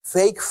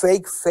Fake,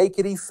 fake,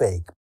 fakeity,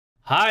 fake.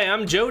 Hi,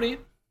 I'm Jody.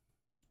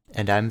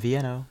 And I'm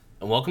Vienno.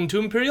 And welcome to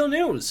Imperial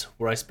News,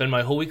 where I spend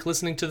my whole week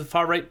listening to the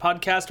far-right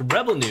podcast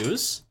Rebel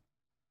News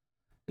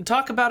and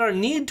talk about our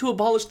need to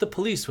abolish the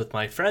police with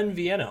my friend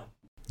Vienno.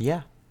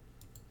 Yeah,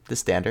 the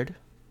standard.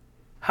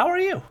 How are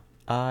you?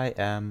 I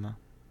am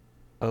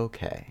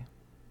okay.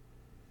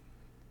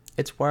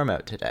 It's warm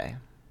out today.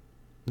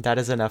 That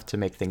is enough to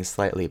make things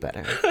slightly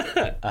better.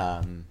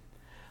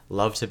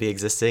 Love to be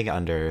existing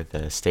under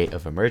the state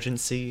of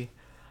emergency,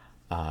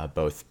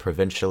 both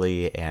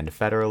provincially and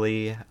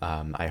federally.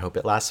 I hope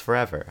it lasts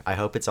forever. I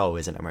hope it's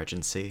always an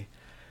emergency.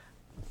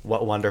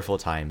 What wonderful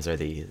times are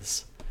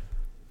these?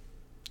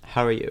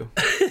 How are you?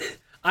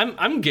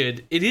 I'm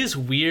good. It is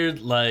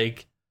weird,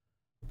 like,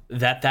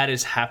 that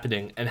is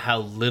happening and how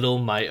little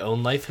my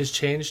own life has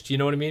changed. You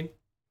know what I mean?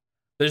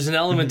 There's an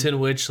element in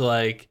which,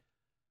 like,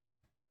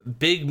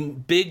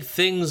 big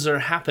things are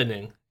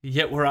happening,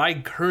 yet where I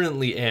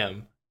currently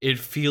am, it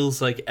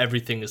feels like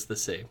everything is the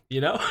same, you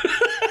know?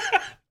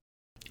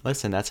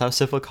 Listen, that's how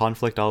civil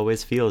conflict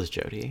always feels,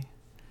 Jody.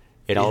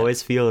 It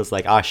always feels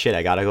like, oh shit,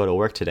 I gotta go to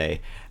work today.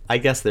 I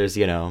guess there's,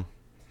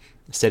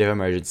 state of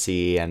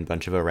emergency and a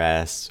bunch of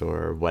arrests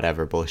or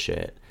whatever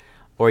bullshit.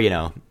 Or,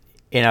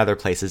 in other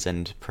places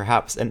and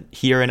perhaps, and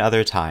here in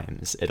other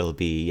times, it'll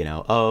be,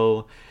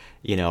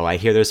 I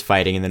hear there's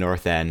fighting in the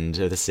north end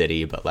of the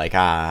city, but like,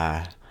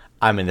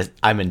 I'm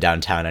in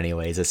downtown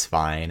anyways, it's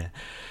fine.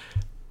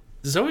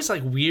 There's always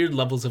like weird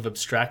levels of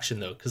abstraction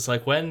though, because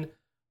like when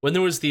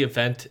there was the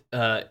event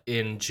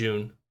in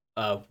June,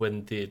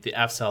 when the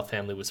Afzaal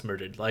family was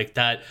murdered, like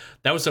that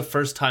was the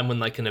first time when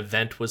like an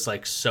event was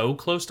like so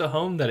close to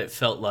home that it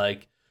felt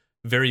like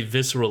very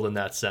visceral in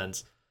that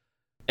sense.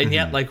 And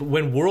yet, like,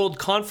 when world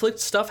conflict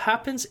stuff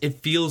happens,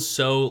 it feels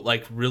so,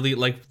 like, really,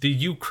 like, the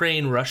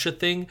Ukraine-Russia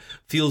thing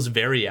feels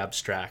very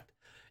abstract.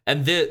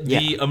 And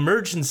the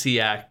Emergency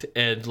Act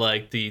and,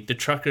 like, the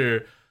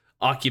trucker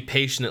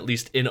occupation, at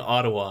least in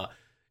Ottawa,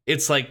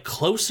 it's, like,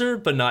 closer,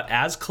 but not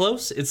as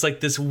close. It's, like,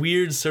 this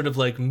weird sort of,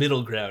 like,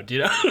 middle ground, you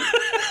know?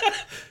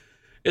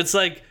 It's,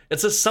 like,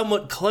 it's a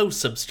somewhat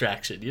close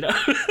abstraction, you know?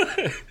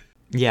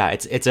 Yeah,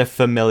 it's a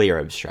familiar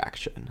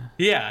abstraction.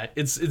 Yeah,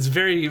 it's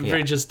very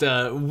just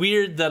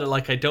weird that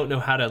like I don't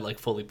know how to like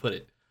fully put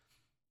it.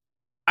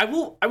 I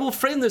will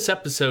frame this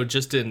episode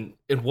just in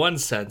one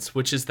sense,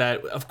 which is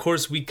that of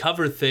course we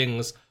cover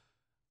things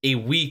a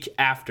week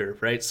after,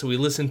 right? So we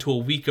listen to a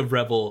week of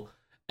Rebel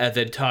and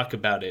then talk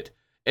about it.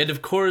 And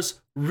of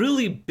course,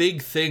 really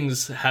big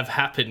things have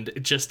happened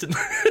just in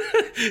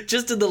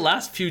just in the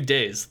last few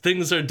days.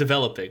 Things are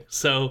developing.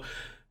 So,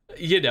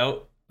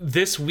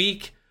 this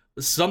week,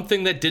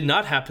 something that did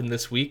not happen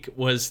this week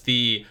was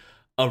the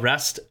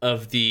arrest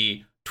of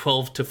the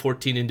 12 to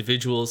 14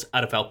 individuals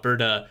out of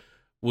Alberta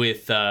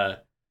with,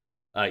 a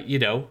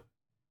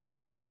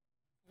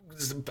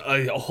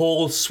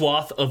whole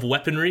swath of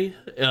weaponry,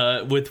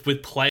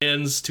 with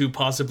plans to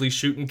possibly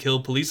shoot and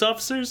kill police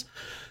officers.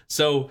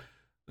 So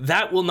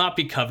that will not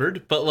be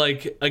covered. But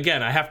like,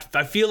 again,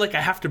 I feel like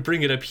I have to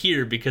bring it up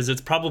here because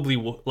it's probably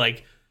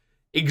like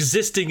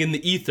existing in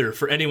the ether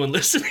for anyone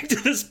listening to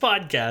this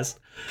podcast.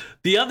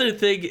 The other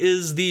thing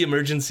is the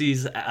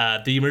Emergency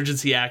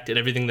Act and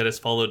everything that has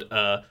followed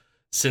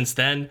since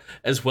then,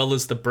 as well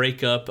as the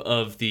breakup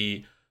of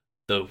the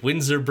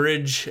Windsor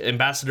Bridge,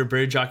 Ambassador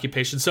Bridge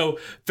occupation. So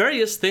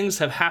various things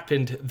have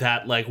happened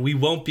that like we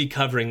won't be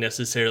covering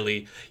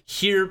necessarily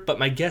here, but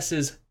my guess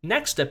is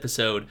next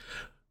episode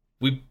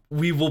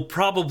we will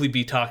probably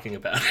be talking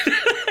about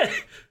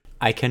it.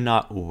 I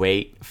cannot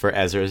wait for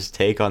Ezra's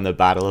take on the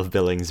Battle of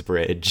Billings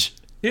Bridge.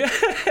 Yeah,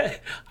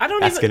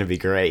 That's going to be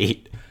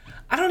great.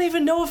 I don't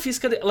even know if he's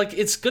going to, like,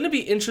 it's going to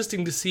be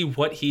interesting to see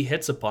what he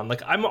hits upon.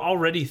 Like, I'm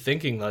already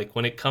thinking, like,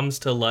 when it comes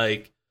to,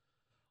 like,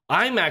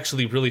 I'm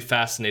actually really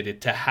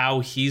fascinated to how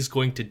he's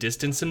going to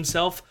distance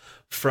himself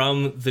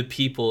from the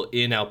people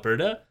in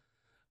Alberta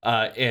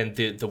and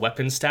the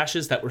weapon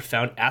stashes that were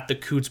found at the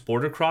Coutts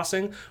border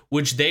crossing,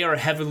 which they are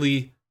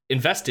heavily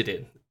invested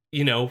in.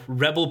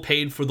 Rebel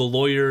paid for the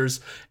lawyers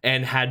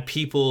and had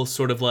people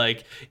sort of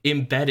like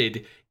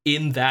embedded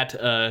in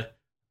that,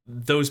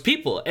 those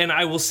people. And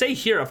I will say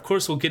here, of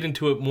course, we'll get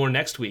into it more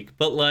next week,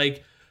 but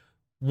like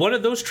one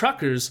of those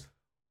truckers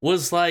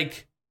was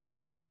like,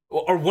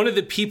 or one of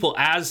the people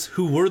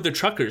who were the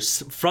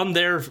truckers from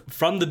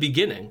the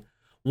beginning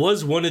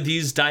was one of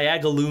these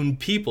Diagoloon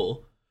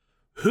people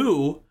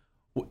who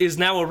is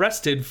now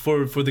arrested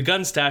for the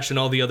gun stash and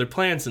all the other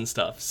plans and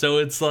stuff. So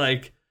it's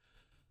like,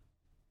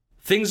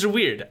 things are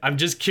weird. I'm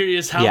just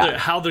curious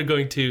how they're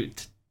going to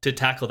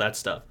tackle that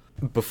stuff.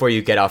 Before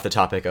you get off the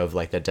topic of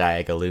like the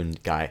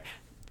Diagoloon guy,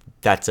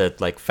 that's a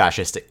like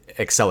fascist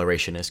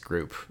accelerationist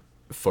group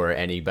for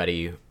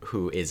anybody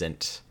who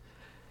isn't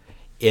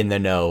in the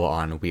know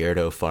on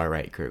weirdo far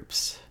right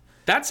groups.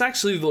 That's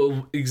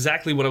actually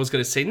exactly what I was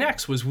going to say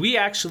next. Was we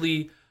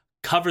actually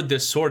covered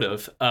this sort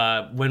of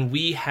when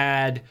we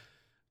had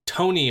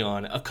Tony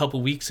on a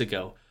couple weeks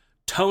ago.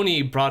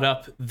 Tony brought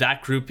up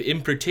that group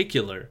in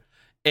particular.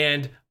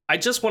 And I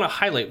just want to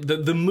highlight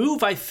the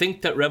move I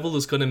think that Revel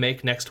is going to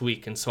make next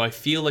week. And so I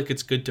feel like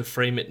it's good to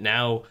frame it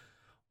now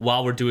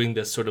while we're doing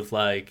this sort of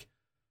like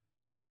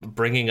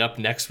bringing up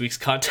next week's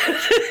content.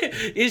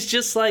 Is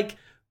just like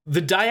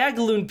the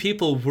Diagoloon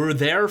people were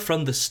there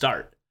from the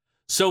start.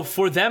 So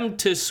for them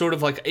to sort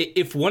of like,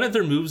 if one of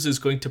their moves is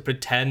going to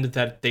pretend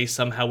that they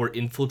somehow were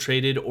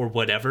infiltrated or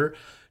whatever,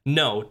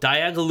 no,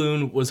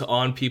 Diagoloon was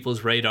on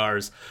people's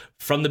radars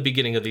from the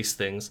beginning of these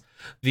things.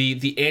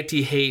 The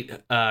anti-hate,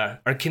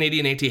 our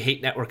Canadian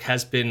anti-hate network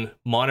has been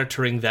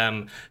monitoring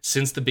them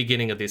since the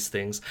beginning of these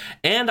things.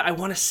 And I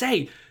want to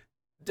say,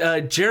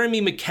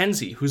 Jeremy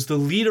Mackenzie, who's the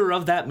leader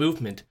of that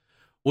movement,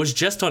 was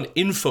just on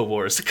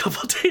InfoWars a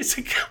couple days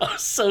ago.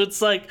 So it's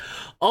like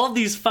all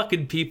these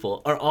fucking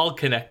people are all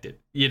connected,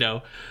 you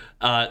know?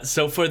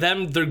 So for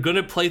them, they're going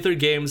to play their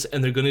games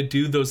and they're going to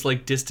do those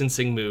like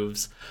distancing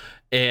moves.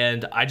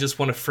 And I just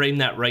want to frame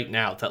that right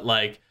now that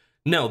like,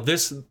 no,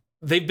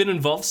 they've been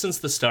involved since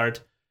the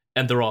start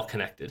and they're all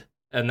connected.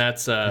 And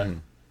that's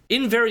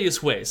in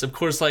various ways. Of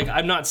course, like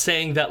I'm not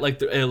saying that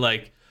like,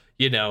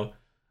 you know,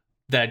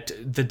 that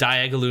the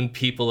Diagoloon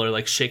people are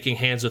like shaking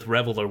hands with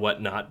Revel or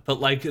whatnot, but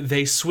like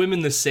they swim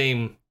in the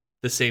same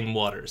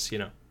waters, you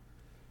know?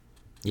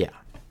 Yeah.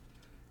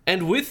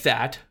 And with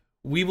that,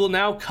 we will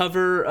now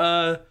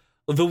cover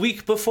the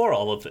week before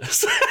all of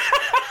this.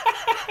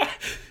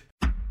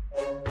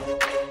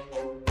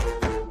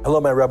 Hello,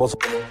 my rebels.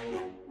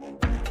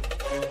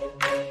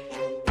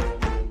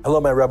 Hello,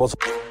 my rebels.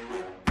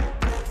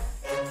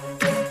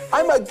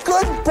 I'm a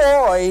good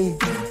boy.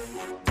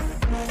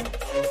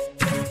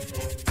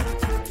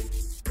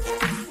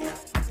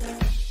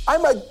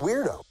 I'm a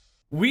weirdo.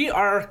 We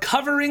are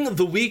covering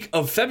the week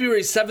of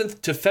February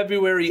 7th to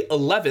February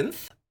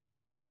 11th.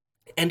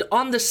 And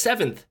on the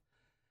 7th,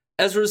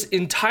 Ezra's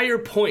entire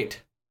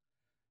point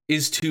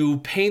is to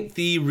paint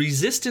the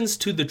resistance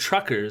to the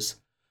truckers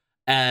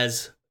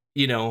as,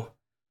 you know,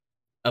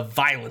 a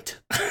violent,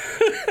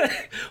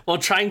 while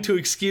trying to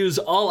excuse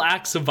all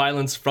acts of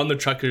violence from the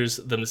truckers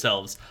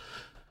themselves.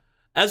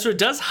 Ezra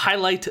does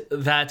highlight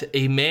that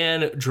a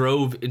man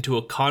drove into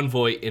a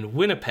convoy in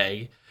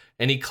Winnipeg,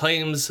 and he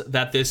claims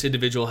that this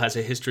individual has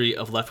a history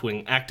of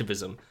left-wing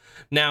activism.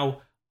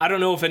 Now, I don't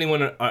know if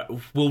anyone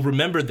will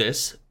remember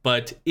this,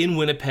 but in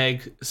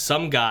Winnipeg,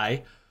 some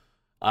guy,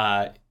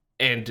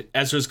 and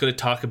Ezra's going to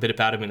talk a bit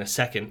about him in a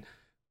second,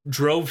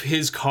 drove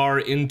his car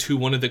into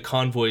one of the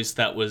convoys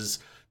that was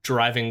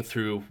driving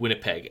through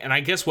Winnipeg. And I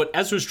guess what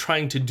Ezra's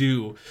trying to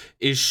do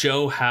is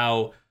show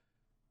how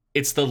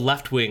it's the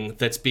left wing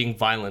that's being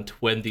violent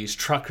when these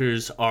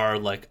truckers are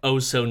like, oh,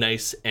 so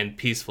nice and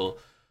peaceful.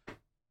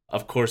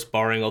 Of course,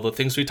 barring all the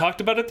things we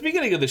talked about at the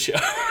beginning of the show.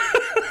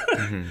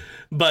 Mm-hmm.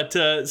 But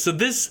so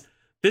this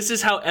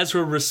is how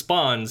Ezra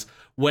responds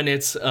when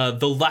it's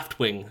the left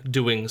wing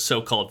doing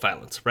so-called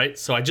violence, right?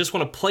 So I just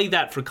want to play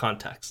that for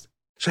context.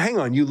 So hang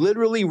on, you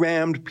literally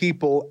rammed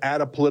people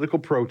at a political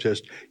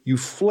protest. You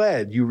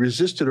fled, you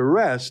resisted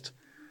arrest,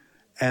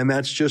 and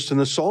that's just an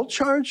assault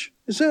charge,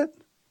 is it?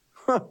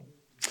 Huh.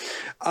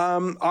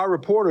 Our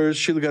reporters,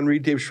 Sheila Gunn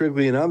Reid, Dave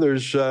Shrigley, and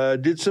others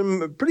did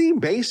some pretty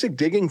basic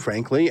digging,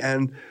 frankly,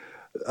 and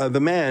the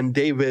man,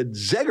 David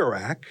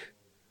Zegarak,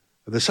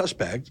 the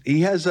suspect,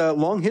 he has a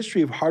long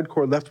history of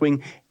hardcore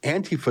left-wing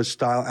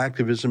Antifa-style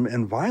activism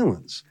and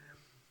violence.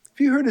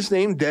 If you heard his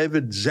name,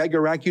 David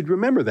Zegarak, you'd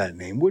remember that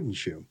name,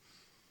 wouldn't you?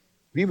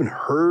 Have you even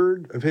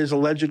heard of his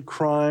alleged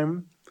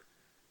crime?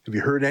 Have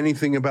you heard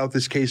anything about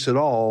this case at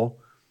all?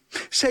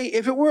 Say,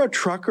 if it were a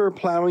trucker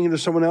plowing into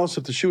someone else,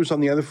 if the shoe was on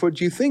the other foot,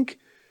 do you think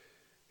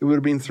it would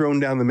have been thrown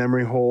down the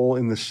memory hole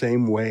in the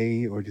same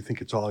way, or do you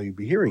think it's all you'd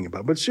be hearing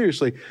about? But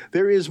seriously,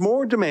 there is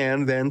more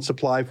demand than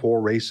supply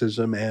for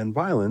racism and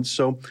violence.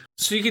 So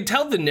you can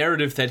tell the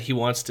narrative that he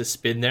wants to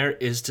spin there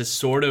is to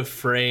sort of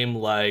frame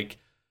like,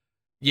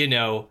 you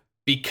know,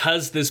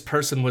 because this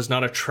person was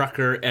not a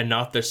trucker and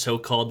not the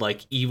so-called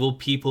like evil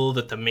people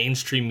that the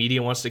mainstream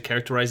media wants to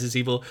characterize as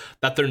evil,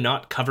 that they're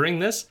not covering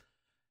this.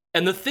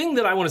 And the thing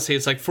that I want to say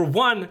is like, for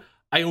one,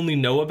 I only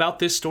know about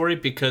this story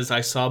because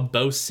I saw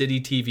both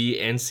City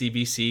TV and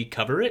CBC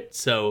cover it.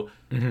 So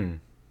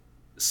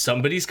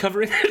somebody's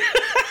covering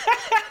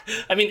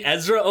it. I mean,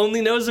 Ezra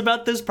only knows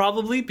about this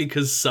probably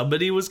because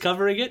somebody was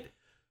covering it.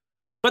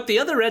 But the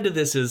other end of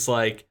this is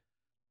like,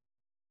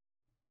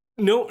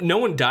 no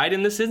one died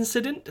in this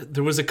incident.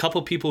 There was a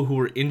couple people who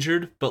were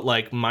injured, but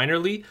like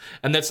minorly.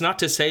 And that's not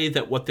to say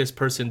that what this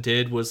person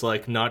did was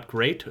like not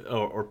great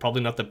or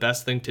probably not the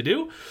best thing to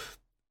do.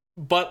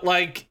 But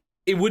like,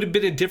 it would have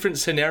been a different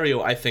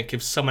scenario, I think,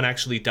 if someone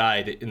actually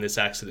died in this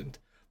accident.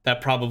 That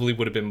probably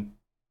would have been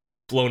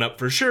blown up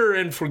for sure,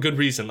 and for good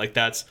reason. Like,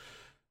 that's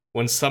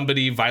when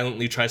somebody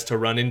violently tries to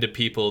run into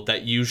people,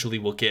 that usually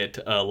will get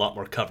a lot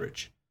more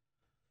coverage.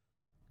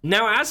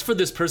 Now, as for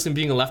this person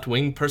being a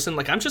left-wing person,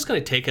 like, I'm just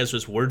going to take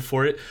Ezra's word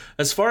for it.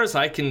 As far as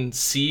I can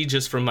see,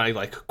 just from my,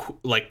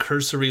 like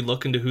cursory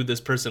look into who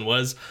this person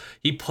was,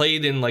 he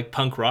played in, like,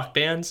 punk rock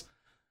bands.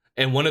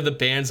 And one of the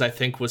bands, I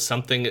think, was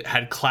something that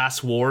had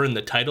Class War in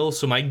the title.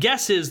 So my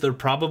guess is they're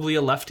probably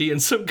a lefty in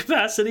some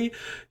capacity,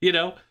 you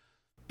know?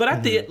 But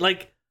at the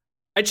like,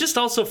 I just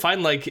also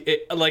find like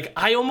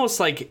I almost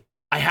like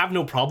I have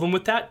no problem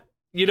with that.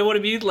 You know what I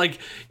mean? Like,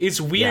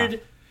 it's weird. Yeah.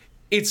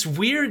 It's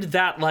weird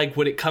that like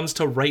when it comes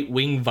to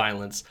right-wing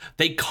violence,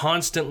 they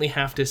constantly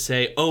have to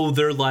say, "Oh,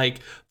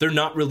 they're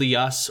not really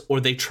us," or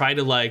they try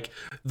to like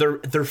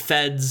they're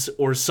feds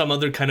or some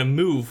other kind of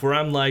move. Where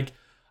I'm like,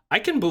 I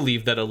can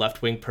believe that a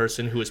left-wing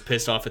person who is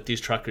pissed off at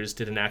these truckers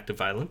did an act of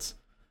violence.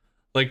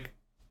 Like,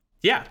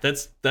 yeah,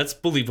 that's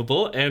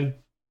believable, and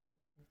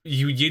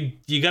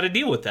you got to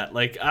deal with that.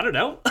 Like, I don't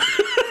know.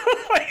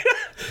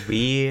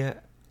 We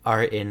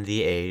are in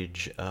the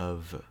age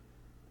of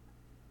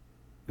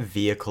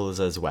vehicles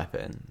as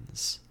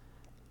weapons.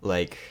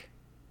 Like,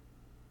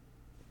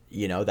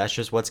 you know, that's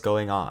just what's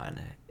going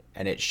on,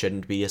 and it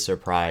shouldn't be a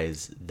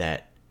surprise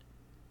that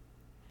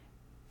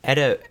at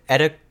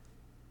a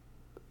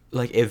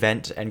like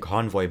event and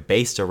convoy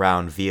based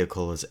around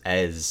vehicles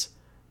as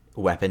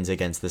weapons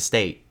against the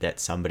state,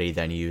 that somebody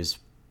then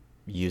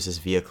uses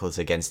vehicles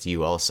against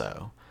you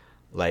also.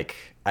 Like,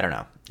 I don't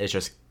know, it's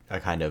just a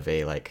kind of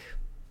a like,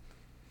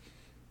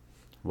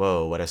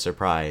 whoa, what a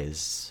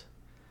surprise.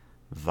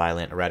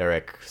 Violent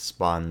rhetoric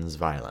spawns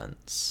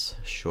violence.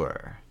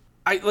 Sure.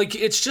 I like,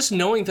 it's just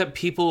knowing that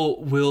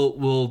people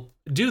will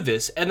do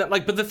this, and that,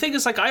 like, but the thing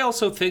is, like, I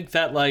also think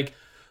that like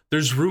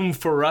there's room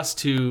for us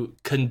to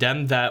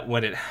condemn that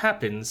when it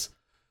happens.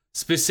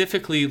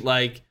 Specifically,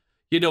 like,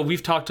 you know,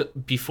 we've talked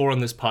before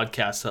on this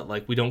podcast that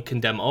like we don't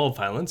condemn all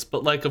violence,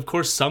 but like, of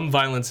course, some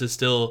violence is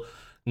still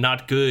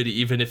not good,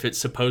 even if it's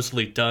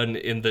supposedly done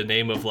in the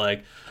name of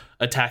like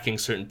attacking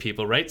certain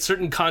people, right?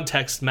 Certain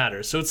context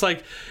matters. So it's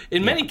like,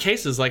 in many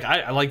cases, like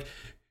I like,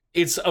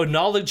 it's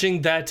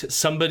acknowledging that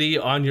somebody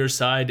on your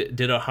side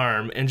did a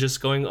harm and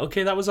just going,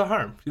 okay, that was a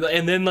harm,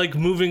 and then like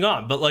moving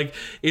on. But like,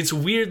 it's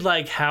weird,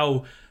 like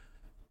how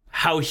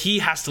he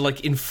has to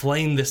like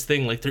inflame this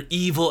thing, like they're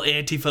evil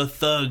Antifa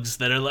thugs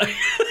that are like,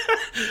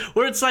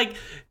 where it's like,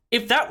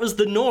 if that was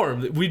the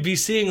norm, we'd be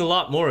seeing a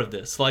lot more of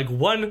this. Like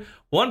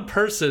one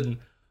person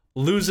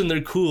losing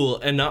their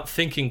cool and not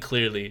thinking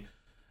clearly.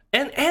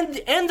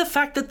 And the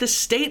fact that the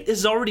state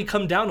has already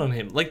come down on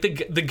him. Like,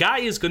 the guy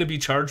is going to be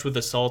charged with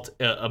assault,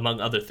 among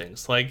other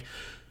things. Like,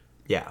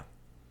 Yeah.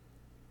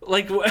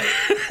 like,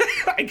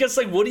 I guess,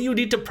 like, what do you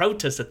need to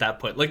protest at that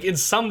point? Like, in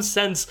some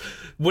sense,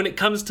 when it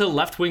comes to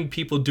left-wing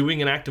people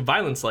doing an act of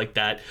violence like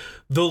that,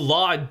 the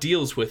law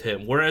deals with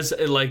him. Whereas,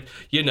 like,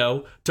 you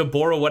know, to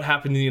borrow what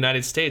happened in the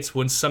United States,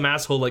 when some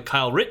asshole like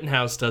Kyle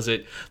Rittenhouse does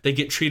it, they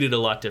get treated a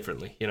lot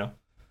differently, you know?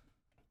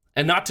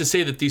 And not to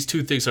say that these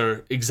two things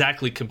are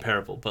exactly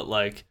comparable, but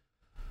like,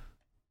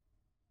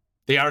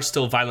 they are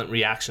still violent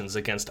reactions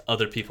against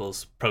other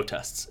people's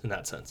protests in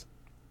that sense.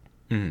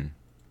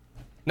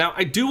 Now,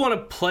 I do want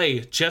to play,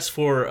 just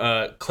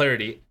for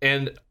clarity,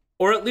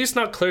 or at least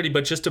not clarity,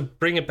 but just to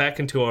bring it back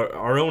into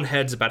our own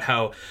heads about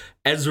how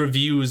Ezra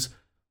views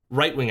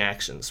right-wing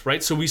actions,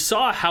 right? So we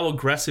saw how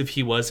aggressive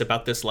he was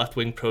about this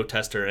left-wing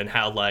protester and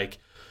how like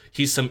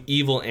he's some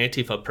evil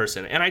Antifa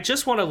person. And I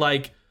just want to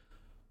like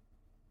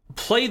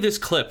play this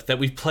clip that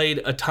we've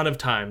played a ton of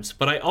times,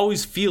 but I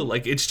always feel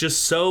like it's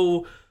just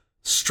so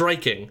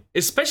striking,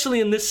 especially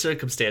in this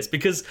circumstance,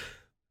 because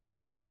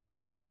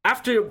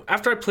after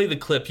I play the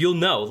clip, you'll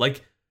know,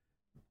 like,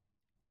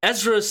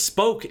 Ezra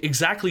spoke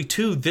exactly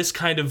to this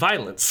kind of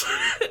violence,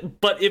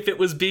 but if it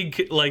was being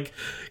like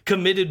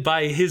committed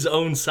by his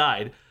own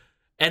side,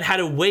 and had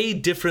a way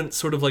different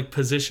sort of like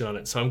position on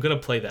it. So I'm gonna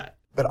play that.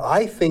 But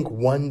I think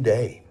one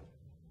day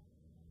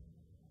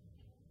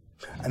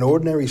an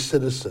ordinary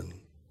citizen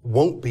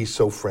won't be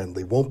so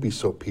friendly, won't be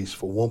so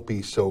peaceful, won't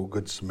be so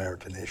good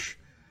Samaritan-ish,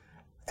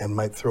 and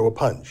might throw a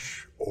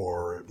punch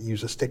or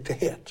use a stick to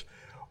hit,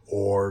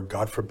 or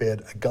God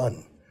forbid, a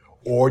gun,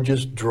 or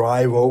just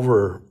drive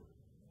over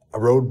a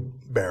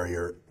road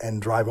barrier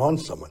and drive on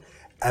someone.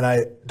 And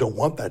I don't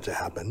want that to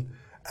happen,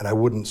 and I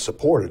wouldn't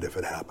support it if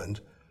it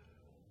happened,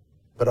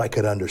 but I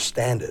could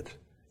understand it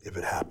if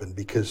it happened,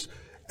 because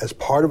as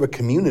part of a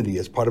community,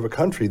 as part of a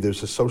country,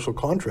 there's a social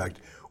contract.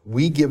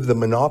 We give the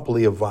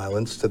monopoly of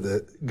violence to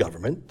the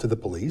government, to the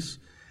police,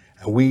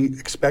 and we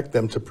expect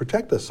them to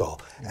protect us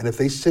all. And if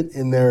they sit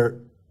in their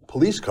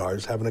police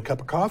cars having a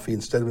cup of coffee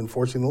instead of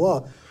enforcing the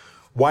law,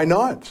 why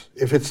not?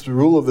 If it's the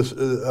rule of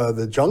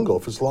the jungle,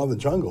 if it's the law of the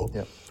jungle,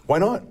 why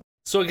not?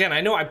 So again,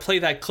 I know I play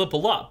that clip a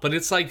lot, but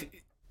it's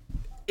like,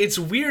 it's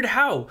weird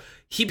how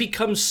he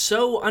becomes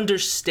so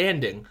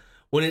understanding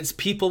when it's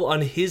people on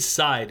his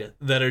side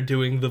that are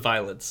doing the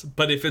violence.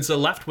 But if it's a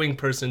left-wing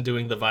person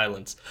doing the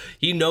violence,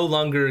 he no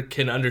longer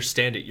can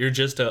understand it. You're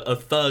just a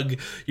thug.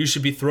 You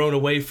should be thrown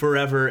away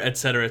forever,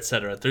 etc.,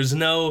 etc. There's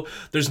no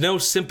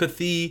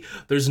sympathy.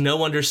 There's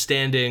no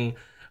understanding,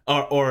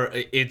 or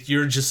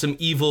you're just some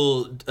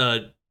evil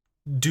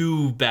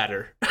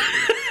do-batter.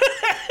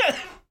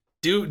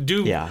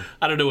 Yeah.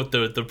 I don't know what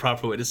the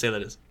proper way to say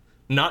that is.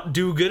 Not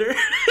do-gooder.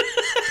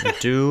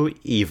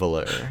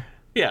 Do-eviler.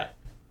 Yeah.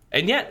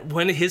 And yet,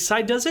 when his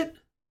side does it,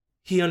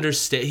 he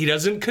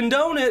doesn't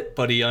condone it,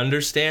 but he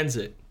understands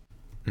it.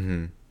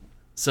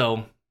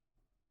 So,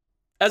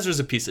 Ezra's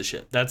a piece of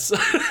shit. That's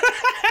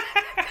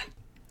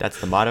That's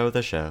the motto of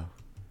the show.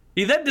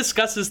 He then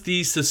discusses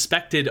the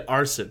suspected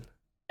arson.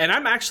 And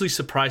I'm actually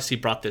surprised he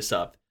brought this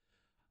up.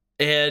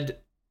 And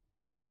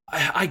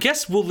I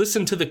guess we'll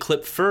listen to the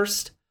clip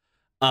first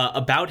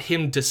about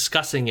him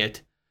discussing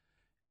it.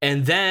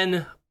 And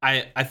then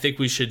I think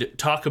we should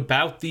talk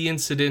about the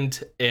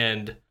incident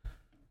and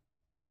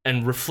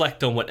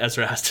reflect on what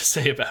Ezra has to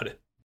say about it.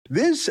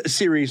 This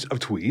series of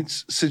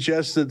tweets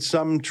suggests that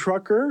some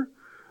trucker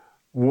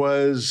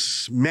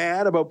was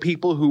mad about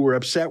people who were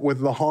upset with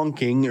the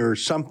honking or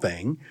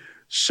something.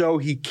 So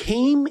he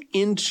came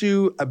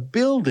into a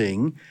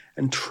building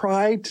and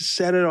tried to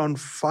set it on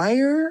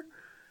fire.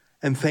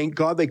 And thank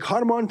God they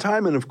caught him on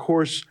time. And of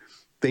course,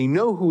 they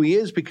know who he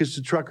is because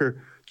the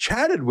trucker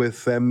chatted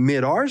with them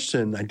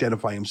mid-arson,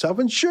 identifying himself.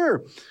 And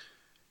sure,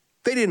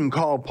 they didn't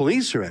call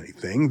police or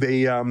anything.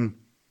 They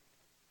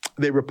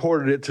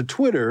reported it to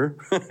Twitter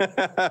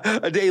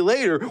a day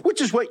later, which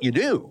is what you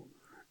do.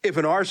 If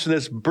an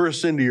arsonist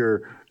bursts into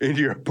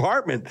your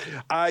apartment,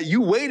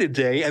 you wait a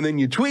day and then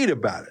you tweet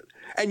about it.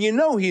 And you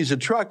know he's a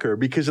trucker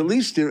because at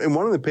least in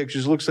one of the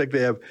pictures, it looks like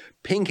they have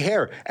pink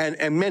hair.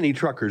 And many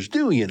truckers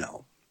do, you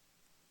know.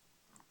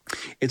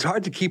 It's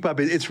hard to keep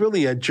up. It's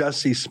really a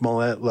Jussie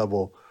Smollett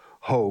level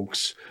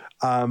hoax.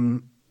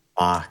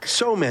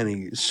 So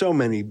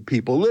many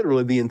people,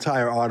 literally the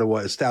entire Ottawa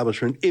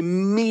establishment,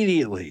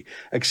 immediately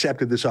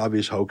accepted this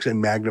obvious hoax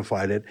and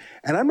magnified it.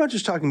 And I'm not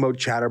just talking about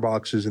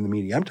chatterboxes in the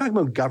media. I'm talking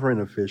about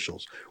government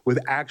officials with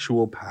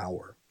actual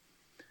power.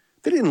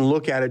 They didn't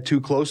look at it too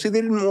closely.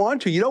 They didn't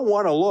want to. You don't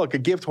want to look a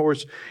gift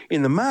horse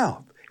in the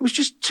mouth. It was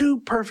just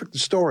too perfect a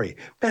story.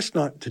 Best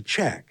not to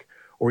check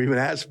or even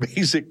ask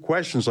basic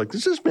questions like,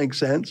 does this make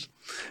sense?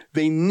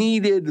 They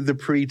needed the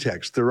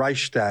pretext, the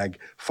Reichstag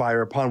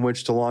fire upon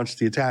which to launch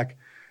the attack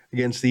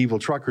against the evil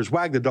truckers.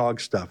 Wag the dog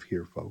stuff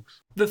here,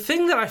 folks. The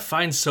thing that I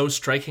find so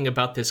striking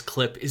about this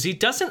clip is he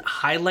doesn't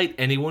highlight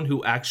anyone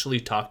who actually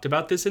talked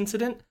about this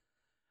incident.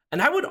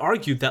 And I would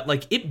argue that,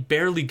 like, it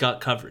barely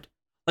got covered.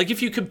 Like,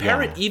 if you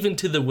compare it even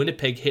to the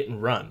Winnipeg hit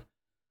and run,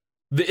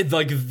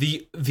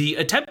 the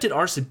attempted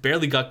arson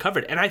barely got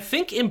covered. And I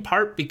think in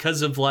part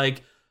because of,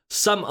 like,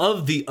 some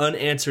of the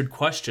unanswered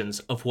questions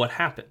of what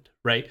happened,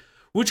 right?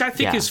 Which I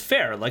think is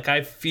fair. Like,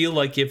 I feel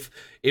like if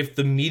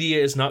the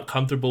media is not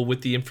comfortable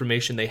with the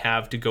information they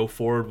have to go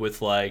forward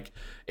with, like,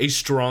 a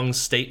strong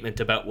statement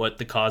about what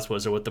the cause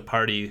was or what the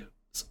parties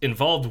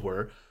involved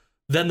were,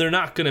 then they're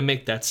not going to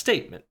make that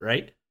statement,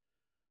 right?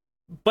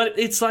 But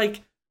it's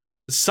like,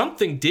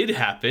 something did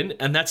happen,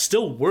 and that's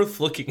still worth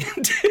looking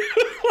into.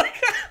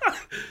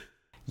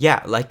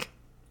 Yeah, like,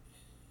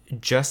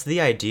 just the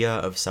idea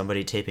of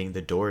somebody taping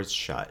the doors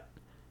shut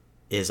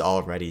is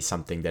already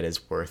something that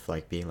is worth,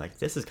 like, being like,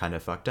 this is kind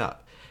of fucked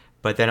up.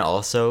 But then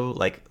also,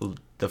 like,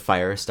 the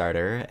fire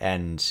starter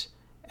and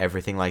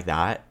everything like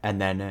that. And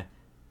then,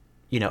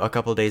 you know, a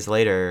couple days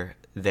later,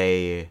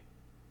 there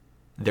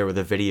were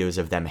the videos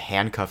of them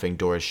handcuffing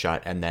doors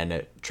shut, and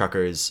then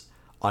truckers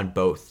on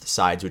both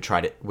sides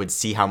would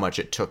see how much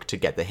it took to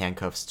get the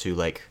handcuffs to,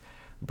 like,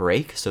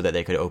 break so that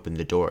they could open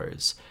the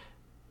doors,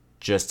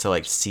 just to,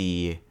 like,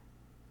 see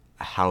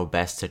how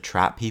best to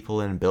trap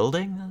people in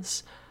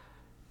buildings.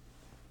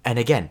 And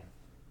again,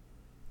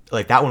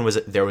 like, that one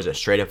there was a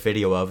straight up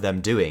video of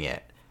them doing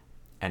it,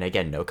 and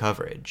again, no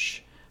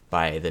coverage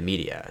by the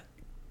media.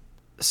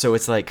 So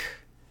it's like,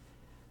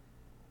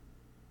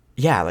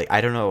 yeah, like,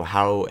 I don't know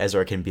how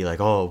Ezra can be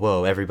like, oh,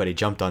 whoa, everybody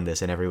jumped on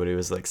this and everybody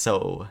was, like,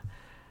 so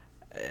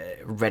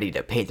ready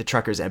to paint the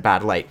truckers in a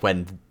bad light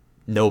when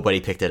nobody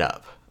picked it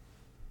up.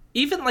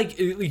 Even, like,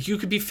 you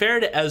could be fair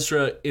to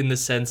Ezra in the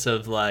sense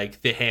of,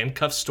 like, the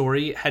handcuff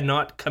story had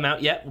not come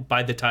out yet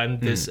by the time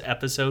this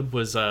episode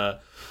was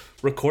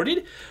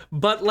recorded.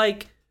 But,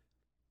 like,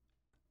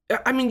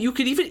 I mean, you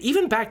could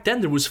even back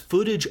then, there was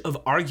footage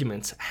of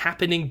arguments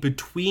happening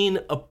between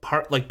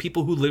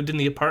people who lived in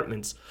the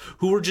apartments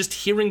who were just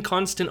hearing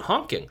constant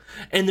honking.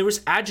 And there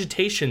was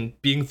agitation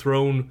being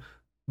thrown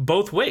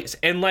both ways.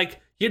 And,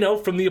 like, you know,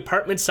 from the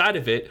apartment side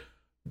of it,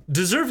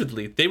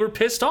 deservedly, they were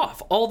pissed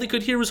off. All they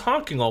could hear was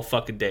honking all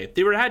fucking day.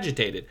 They were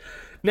agitated.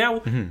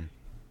 Now,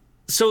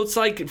 so it's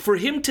like, for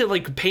him to,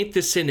 like, paint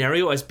this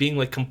scenario as being,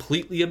 like,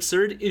 completely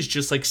absurd is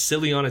just, like,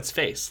 silly on its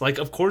face. Like,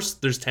 of course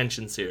there's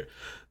tensions here.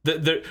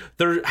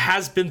 There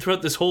has been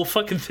throughout this whole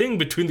fucking thing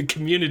between the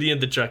community and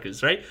the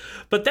truckers, right?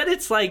 But then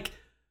it's like,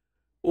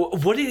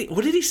 what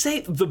did he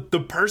say?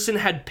 The person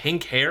had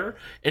pink hair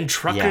and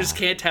truckers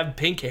can't have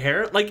pink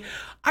hair? Like,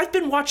 I've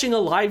been watching a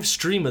live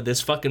stream of this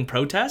fucking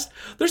protest.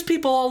 There's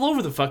people all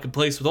over the fucking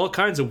place with all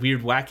kinds of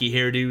weird, wacky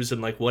hairdos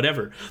and, like,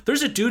 whatever.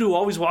 There's a dude who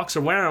always walks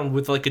around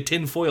with, like, a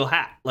tinfoil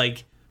hat.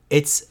 Like,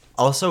 it's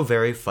also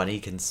very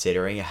funny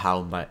considering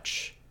how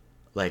much,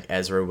 like,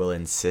 Ezra will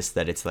insist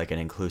that it's, like, an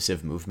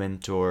inclusive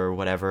movement or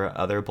whatever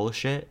other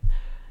bullshit,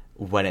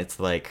 when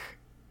it's like,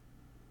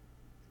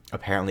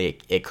 apparently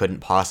it couldn't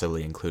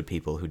possibly include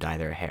people who dye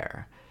their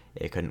hair.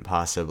 It couldn't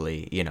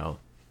possibly, you know,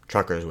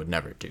 truckers would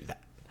never do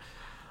that.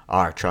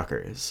 are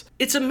truckers.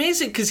 It's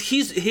amazing because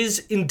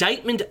his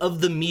indictment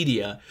of the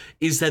media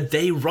is that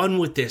they run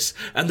with this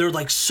and they're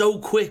like so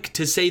quick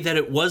to say that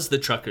it was the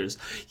truckers.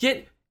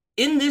 Yet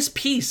in this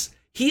piece,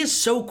 he is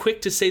so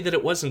quick to say that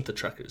it wasn't the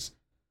truckers.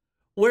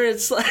 Where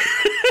it's like,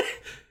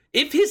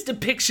 if his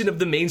depiction of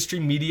the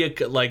mainstream media,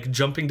 like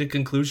jumping to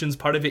conclusions,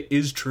 part of it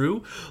is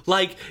true,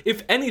 like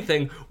if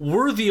anything,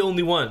 we're the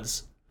only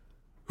ones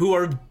who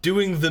are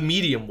doing the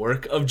medium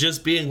work of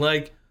just being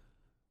like,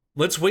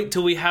 let's wait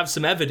till we have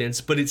some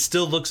evidence, but it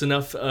still looks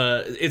enough,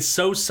 it's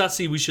so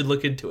sussy we should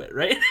look into it,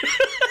 right?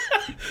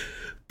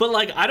 But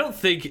like, I don't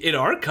think in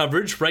our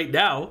coverage right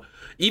now,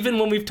 even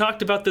when we've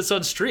talked about this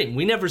on stream,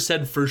 we never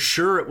said for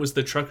sure it was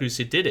the truckers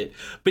who did it.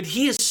 But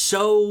he is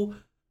so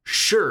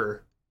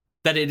sure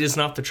that it is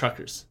not the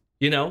truckers,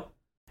 you know?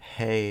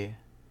 Hey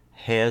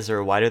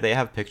Ezra, why do they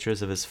have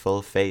pictures of his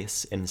full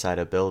face inside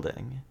a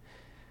building?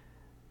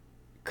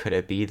 Could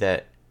it be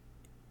that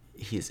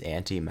he's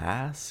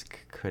anti-mask?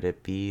 Could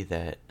it be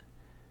that...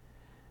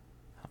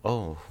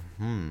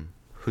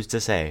 Who's to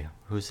say?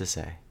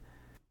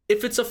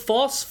 If it's a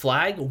false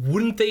flag,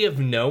 wouldn't they have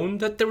known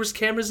that there was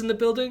cameras in the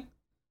building?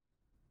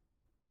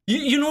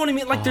 You know what I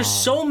mean? Like, there's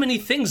so many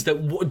things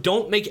that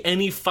don't make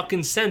any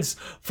fucking sense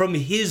from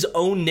his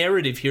own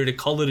narrative here to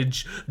call it a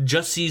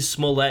Jussie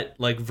Smollett,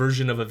 like,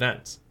 version of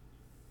events.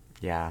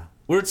 Yeah.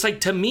 Where it's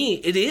like, to me,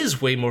 it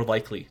is way more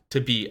likely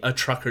to be a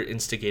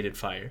trucker-instigated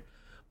fire.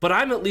 But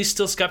I'm at least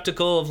still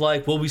skeptical of,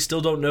 like, well, we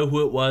still don't know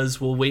who it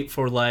was. We'll wait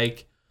for,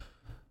 like...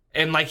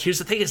 And, like, here's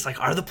the thing. It's like,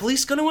 are the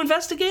police going to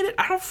investigate it?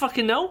 I don't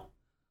fucking know.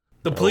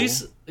 The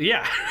police...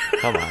 Yeah.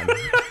 Come on.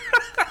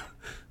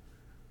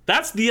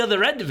 That's the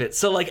other end of it.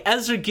 So, like,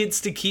 Ezra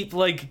gets to keep,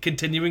 like,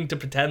 continuing to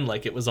pretend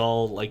like it was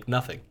all, like,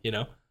 nothing, you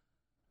know?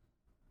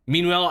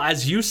 Meanwhile,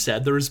 as you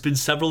said, there has been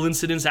several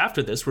incidents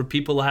after this where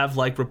people have,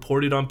 like,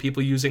 reported on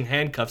people using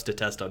handcuffs to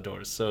test on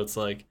doors. So it's,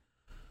 like,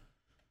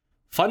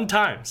 fun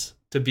times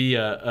to be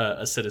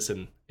a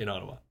citizen in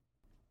Ottawa.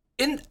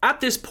 At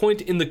this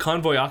point in the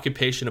convoy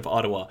occupation of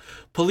Ottawa,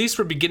 police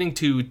were beginning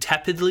to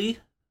tepidly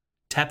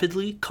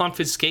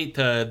confiscate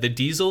the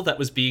diesel that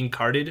was being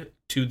carted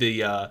to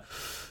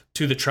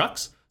the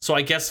trucks. So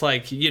I guess,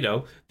 like, you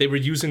know, they were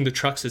using the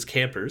trucks as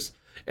campers,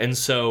 and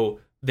so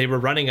they were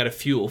running out of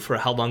fuel for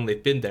how long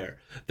they've been there,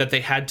 that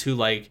they had to,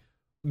 like,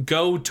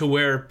 go to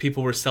where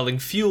people were selling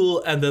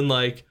fuel and then,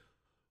 like,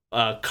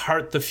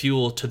 cart the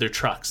fuel to their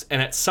trucks.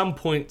 And at some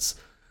points,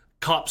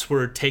 cops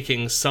were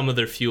taking some of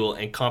their fuel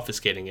and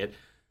confiscating it.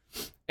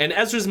 And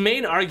Ezra's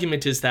main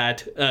argument is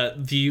that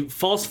the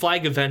false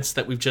flag events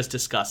that we've just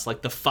discussed,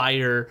 like the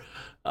fire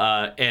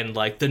and,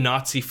 like, the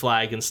Nazi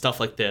flag and stuff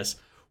like this,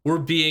 were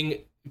being...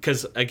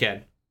 Because,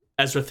 again,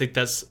 Ezra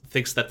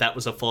thinks that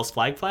was a false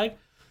flag.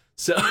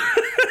 So...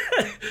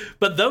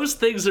 But those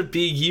things are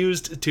being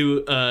used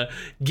to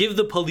give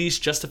the police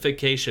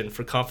justification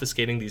for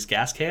confiscating these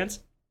gas cans.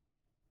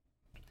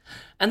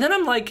 And then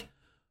I'm like,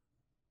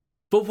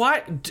 but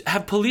why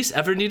have police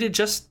ever needed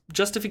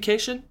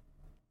justification?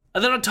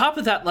 And then on top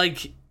of that,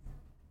 like,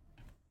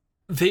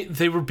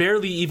 they were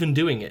barely even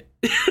doing it.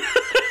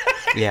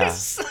 Yeah.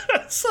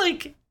 It's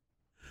like,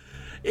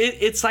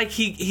 it's like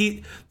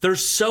they're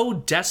so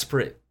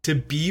desperate to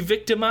be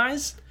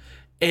victimized,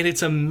 and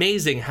it's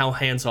amazing how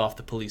hands off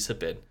the police have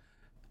been.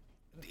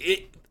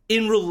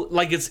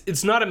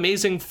 It's not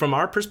amazing from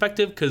our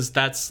perspective because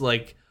that's,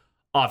 like,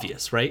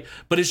 obvious, right?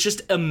 But it's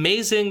just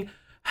amazing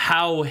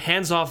how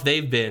hands off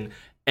they've been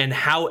and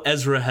how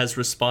Ezra has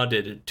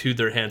responded to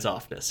their hands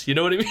offness. You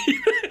know what I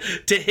mean?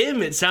 To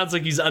him, it sounds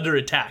like he's under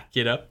attack,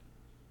 you know?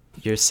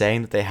 You're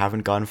saying that they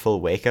haven't gone full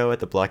Waco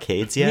at the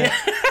blockades yet?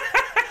 Yeah.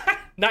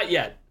 Not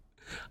yet.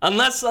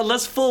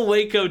 Unless full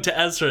Waco to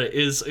Ezra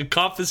is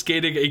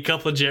confiscating a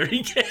couple of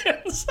jerry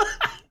cans.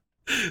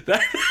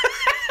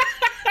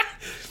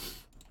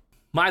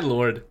 My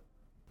lord.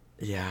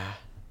 Yeah.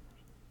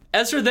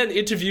 Ezra then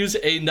interviews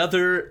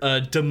another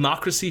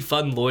Democracy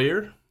Fund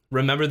lawyer.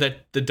 Remember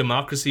that the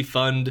Democracy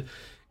Fund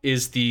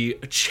is the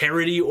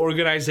charity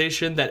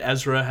organization that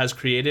Ezra has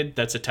created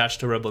that's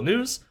attached to Rebel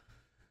News.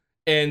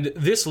 And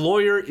this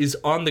lawyer is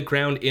on the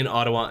ground in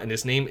Ottawa, and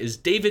his name is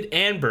David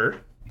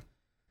Amber.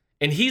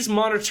 And he's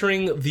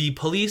monitoring the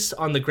police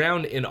on the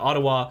ground in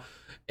Ottawa,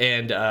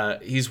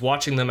 and he's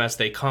watching them as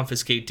they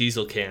confiscate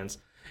diesel cans.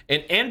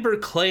 And Amber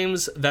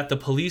claims that the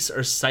police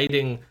are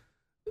citing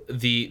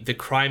the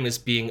crime as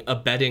being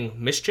abetting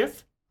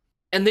mischief.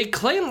 And they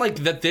claim, like,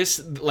 that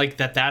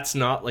that's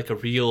not, like, a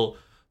real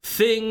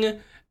thing,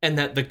 and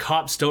that the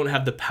cops don't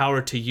have the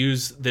power to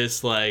use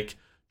this, like,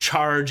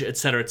 charge,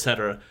 etc.,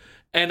 etc.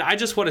 And I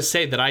just want to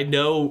say that I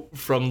know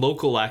from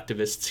local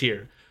activists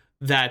here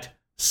that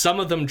some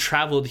of them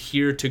traveled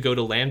here to go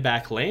to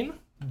Landback Lane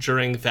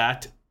during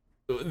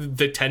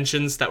the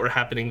tensions that were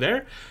happening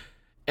there.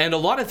 And a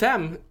lot of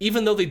them,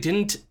 even though they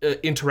didn't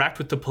interact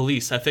with the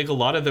police, I think a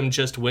lot of them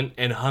just went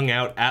and hung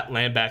out at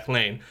Landback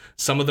Lane.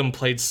 Some of them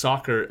played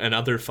soccer and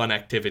other fun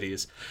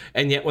activities.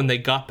 And yet when they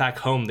got back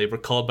home, they were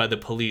called by the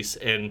police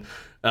and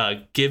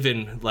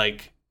given,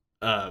 like,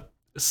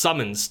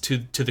 summons to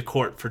the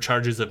court for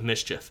charges of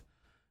mischief.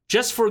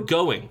 just for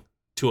going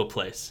to a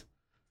place.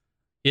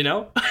 You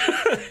know?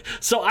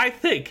 So I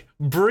think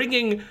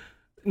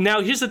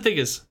now here's the thing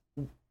is,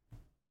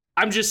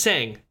 I'm just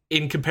saying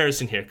in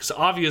comparison here, because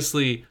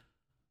obviously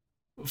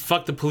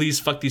fuck the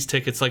police, fuck these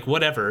tickets, like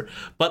whatever.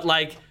 But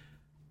like,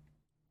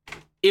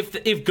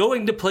 if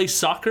going to play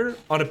soccer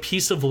on a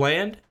piece of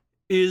land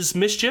is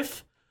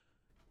mischief,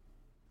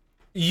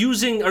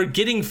 using or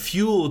getting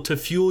fuel to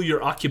fuel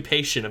your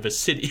occupation of a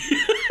city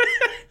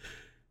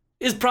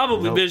is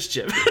probably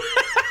mischief.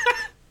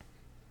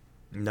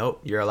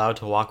 Nope, you're allowed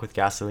to walk with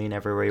gasoline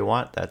everywhere you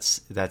want.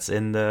 That's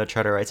in the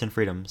Charter of Rights and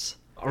Freedoms.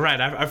 All right,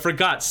 I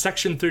forgot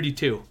Section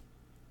 32.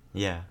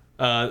 Yeah.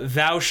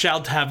 Thou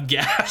shalt have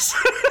gas.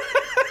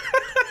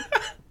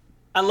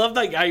 I love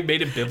that guy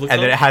made it biblical.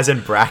 And then it has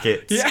in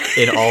brackets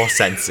in all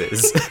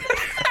senses.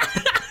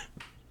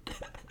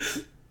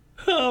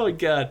 Oh my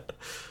god.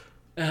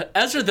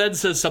 Ezra then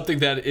says something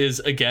that is,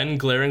 again,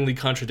 glaringly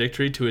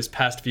contradictory to his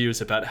past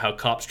views about how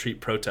cops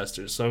treat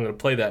protesters. So I'm going to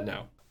play that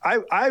now.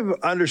 I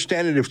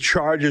understand it if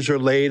charges are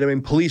laid. I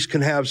mean, police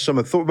can have some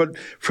authority, but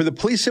for the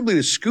police simply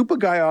to scoop a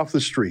guy off the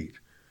street,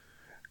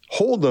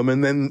 hold him,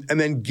 and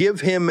then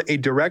give him a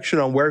direction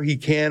on where he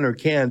can or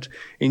can't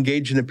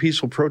engage in a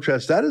peaceful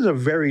protest, that is a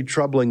very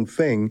troubling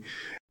thing.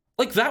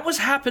 Like, that was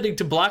happening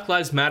to Black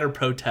Lives Matter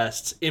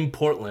protests in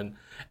Portland,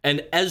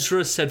 and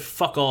Ezra said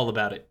fuck all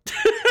about it.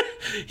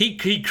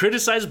 He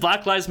criticized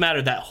Black Lives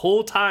Matter that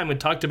whole time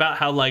and talked about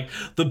how, like,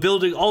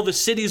 all the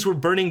cities were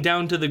burning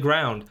down to the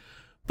ground.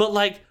 But,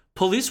 like,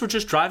 police were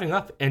just driving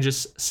up and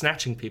just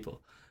snatching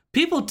people.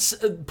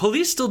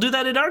 Police still do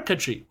that in our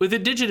country with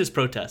indigenous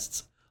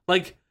protests.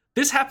 Like,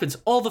 this happens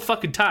all the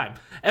fucking time.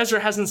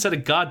 Ezra hasn't said a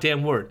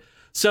goddamn word.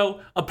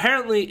 So,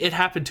 apparently, it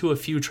happened to a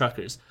few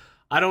truckers.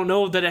 I don't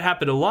know that it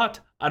happened a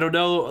lot. I don't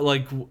know,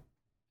 like,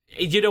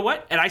 you know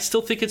what? And I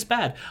still think it's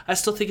bad. I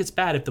still think it's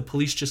bad if the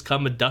police just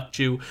come abduct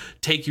you,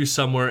 take you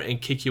somewhere, and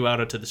kick you out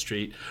onto the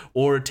street,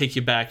 or take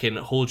you back and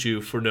hold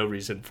you for no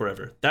reason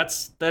forever.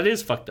 That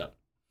is fucked up.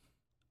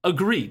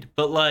 Agreed.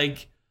 But,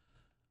 like,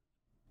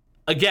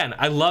 again,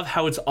 I love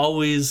how it's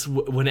always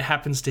when it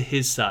happens to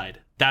his side,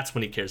 that's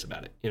when he cares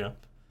about it, you know?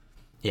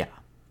 Yeah.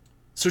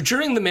 So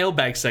during the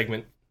mailbag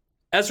segment,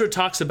 Ezra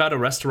talks about a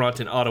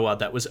restaurant in Ottawa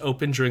that was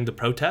open during the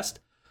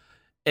protest.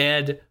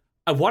 And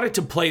I wanted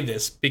to play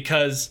this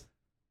because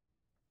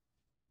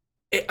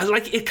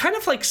it kind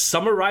of like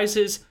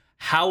summarizes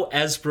how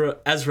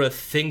Ezra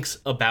thinks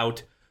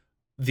about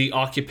the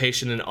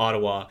occupation in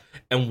Ottawa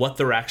and what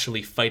they're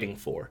actually fighting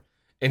for.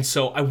 And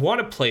so I want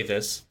to play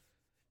this,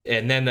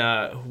 and then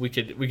we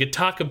could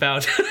talk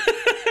about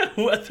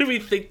whether we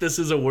think this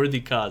is a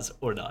worthy cause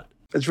or not.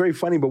 It's very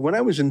funny, but when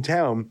I was in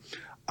town,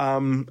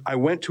 I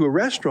went to a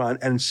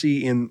restaurant, and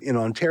in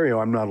Ontario,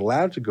 I'm not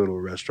allowed to go to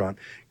a restaurant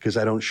because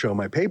I don't show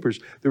my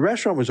papers. The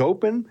restaurant was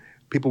open.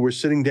 People were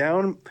sitting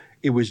down.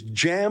 It was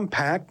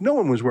jam-packed. No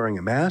one was wearing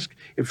a mask.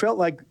 It felt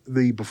like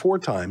the before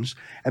times.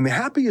 And the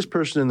happiest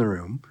person in the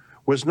room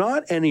was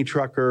not any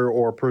trucker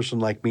or person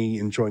like me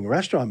enjoying a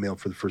restaurant meal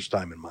for the first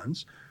time in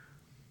months.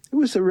 It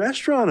was the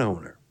restaurant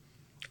owner.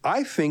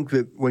 I think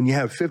that when you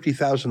have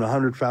 50,000,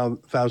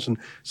 100,000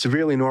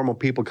 severely normal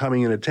people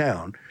coming into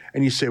town,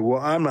 and you say, well,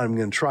 I'm not even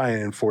going to try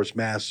and enforce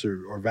masks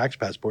or vax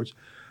passports,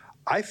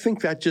 I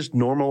think that just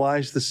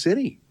normalized the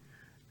city.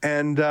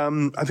 And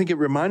I think it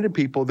reminded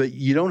people that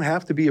you don't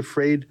have to be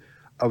afraid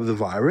of the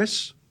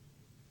virus,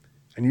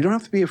 and you don't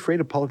have to be afraid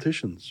of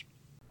politicians.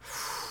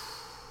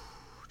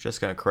 Just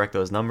going to correct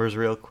those numbers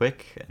real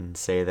quick and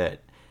say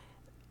that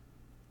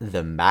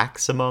the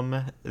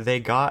maximum they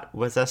got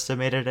was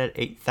estimated at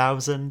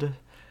 8,000,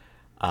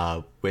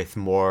 with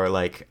more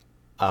like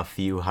a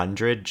few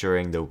hundred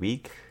during the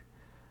week.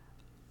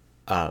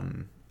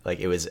 Like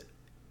it was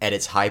at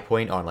its high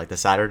point on like the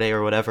Saturday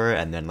or whatever,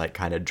 and then like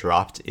kind of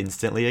dropped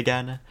instantly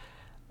again.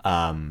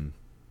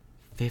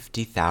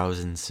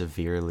 50,000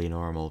 severely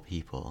normal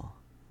people.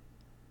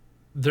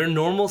 Their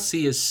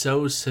normalcy is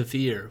so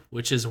severe,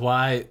 which is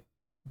why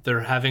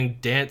they're having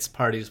dance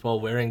parties while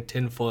wearing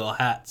tinfoil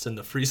hats in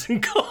the freezing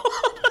cold.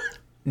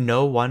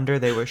 No wonder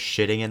they were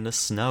shitting in the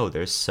snow.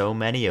 There's so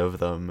many of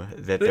them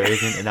that there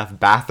isn't enough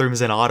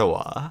bathrooms in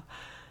Ottawa.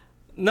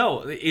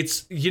 No,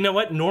 it's, you know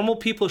what? Normal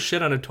people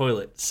shit on a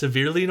toilet.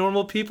 Severely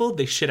normal people,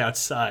 they shit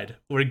outside,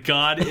 where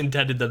God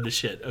intended them to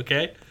shit,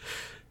 okay?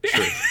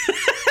 True.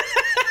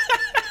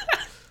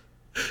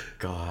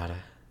 God.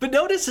 But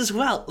notice as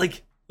well,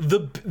 like,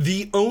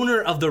 the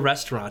owner of the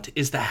restaurant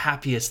is the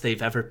happiest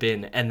they've ever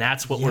been, and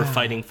that's what we're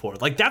fighting for.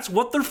 Like, that's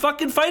what they're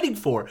fucking fighting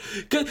for.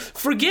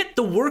 Forget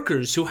the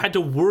workers who had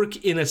to work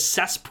in a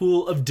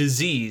cesspool of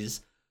disease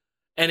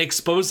and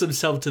expose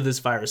themselves to this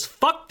virus.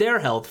 Fuck their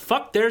health,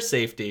 fuck their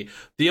safety.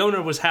 The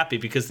owner was happy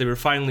because they were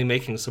finally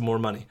making some more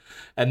money,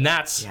 and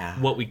that's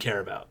what we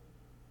care about.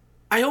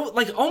 I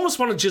like almost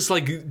want to just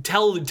like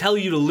tell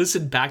you to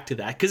listen back to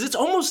that, because it's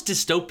almost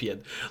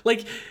dystopian.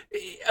 Like,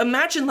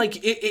 imagine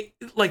like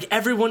like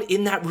everyone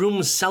in that room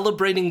was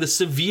celebrating the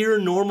severe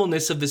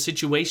normalness of the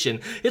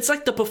situation. It's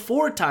like the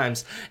before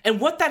times,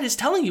 and what that is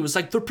telling you is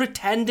like they're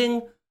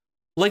pretending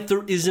like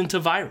there isn't a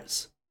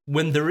virus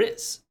when there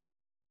is.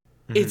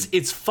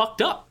 It's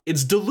fucked up.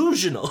 It's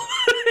delusional.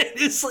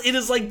 It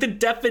is like the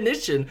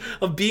definition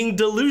of being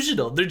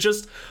delusional.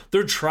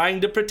 They're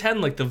trying to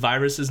pretend like the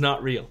virus is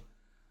not real.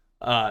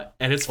 And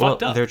it's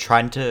fucked up.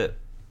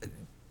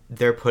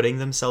 They're putting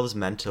themselves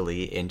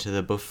mentally into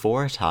the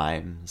before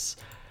times,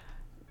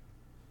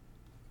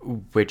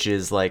 which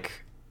is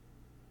like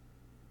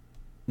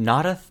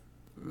not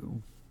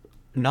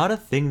a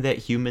thing that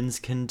humans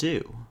can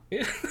do.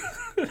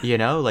 You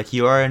know, like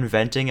you are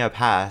inventing a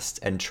past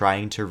and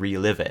trying to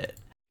relive it.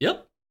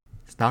 Yep.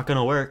 It's not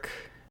gonna work.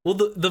 Well,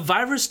 the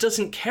virus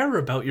doesn't care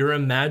about your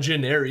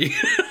imaginary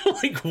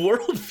like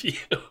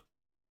worldview.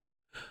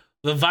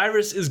 The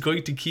virus is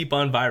going to keep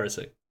on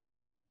virusing.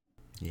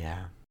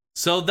 Yeah.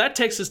 So that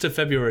takes us to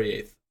February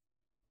 8th.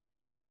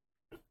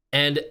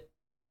 And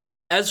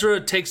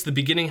Ezra takes the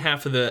beginning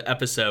half of the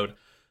episode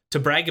to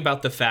brag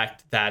about the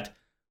fact that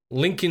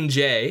Lincoln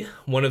J.,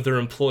 one of their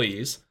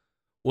employees,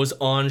 was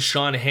on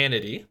Sean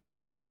Hannity,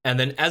 and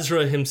then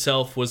Ezra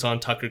himself was on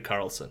Tucker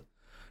Carlson.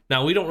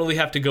 Now, we don't really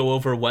have to go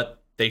over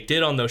what they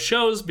did on those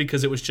shows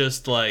because it was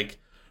just like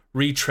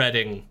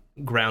retreading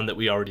ground that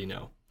we already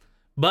know.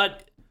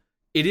 But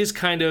it is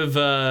kind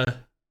of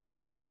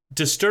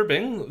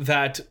disturbing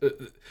that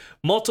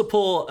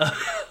multiple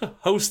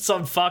hosts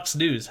on Fox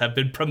News have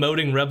been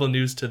promoting Rebel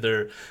News to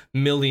their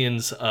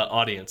millions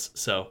audience.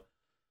 So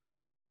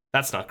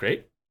that's not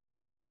great.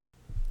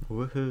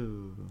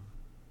 Woohoo.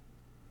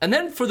 And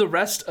then for the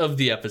rest of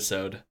the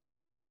episode,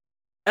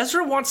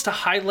 Ezra wants to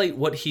highlight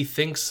what he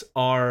thinks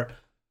are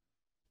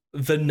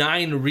the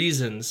 9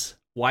 reasons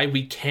why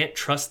we can't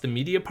trust the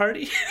media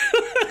party.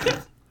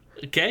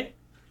 Okay?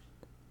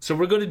 So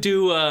we're going to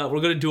do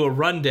a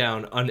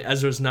rundown on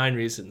Ezra's 9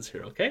 reasons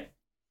here, okay?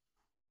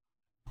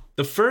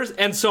 The first,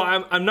 and so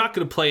I'm not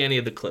going to play any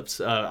of the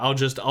clips.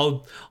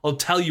 I'll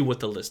tell you what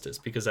the list is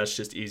because that's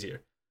just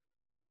easier.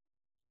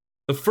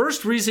 The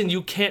first reason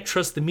you can't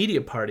trust the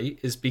media party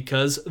is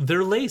because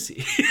they're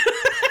lazy.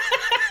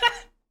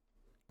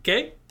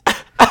 Okay?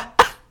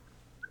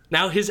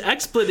 Now his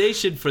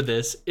explanation for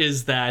this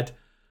is that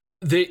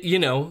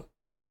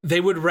they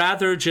would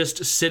rather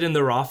just sit in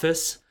their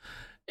office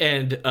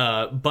and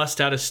bust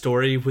out a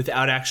story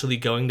without actually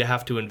going to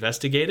have to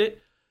investigate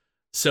it.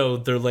 So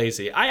they're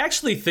lazy. I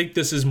actually think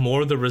this is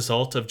more the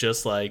result of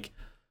just like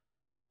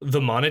the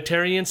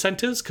monetary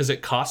incentives because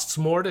it costs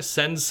more to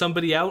send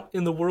somebody out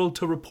in the world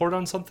to report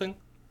on something.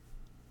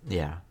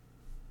 Yeah.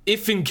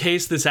 If in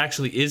case this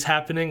actually is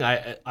happening,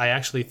 I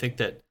actually think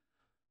that,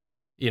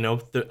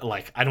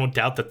 I don't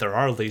doubt that there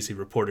are lazy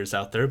reporters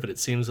out there, but it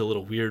seems a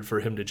little weird for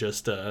him to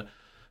just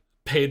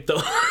paint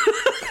the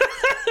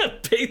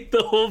paint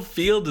the whole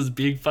field as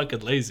being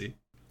fucking lazy.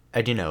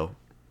 And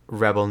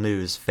Rebel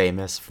News,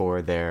 famous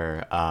for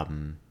their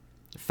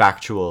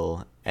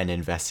factual and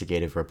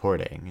investigative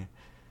reporting.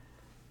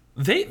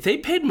 They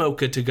paid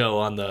Mocha to go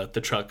on the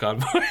truck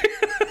convoy.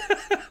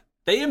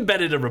 They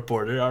embedded a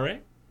reporter, all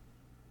right?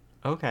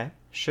 Okay,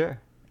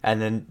 sure.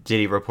 And then did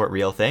he report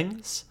real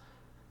things?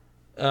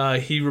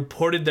 He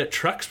reported that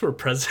trucks were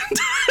present.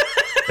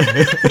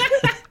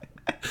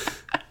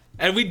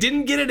 And we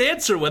didn't get an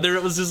answer whether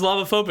it was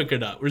Islamophobic or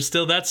not. We're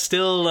still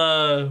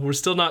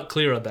not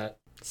clear on that.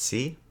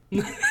 See?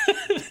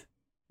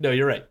 No,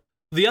 you're right.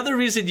 The other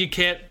reason you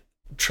can't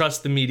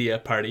trust the media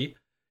party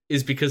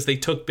is because they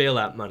took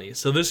bailout money.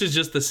 So this is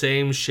just the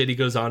same shit he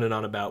goes on and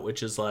on about,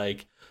 which is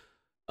like,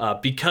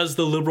 because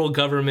the liberal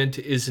government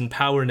is in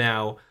power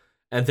now,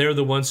 and they're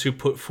the ones who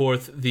put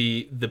forth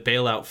the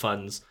bailout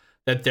funds,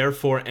 that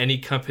therefore any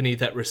company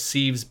that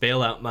receives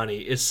bailout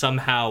money is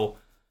somehow,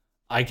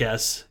 I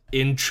guess,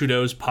 in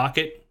Trudeau's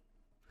pocket,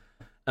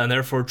 and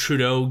therefore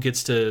Trudeau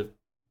gets to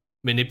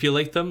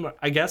manipulate them,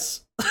 I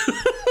guess.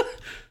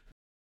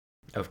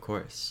 Of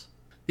course.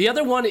 The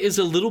other one is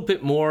a little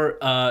bit more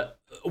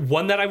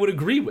one that I would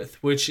agree with,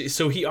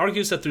 so he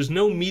argues that there's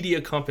no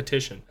media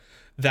competition,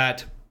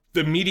 that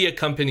the media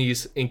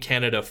companies in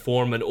Canada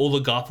form an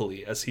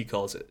oligopoly, as he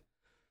calls it.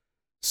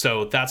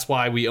 So that's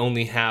why we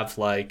only have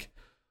like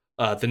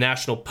the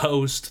National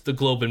Post, the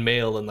Globe and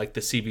Mail, and like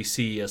the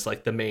CBC as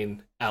like the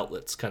main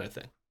outlets kind of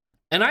thing.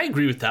 And I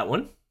agree with that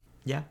one.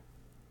 Yeah.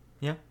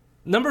 Yeah.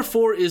 Number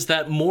 4 is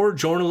that more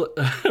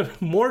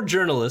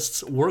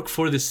journalists work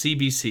for the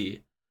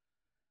CBC.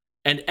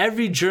 And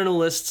every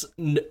journalist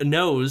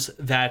knows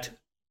that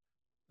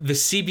the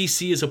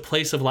CBC is a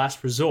place of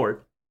last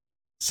resort,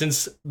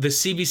 since the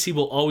CBC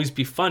will always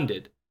be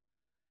funded.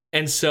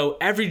 And so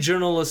every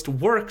journalist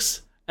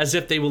works as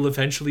if they will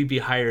eventually be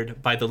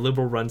hired by the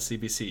liberal-run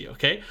CBC,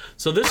 okay?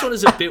 So this one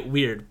is a bit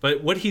weird,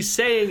 but what he's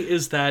saying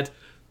is that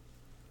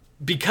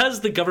because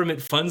the government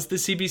funds the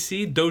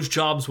CBC, those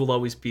jobs will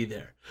always be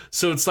there.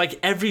 So it's like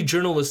every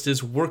journalist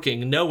is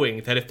working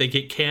knowing that if they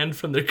get canned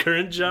from their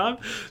current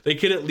job, they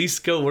could at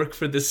least go work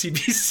for the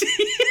CBC.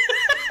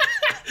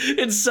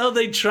 And so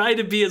they try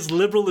to be as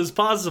liberal as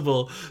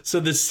possible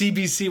so the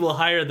CBC will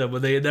hire them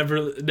when they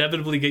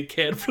inevitably get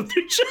canned from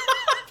their job.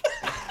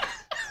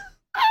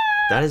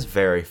 That is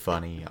very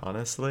funny,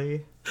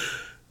 honestly.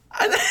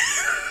 I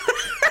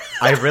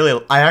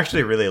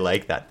actually really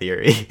like that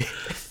theory.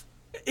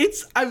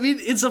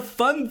 it's a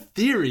fun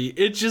theory.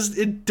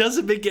 It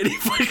doesn't make any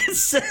fucking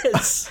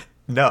sense.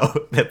 No,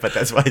 but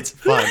that's why it's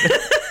fun.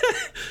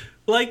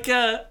 Like,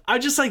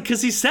 I'm just like,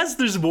 because he says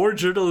there's more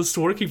journalists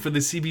working for the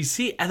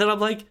CBC, and then I'm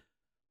like,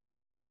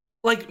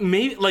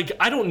 maybe, like,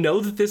 I don't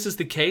know that this is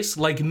the case.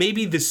 Like,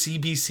 maybe the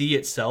CBC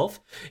itself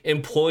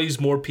employs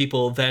more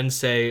people than,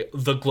 say,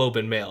 the Globe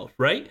and Mail,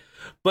 right?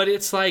 But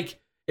it's like,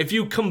 if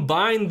you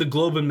combine the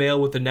Globe and Mail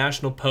with the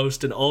National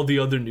Post and all the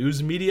other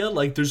news media,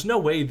 like, there's no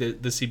way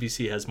that the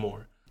CBC has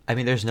more. I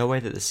mean, there's no way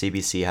that the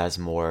CBC has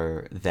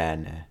more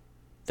than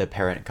the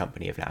parent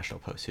company of National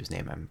Post, whose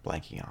name I'm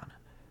blanking on.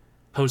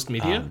 Post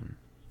Media?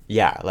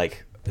 Yeah,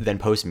 like, than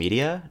Post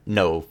Media?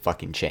 No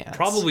fucking chance.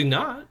 Probably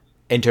not.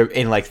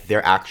 In like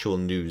their actual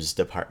news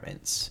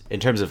departments, in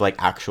terms of like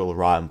actual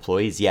raw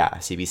employees, yeah,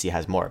 CBC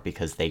has more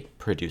because they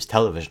produce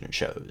television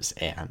shows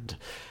and,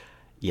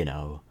 you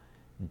know,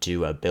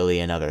 do a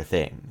billion other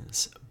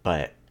things.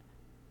 But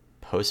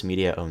Post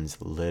Media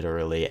owns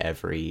literally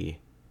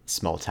every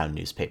small town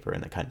newspaper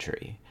in the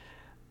country.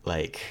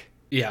 Like,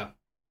 yeah,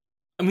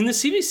 I mean, the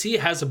CBC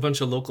has a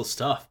bunch of local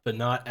stuff, but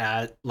not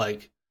as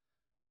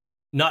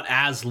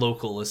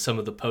local as some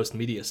of the Post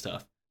Media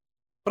stuff.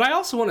 But I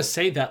also want to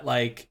say that,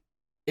 like,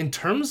 in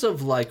terms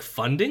of, like,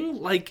 funding,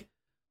 like,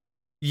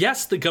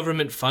 yes, the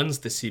government funds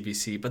the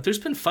CBC, but there's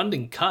been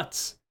funding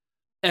cuts.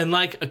 And,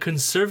 like, a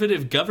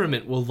conservative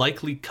government will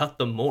likely cut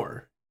them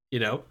more, you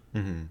know?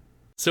 Mm-hmm.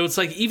 So it's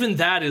like, even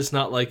that is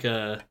not, like,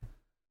 a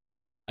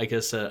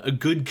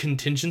good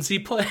contingency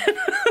plan.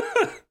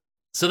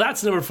 So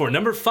that's number 4.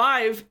 Number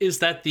 5 is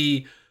that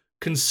the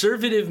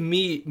conservative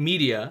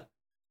media,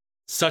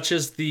 such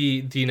as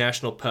the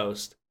National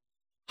Post,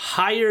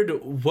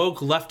 hired woke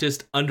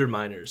leftist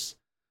underminers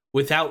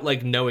without,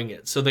 like, knowing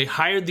it. So they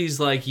hired these,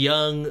 like,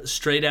 young,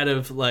 straight out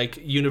of, like,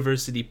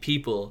 university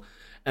people,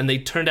 and they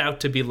turned out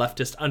to be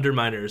leftist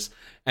underminers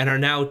and are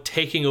now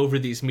taking over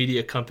these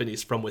media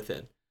companies from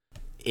within.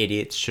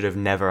 Idiots should have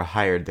never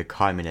hired the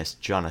communist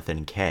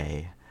Jonathan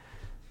Kay.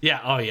 Yeah,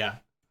 oh yeah.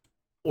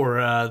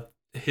 Or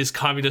his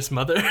communist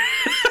mother.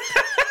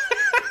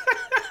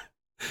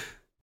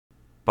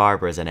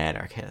 Barbara's an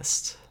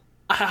anarchist.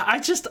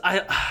 I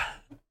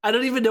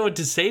don't even know what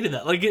to say to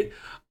that. Like,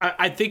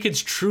 I think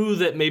it's true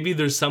that maybe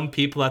there's some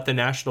people at the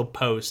National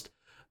Post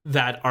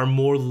that are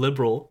more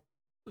liberal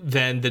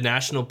than the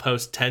National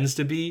Post tends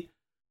to be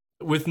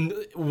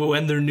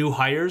when they're new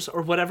hires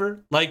or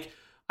whatever. Like,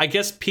 I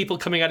guess people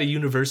coming out of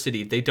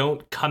university, they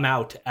don't come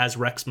out as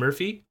Rex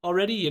Murphy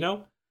already, you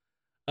know?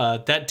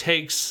 That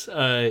takes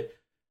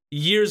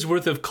years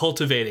worth of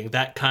cultivating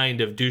that kind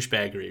of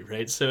douchebaggery,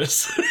 right? So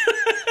it's...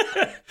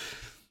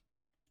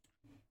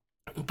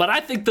 But I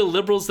think the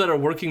liberals that are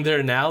working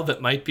there now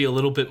that might be a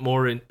little bit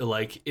more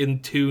in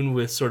tune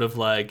with sort of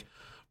like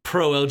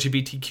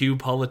pro-LGBTQ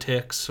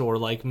politics, or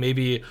like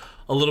maybe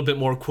a little bit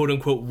more quote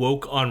unquote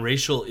woke on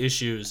racial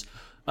issues,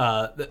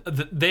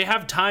 they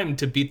have time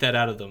to beat that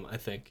out of them, I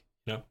think,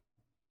 you know?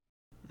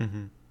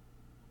 Mm-hmm.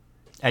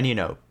 And, you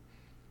know,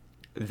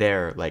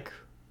 their like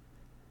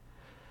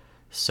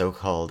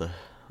so-called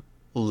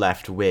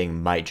left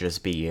wing might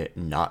just be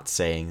not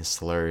saying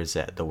slurs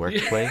at the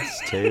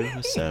workplace too,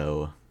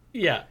 so...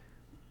 Yeah.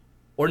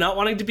 Or not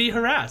wanting to be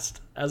harassed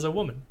as a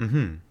woman.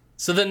 Mm-hmm.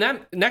 So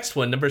the next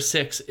one, number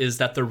 6, is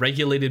that they're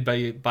regulated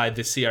by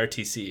the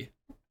CRTC.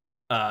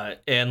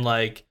 And,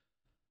 like,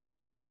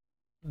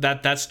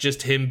 that's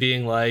just him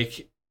being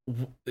like,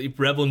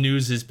 Rebel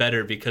News is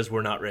better because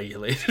we're not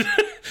regulated.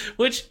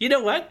 Which, you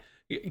know what?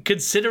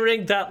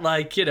 Considering that,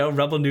 like, you know,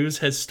 Rebel News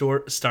has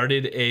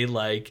started a,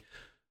 like,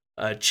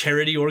 a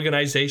charity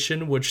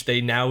organization, which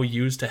they now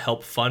use to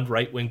help fund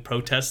right-wing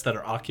protests that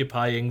are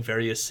occupying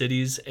various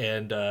cities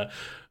and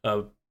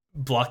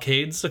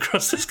blockades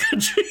across this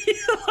country.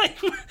 Like,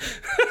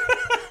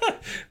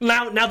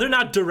 now they're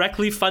not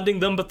directly funding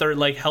them, but they're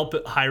like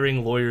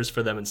hiring lawyers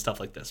for them and stuff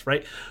like this,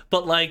 right?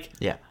 But like,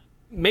 yeah,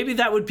 maybe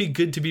that would be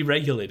good to be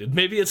regulated.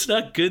 Maybe it's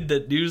not good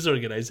that news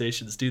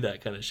organizations do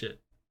that kind of shit.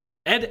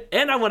 And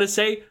I want to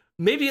say,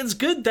 maybe it's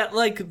good that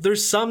like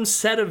there's some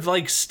set of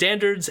like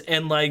standards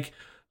and like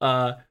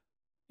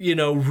you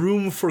know,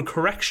 room for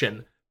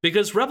correction,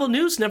 because Rebel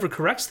News never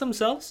corrects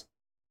themselves.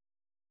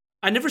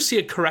 I never see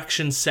a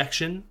correction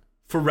section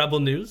for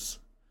Rebel News.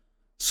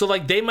 So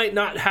like they might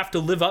not have to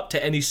live up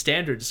to any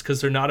standards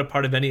because they're not a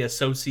part of any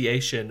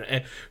association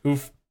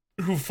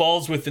who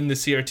falls within the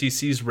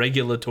CRTC's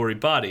regulatory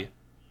body.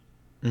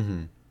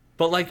 Mm-hmm.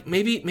 But like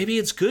maybe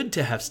it's good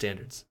to have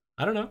standards.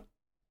 I don't know.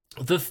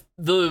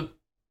 The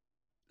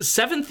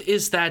 7th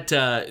is that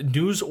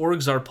news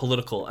orgs are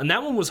political, and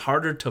that one was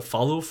harder to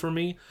follow for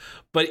me,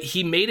 but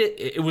he made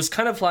it was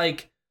kind of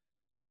like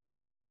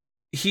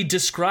he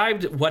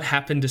described what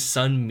happened to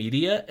Sun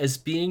Media as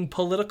being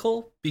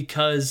political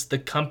because the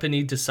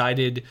company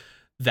decided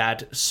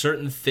that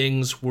certain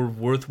things were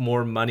worth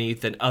more money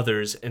than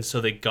others, and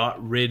so they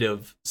got rid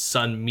of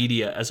Sun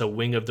Media as a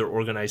wing of their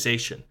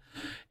organization.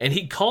 And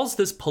he calls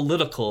this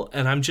political,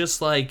 and I'm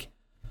just like,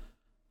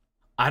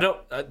 I don't,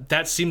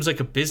 that seems like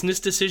a business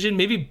decision.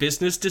 Maybe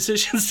business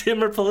decisions to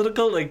him are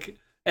political. Like,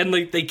 And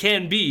like they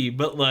can be,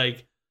 but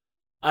like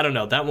I don't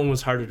know, that one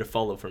was harder to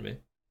follow for me.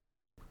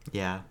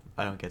 Yeah,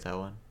 I don't get that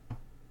one.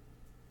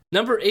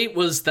 Number 8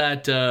 was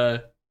that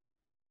the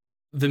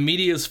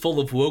media is full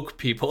of woke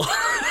people,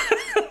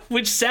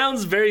 which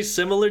sounds very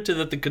similar to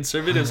that the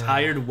conservatives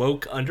hired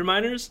woke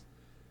underminers.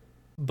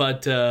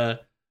 But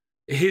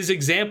his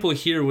example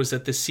here was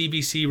that the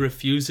CBC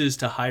refuses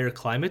to hire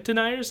climate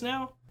deniers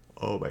now.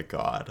 Oh my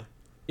god.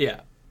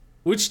 Yeah.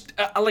 Which,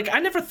 like, I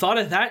never thought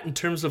of that in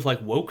terms of,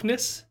 like,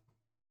 wokeness.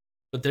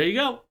 But there you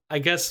go. I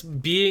guess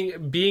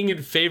being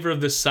in favor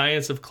of the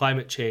science of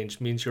climate change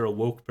means you're a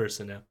woke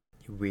person now.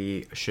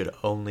 We should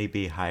only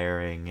be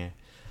hiring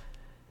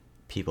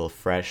people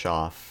fresh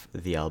off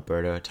the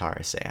Alberta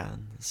tar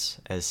sands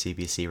as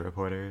CBC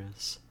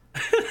reporters.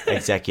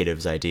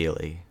 Executives,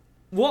 ideally.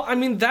 Well, I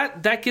mean,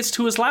 that gets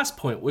to his last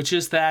point, which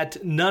is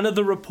that none of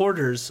the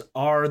reporters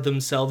are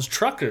themselves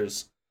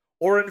truckers,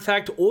 or in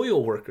fact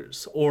oil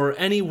workers, or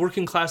any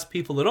working class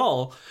people at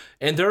all,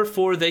 and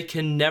therefore they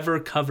can never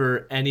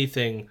cover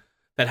anything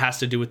that has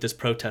to do with this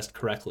protest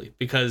correctly,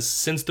 because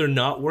since they're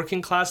not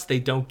working class, they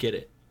don't get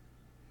it.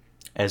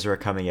 Ezra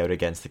coming out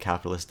against the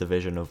capitalist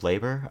division of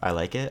labor. I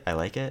like it.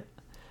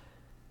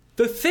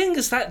 The thing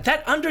is that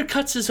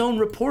undercuts his own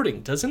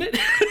reporting, doesn't it?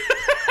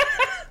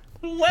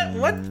 What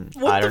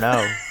I don't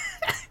know.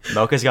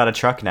 Mocha's got a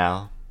truck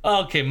now.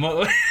 Okay,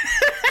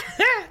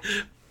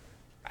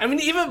 I mean,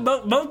 even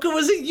Mocha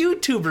was a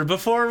YouTuber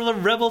before the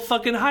Rebel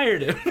fucking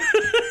hired him.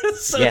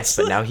 So yes,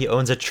 but now he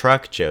owns a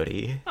truck,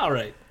 Jody. All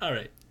right.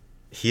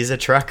 He's a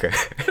trucker.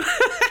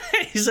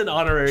 He's an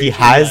honorary. He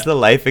has the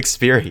life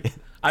experience.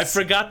 I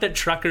forgot that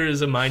trucker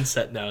is a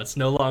mindset now. It's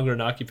no longer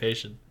an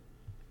occupation.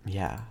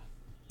 Yeah.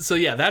 So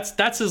yeah,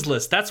 that's his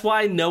list. That's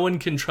why no one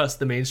can trust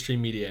the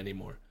mainstream media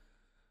anymore.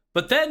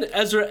 But then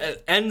Ezra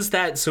ends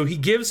that, so he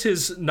gives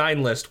his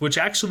 9 list, which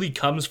actually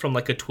comes from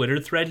like a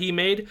Twitter thread he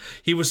made.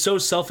 He was so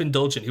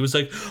self-indulgent. He was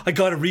like, I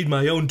gotta read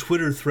my own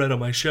Twitter thread on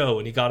my show,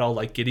 and he got all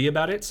like giddy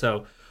about it.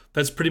 So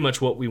that's pretty much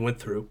what we went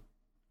through.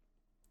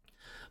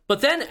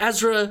 But then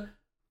Ezra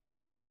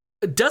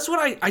does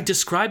what I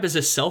describe as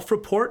a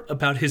self-report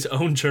about his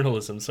own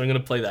journalism. So I'm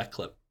going to play that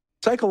clip.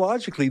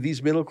 Psychologically,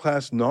 these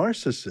middle-class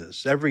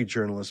narcissists, every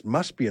journalist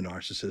must be a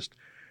narcissist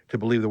to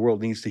believe the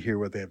world needs to hear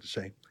what they have to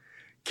say,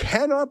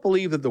 cannot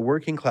believe that the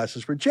working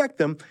classes reject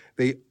them.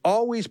 They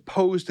always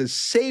posed as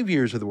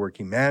saviors of the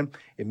working man.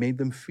 It made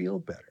them feel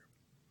better.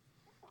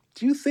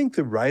 Do you think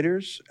the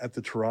writers at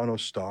the Toronto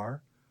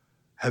Star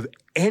have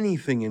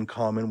anything in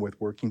common with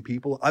working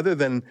people other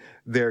than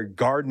their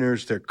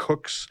gardeners, their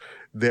cooks,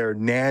 their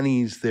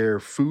nannies, their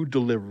food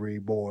delivery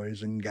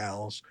boys and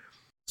gals?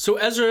 So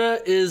Ezra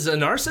is a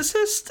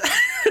narcissist?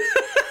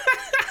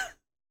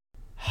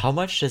 How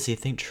much does he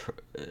think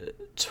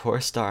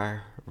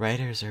Torstar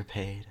writers are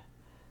paid?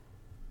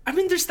 I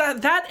mean, there's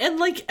that, and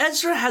like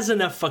Ezra has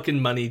enough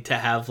fucking money to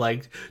have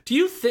like. Do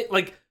you think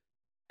like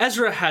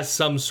Ezra has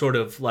some sort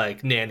of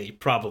like nanny,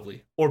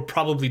 probably, or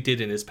probably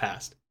did in his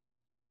past?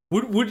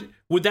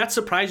 Would that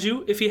surprise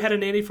you if he had a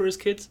nanny for his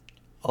kids?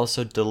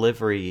 Also,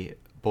 delivery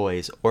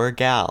boys or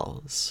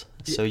gals.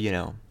 So you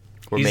know,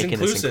 we're He's making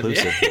this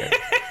inclusive here.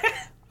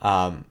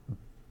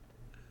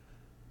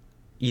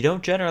 You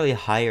don't generally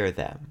hire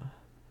them.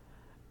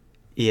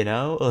 You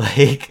know,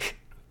 like.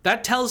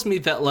 That tells me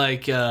that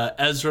like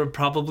Ezra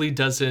probably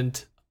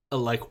doesn't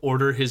like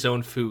order his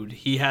own food.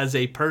 He has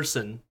a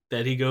person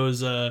that he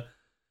goes,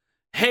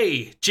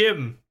 "Hey,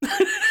 Jim,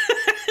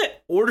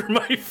 order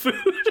my food."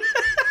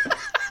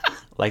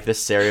 Like the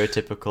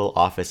stereotypical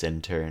office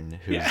intern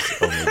whose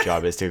only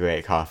job is to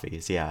create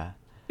coffees. Yeah.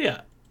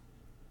 Yeah.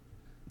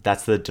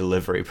 That's the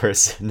delivery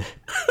person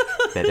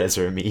that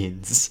Ezra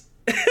means.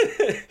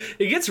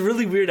 It gets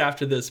really weird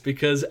after this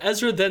because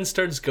Ezra then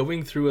starts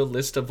going through a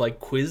list of like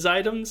quiz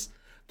items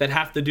that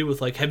have to do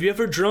with like, have you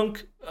ever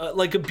drunk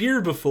like a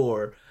beer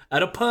before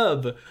at a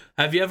pub?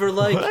 Have you ever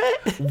like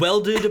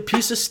welded a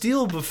piece of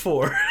steel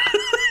before?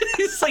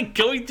 He's like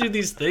going through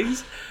these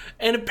things,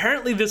 and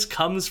apparently this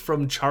comes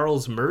from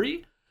Charles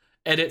Murray,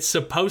 and it's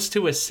supposed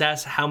to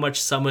assess how much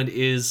someone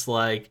is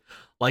like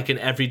an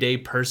everyday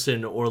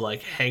person or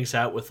like hangs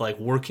out with like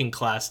working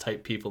class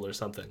type people or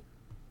something.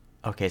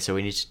 Okay, so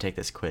we need to take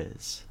this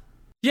quiz.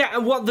 Yeah,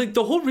 and well, like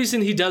the whole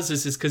reason he does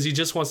this is because he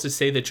just wants to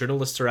say that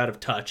journalists are out of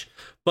touch.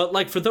 But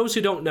like for those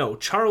who don't know,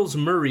 Charles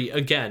Murray,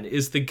 again,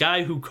 is the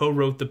guy who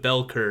co-wrote The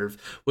Bell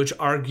Curve, which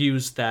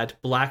argues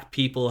that black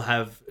people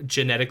have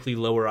genetically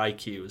lower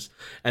IQs,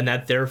 and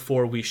that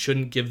therefore we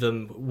shouldn't give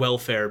them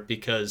welfare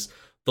because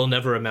they'll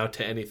never amount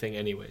to anything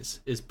anyways,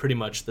 is pretty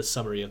much the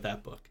summary of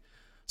that book.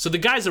 So the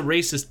guy's a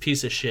racist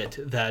piece of shit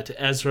that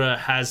Ezra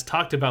has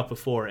talked about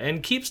before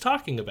and keeps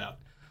talking about.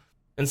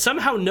 And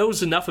somehow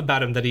knows enough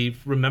about him that he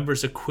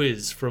remembers a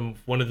quiz from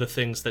one of the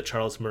things that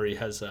Charles Murray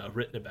has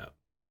written about.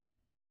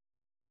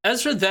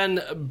 Ezra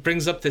then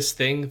brings up this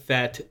thing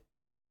that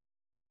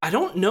I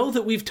don't know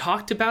that we've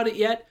talked about it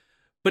yet,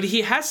 but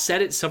he has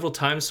said it several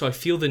times, so I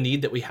feel the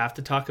need that we have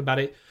to talk about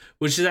it,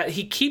 which is that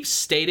he keeps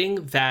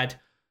stating that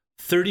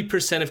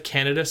 30% of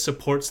Canada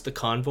supports the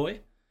convoy,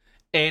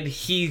 and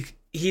he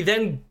he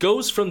then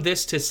goes from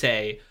this to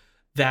say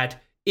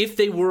that if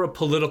they were a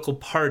political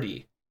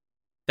party,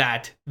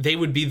 that they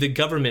would be the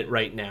government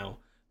right now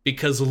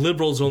because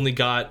liberals only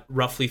got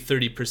roughly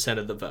 30%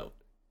 of the vote.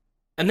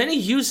 And then he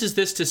uses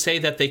this to say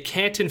that they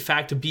can't in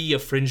fact be a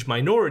fringe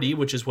minority,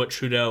 which is what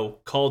Trudeau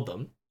called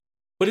them.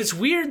 But it's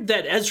weird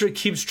that Ezra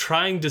keeps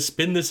trying to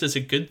spin this as a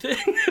good thing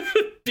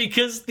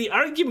because the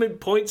argument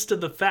points to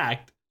the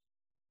fact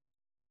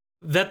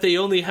that they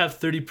only have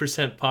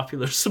 30%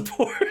 popular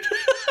support.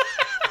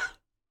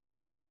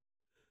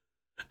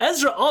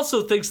 Ezra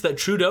also thinks that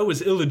Trudeau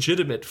is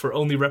illegitimate for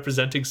only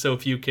representing so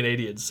few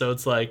Canadians. So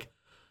it's like,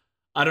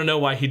 I don't know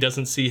why he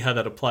doesn't see how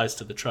that applies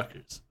to the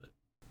truckers.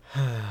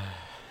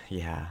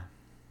 Yeah.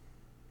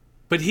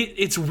 But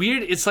it's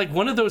weird. It's like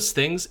one of those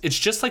things. It's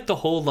just like the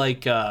whole,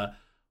 like,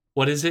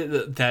 what is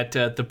it that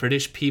the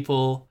British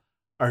people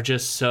are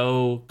just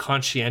so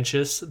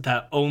conscientious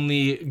that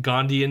only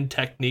Gandhian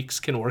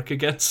techniques can work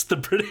against the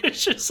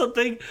British or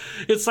something.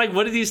 It's like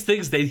one of these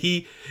things that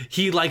he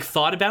like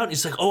thought about.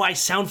 He's like, oh, I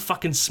sound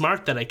fucking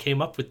smart that I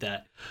came up with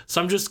that.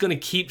 So I'm just going to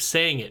keep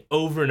saying it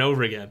over and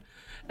over again.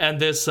 And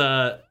this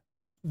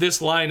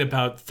line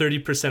about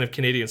 30% of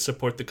Canadians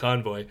support the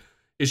convoy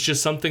is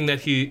just something that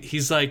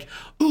he's like,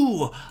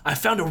 ooh, I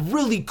found a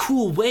really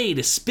cool way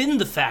to spin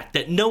the fact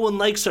that no one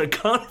likes our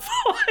convoy.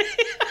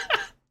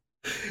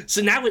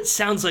 So now it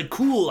sounds like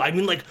cool. I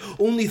mean, like,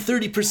 only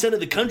 30%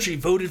 of the country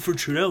voted for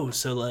Trudeau.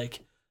 So,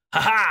 like,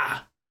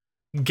 haha,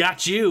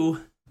 got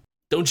you.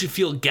 Don't you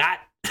feel got?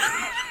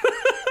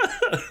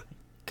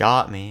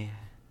 Got me.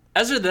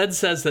 Ezra then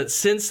says that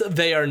since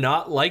they are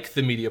not like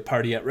the media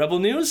party at Rebel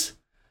News,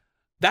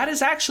 that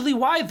is actually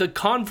why the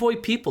convoy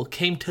people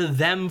came to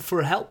them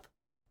for help.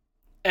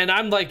 And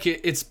I'm like,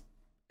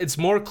 it's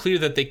more clear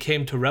that they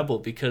came to Rebel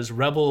because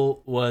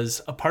Rebel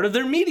was a part of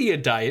their media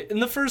diet in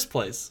the first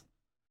place.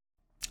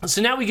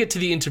 So now we get to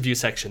the interview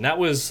section.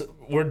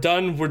 We're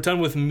done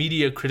with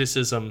media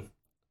criticism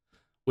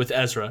with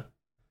Ezra.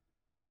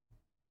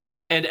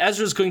 And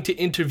Ezra's going to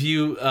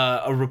interview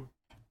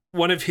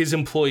one of his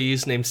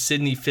employees named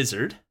Sidney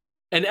Fizzard.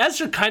 And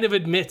Ezra kind of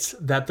admits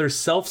that they're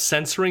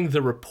self-censoring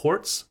the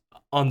reports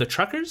on the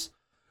truckers.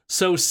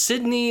 So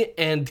Sidney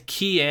and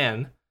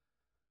Kian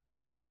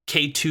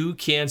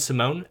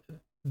Simone,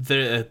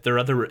 their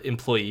other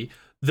employee,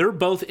 they're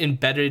both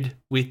embedded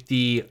with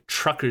the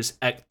truckers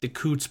at the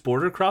Coutts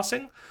border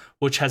crossing,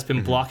 which has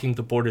been blocking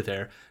the border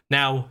there.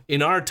 Now,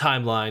 in our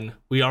timeline,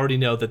 we already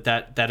know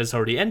that has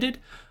already ended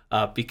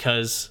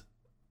because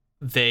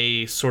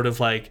they sort of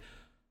like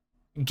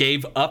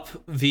gave up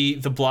the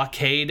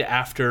blockade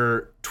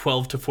after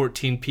 12 to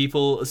 14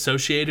 people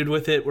associated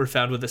with it were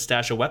found with a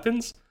stash of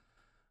weapons.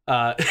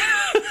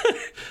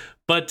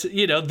 But,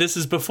 you know, this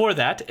is before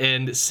that,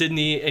 and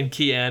Sidney and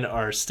Kian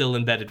are still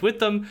embedded with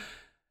them.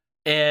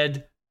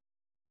 And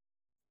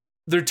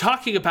they're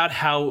talking about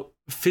how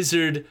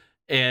Fizzard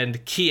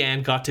and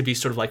Kian got to be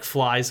sort of like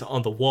flies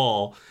on the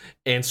wall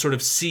and sort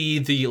of see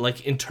the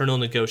like internal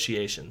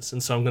negotiations.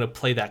 And so I'm going to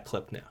play that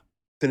clip now.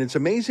 And it's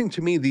amazing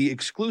to me the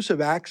exclusive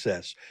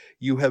access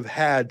you have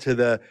had to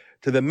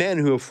the men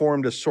who have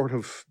formed a sort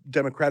of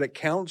democratic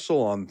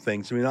council on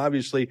things. I mean,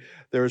 obviously,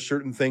 there are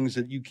certain things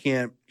that you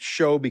can't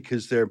show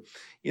because they're,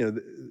 you know,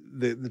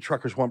 the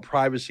truckers want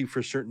privacy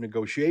for certain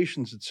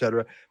negotiations, et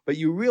cetera. But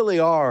you really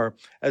are,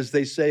 as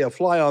they say, a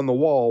fly on the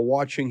wall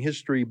watching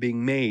history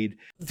being made.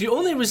 The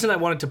only reason I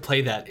wanted to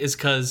play that is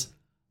because,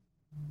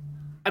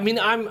 I mean,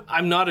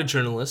 I'm not a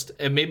journalist,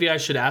 and maybe I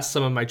should ask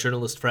some of my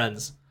journalist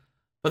friends.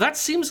 But that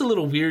seems a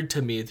little weird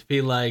to me to be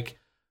like,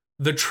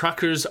 the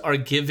truckers are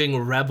giving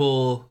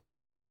Rebel,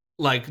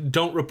 like,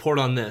 don't report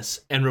on this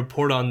and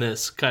report on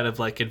this kind of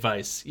like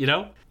advice, you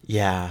know?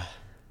 Yeah.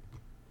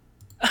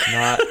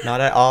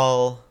 Not at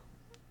all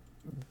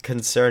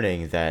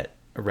concerning that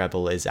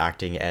Rebel is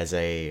acting as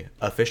a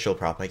official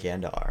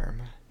propaganda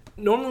arm.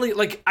 Normally,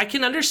 like, I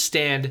can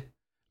understand.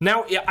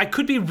 Now, I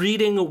could be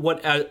reading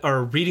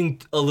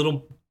reading a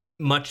little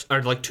much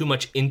or like too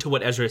much into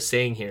what Ezra is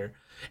saying here.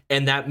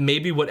 And that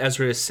maybe what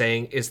Ezra is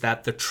saying is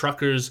that the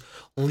truckers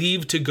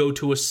leave to go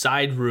to a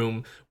side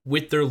room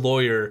with their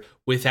lawyer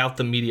without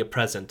the media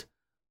present.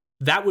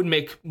 That would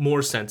make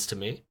more sense to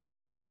me.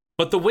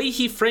 But the way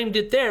he framed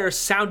it there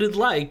sounded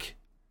like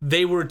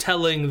they were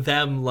telling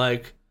them,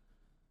 like,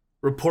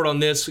 report on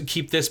this,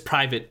 keep this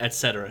private,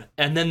 etc.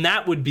 And then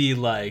that would be,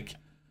 like,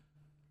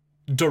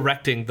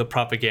 directing the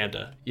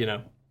propaganda, you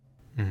know?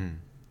 Mm-hmm.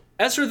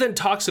 Ezra then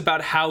talks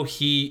about how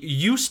he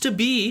used to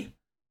be,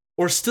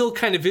 or still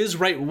kind of is,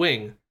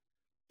 right-wing.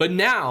 But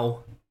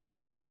now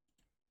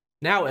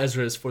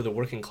Ezra is for the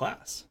working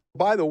class.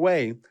 By the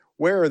way,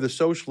 where are the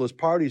socialist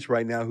parties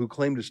right now who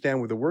claim to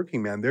stand with the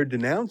working man? They're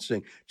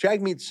denouncing.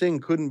 Jagmeet Singh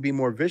couldn't be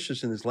more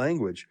vicious in his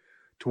language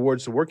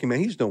towards the working man.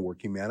 He's no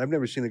working man. I've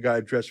never seen a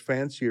guy dressed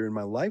fancier in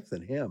my life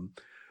than him.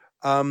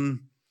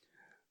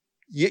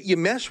 You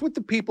mess with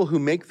the people who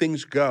make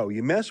things go.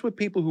 You mess with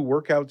people who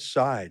work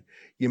outside.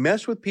 You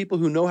mess with people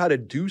who know how to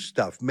do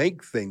stuff,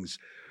 make things,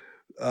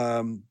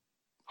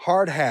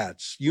 hard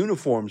hats,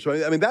 uniforms.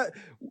 I mean,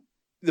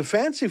 the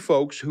fancy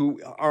folks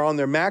who are on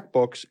their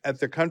MacBooks at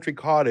their country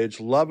cottage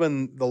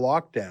loving the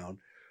lockdown,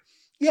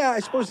 yeah,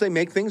 I suppose they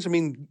make things. I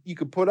mean, you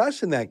could put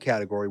us in that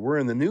category. We're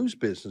in the news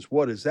business.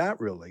 What is that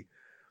really?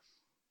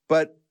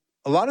 But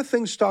a lot of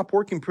things stop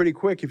working pretty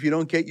quick. If you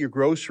don't get your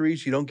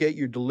groceries, you don't get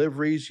your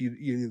deliveries,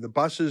 the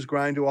buses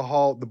grind to a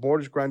halt, the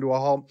borders grind to a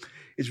halt.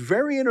 It's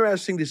very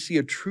interesting to see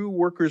a true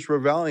workers'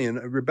 rebellion,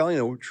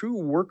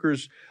 true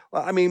workers.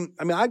 I mean,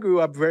 I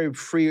grew up very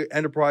free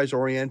enterprise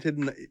oriented,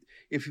 and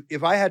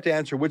if I had to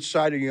answer which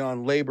side are you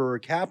on, labor or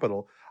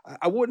capital,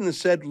 I wouldn't have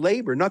said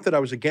labor. Not that I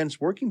was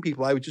against working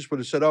people. I just would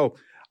have said, oh,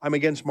 I'm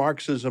against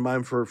Marxism.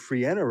 I'm for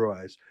free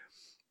enterprise.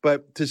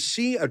 But to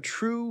see a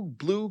true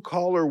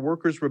blue-collar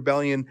workers'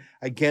 rebellion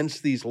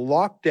against these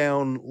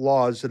lockdown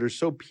laws that are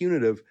so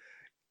punitive,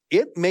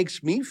 it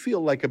makes me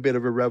feel like a bit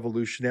of a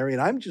revolutionary.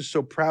 And I'm just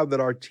so proud that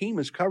our team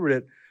has covered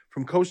it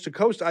from coast to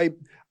coast. I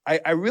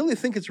really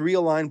think it's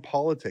realigned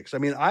politics. I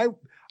mean,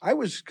 I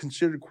was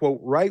considered, quote,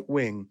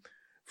 right-wing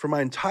for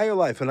my entire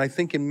life. And I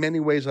think in many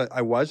ways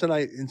I was, and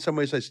in some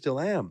ways I still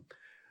am.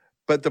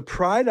 But the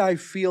pride I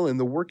feel in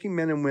the working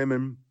men and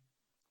women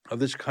of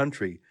this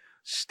country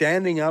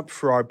standing up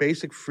for our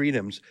basic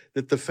freedoms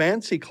that the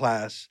fancy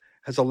class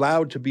has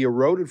allowed to be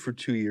eroded for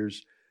 2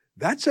 years,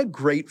 that's a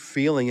great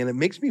feeling. And it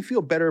makes me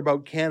feel better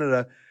about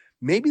Canada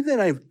maybe than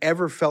I've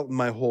ever felt in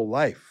my whole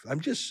life. I'm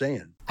just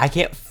saying. I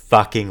can't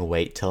fucking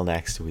wait till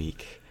next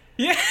week.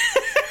 Yeah.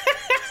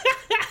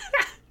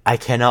 I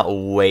cannot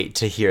wait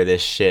to hear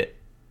this shit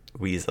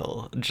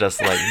weasel.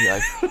 Just like,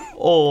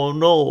 oh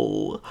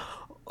no,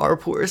 our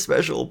poor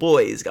special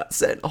boys got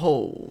sent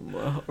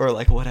home, or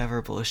like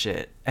whatever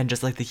bullshit, and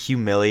just like the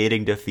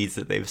humiliating defeats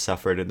that they've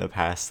suffered in the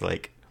past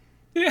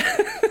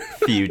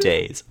few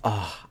days.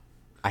 Oh,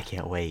 I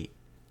can't wait.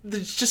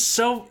 It's just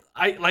so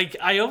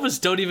I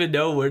almost don't even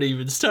know where to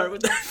even start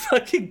with that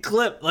fucking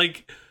clip.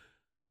 Like,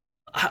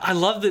 I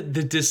love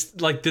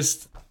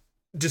this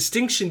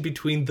distinction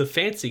between the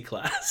fancy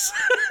class.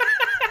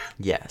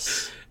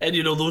 Yes. And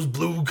those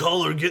blue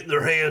collar getting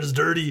their hands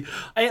dirty.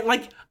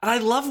 I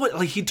love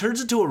what he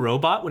turns into a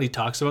robot when he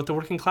talks about the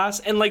working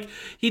class. And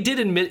he did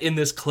admit in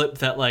this clip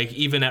that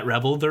even at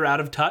Rebel they're out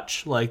of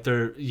touch.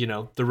 They're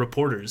the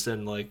reporters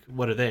and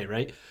what are they,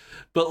 right?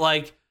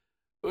 But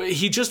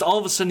he just all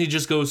of a sudden he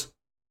just goes,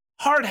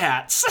 hard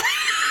hats.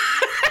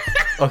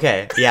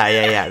 Okay.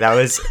 Yeah. That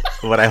was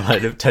what I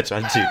wanted to touch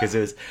on too, because it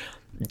was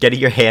getting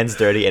your hands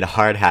dirty and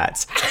hard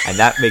hats, and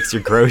that makes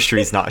your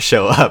groceries not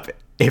show up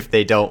if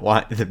they don't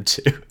want them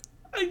to.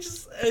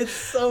 It's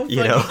so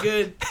fucking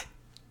good.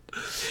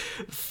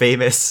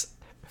 Famous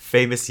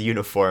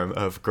uniform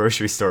of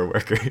grocery store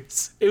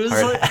workers. It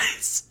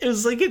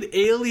was like an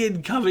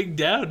alien coming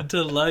down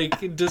to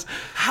just,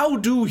 how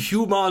do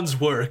humans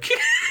work?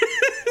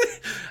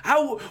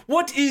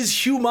 What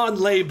is human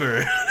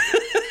labor?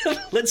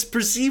 Let's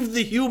perceive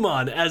the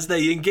human as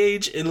they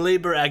engage in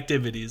labor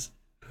activities.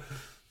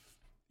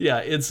 Yeah,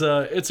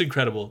 it's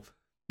incredible.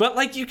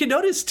 But you can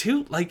notice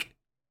too,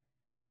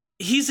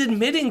 he's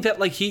admitting that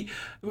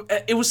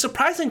it was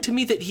surprising to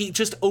me that he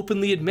just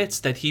openly admits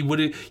that he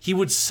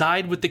would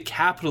side with the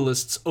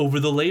capitalists over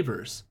the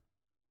laborers.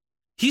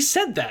 He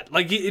said that.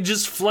 It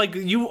just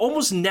you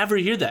almost never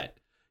hear that.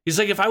 He's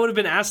like, if I would have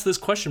been asked this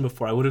question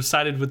before, I would have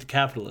sided with the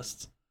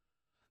capitalists.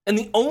 And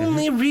the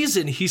only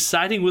reason he's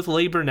siding with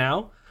labor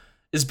now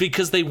is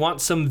because they want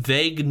some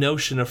vague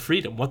notion of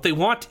freedom. What they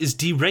want is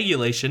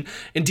deregulation,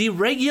 and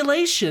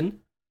deregulation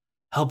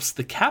helps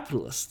the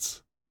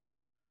capitalists.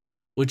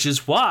 Which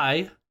is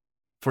why,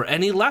 for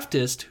any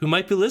leftist who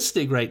might be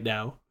listening right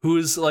now, who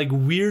is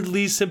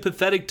weirdly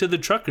sympathetic to the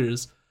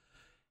truckers,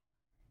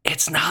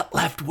 it's not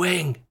left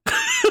wing.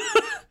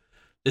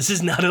 This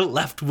is not a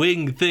left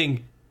wing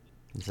thing.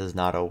 This is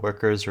not a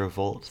workers'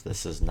 revolt.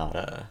 This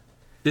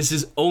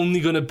is only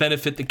going to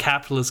benefit the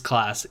capitalist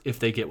class if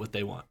they get what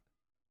they want.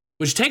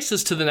 Which takes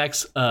us to the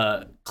next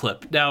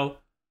clip. Now,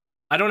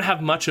 I don't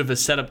have much of a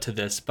setup to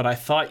this, but I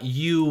thought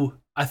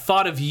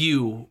of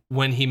you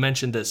when he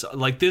mentioned this.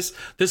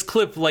 This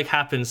clip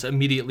happens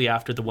immediately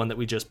after the one that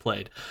we just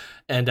played.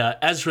 And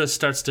Ezra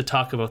starts to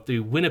talk about the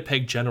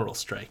Winnipeg general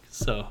strike.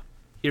 So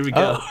here we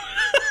go.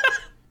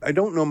 I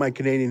don't know my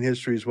Canadian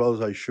history as well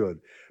as I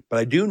should, but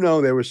I do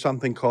know there was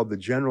something called the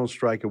General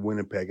Strike of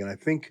Winnipeg. And I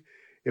think,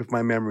 if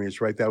my memory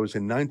is right, that was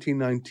in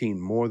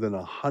 1919, more than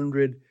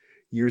 100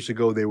 years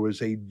ago. There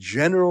was a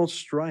general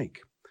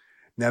strike.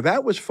 Now,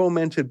 that was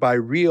fomented by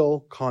real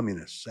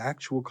communists,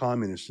 actual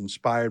communists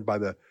inspired by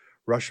the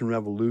Russian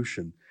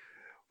Revolution.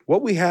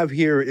 What we have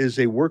here is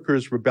a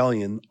workers'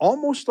 rebellion,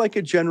 almost like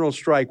a general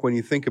strike when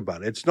you think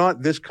about it. It's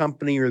not this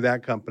company or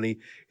that company.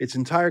 It's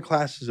entire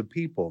classes of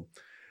people.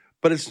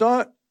 But it's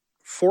not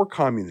for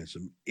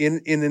communism.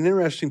 In an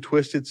interesting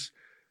twist, it's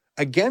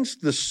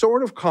against the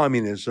sort of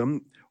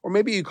communism, or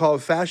maybe you call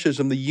it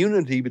fascism, the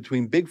unity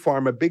between big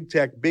pharma, big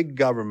tech, big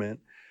government,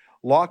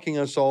 locking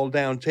us all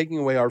down, taking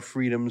away our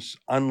freedoms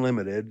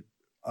unlimited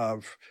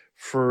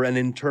for an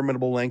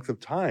interminable length of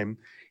time.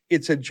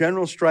 It's a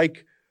general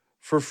strike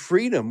for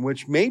freedom,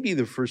 which may be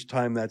the first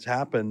time that's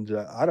happened.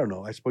 I don't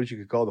know. I suppose you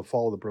could call the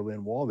fall of the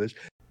Berlin Wall this.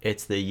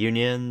 It's the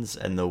unions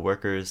and the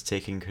workers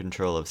taking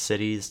control of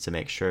cities to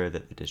make sure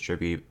that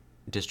the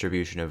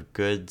distribution of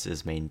goods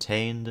is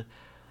maintained,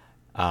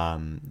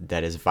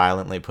 that is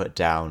violently put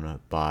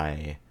down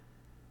by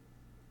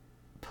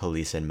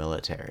police and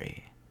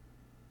military.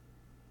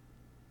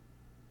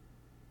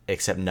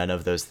 Except none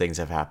of those things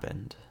have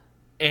happened.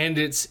 And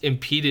it's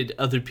impeded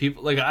other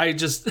people. Like, I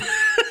just...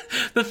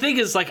 The thing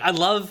is, like, I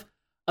love...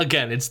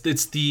 Again, it's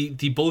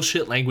the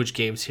bullshit language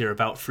games here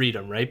about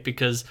freedom, right?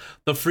 Because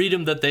the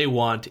freedom that they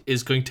want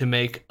is going to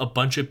make a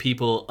bunch of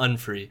people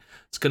unfree.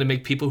 It's going to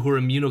make people who are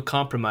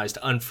immunocompromised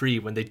unfree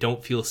when they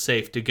don't feel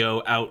safe to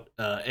go out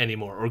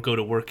anymore or go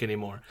to work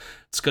anymore.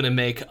 It's going to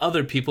make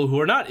other people who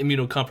are not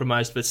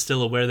immunocompromised but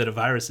still aware that a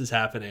virus is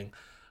happening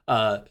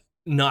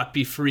not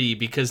be free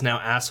because now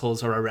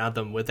assholes are around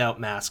them without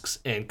masks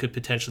and could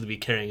potentially be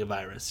carrying a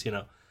virus, you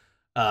know?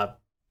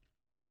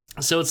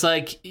 So it's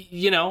like,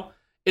 you know...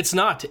 It's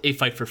not a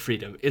fight for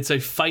freedom. It's a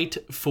fight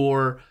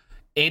for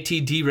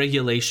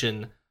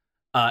anti-deregulation,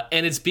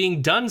 and it's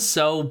being done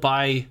so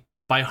by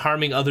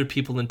harming other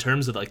people in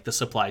terms of like the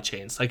supply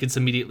chains. Like, it's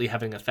immediately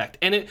having an effect.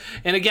 And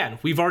again,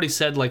 we've already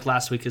said, like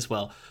last week as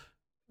well,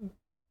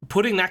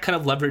 putting that kind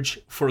of leverage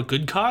for a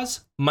good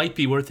cause might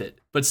be worth it.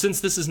 But since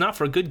this is not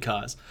for a good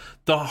cause,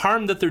 the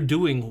harm that they're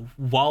doing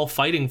while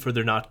fighting for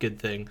their not good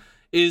thing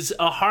is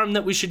a harm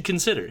that we should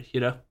consider,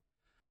 you know?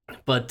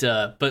 But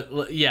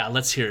yeah,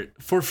 let's hear it.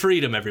 For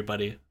freedom,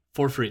 everybody.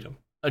 For freedom.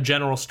 A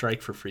general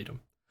strike for freedom.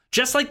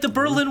 Just like the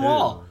Berlin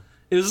Wall.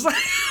 It was like...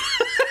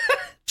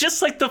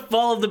 just like the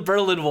fall of the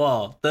Berlin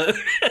Wall.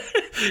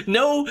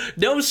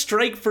 No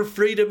strike for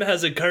freedom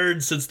has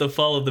occurred since the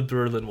fall of the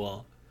Berlin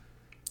Wall.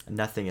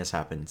 Nothing has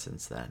happened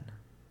since then.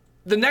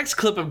 The next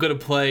clip I'm going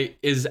to play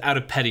is out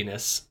of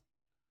pettiness.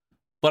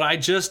 But I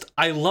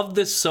love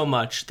this so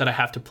much that I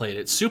have to play it.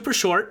 It's super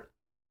short.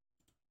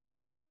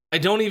 I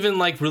don't even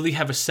like really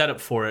have a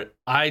setup for it.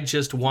 I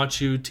just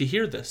want you to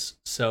hear this.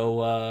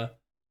 So,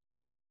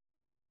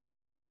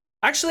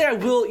 actually, I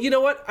will. You know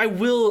what? I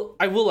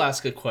will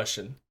ask a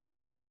question.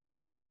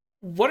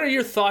 What are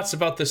your thoughts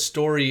about the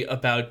story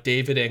about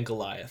David and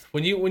Goliath?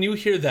 When you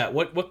hear that,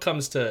 what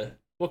comes to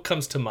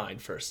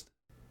mind first?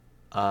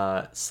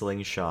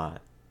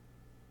 Slingshot.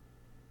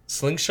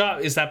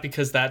 Slingshot? Is that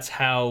because that's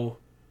how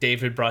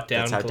David brought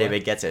down That's how Goliath?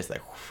 David gets it. It's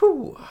like,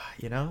 whew,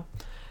 you know?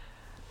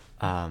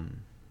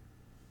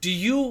 Do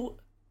you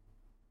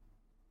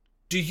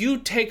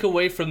take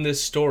away from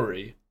this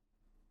story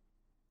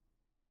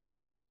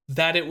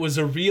that it was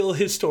a real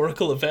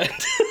historical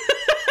event?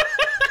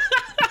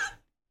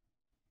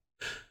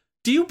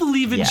 Do you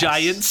believe in Yes.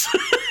 giants?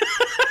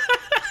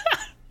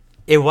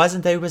 It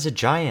wasn't that he was a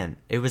giant.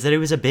 It was that he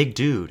was a big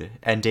dude,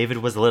 and David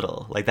was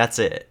little. Like, that's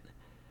it.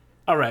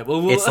 All right.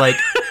 Well, It's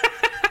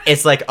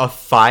like a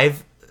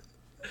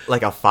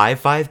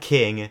 5'5"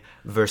 king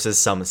versus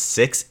some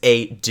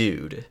 6'8"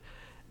 dude.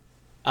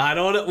 I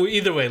don't know.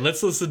 Either way,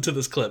 let's listen to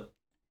this clip.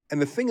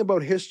 And the thing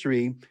about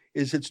history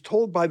is it's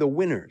told by the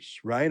winners,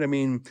 right? I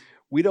mean,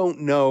 we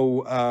don't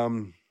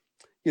know,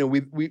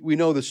 we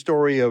know the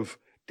story of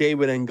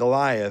David and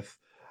Goliath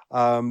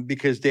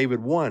because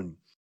David won.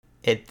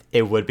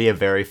 It would be a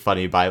very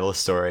funny Bible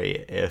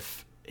story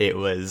if it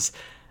was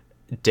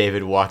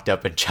David walked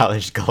up and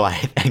challenged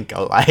Goliath and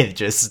Goliath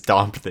just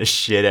stomped the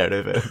shit out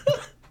of him.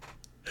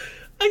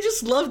 I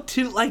just love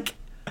to, like,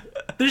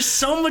 there's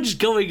so much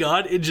going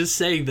on in just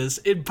saying this,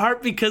 in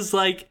part because,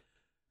 like,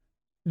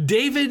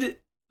 David,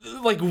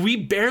 like, we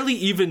barely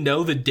even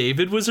know that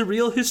David was a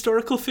real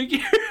historical figure.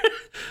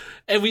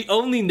 And we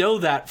only know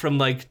that from,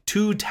 like,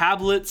 2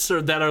 tablets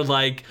or that are,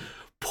 like,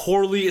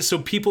 poorly, so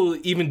people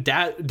even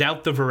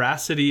doubt the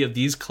veracity of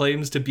these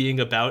claims to being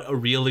about a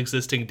real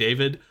existing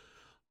David,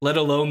 let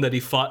alone that he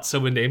fought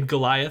someone named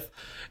Goliath.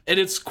 And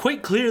it's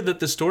quite clear that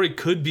the story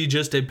could be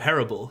just a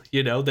parable,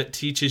 you know, that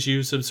teaches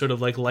you some sort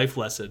of like life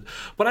lesson.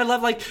 But I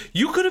love, like,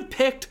 you could have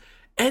picked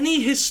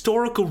any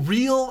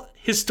real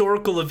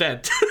historical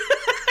event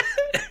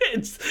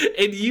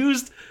and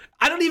used.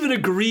 I don't even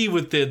agree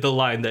with the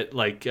line that,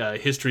 like,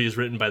 history is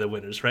written by the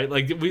winners, right?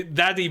 Like,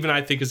 that even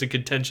I think is a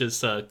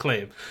contentious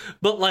claim.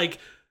 But, like,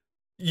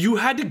 you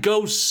had to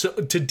go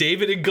to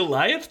David and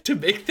Goliath to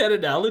make that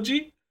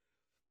analogy?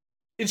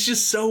 It's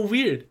just so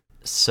weird.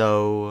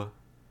 So,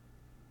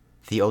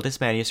 the oldest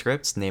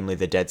manuscripts, namely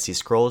the Dead Sea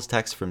Scrolls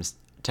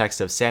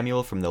text of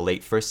Samuel from the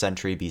late 1st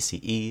century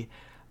BCE,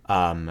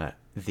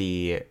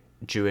 the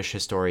Jewish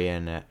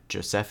historian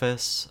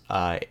Josephus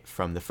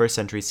from the 1st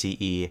century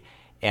CE,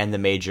 and the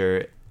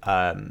major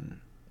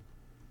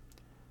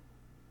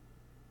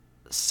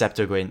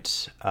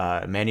Septuagint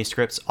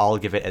manuscripts all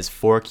give it as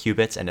 4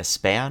 cubits and a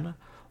span,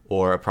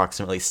 or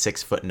approximately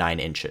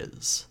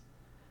 6'9".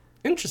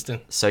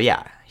 Interesting. So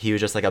yeah, he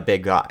was just like a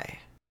big guy.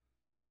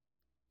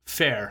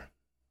 Fair.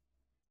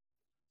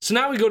 So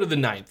now we go to the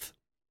 9th.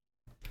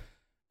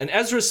 And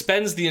Ezra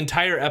spends the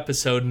entire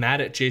episode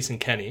mad at Jason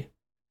Kenney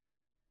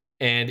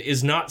and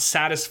is not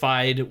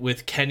satisfied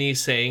with Kenney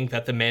saying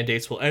that the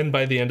mandates will end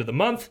by the end of the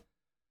month,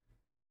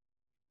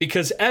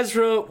 because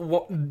Ezra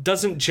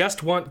doesn't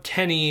just want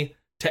Kenney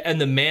to end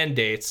the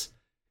mandates,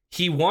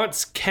 he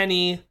wants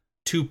Kenney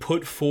to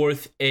put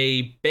forth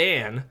a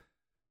ban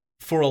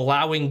for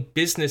allowing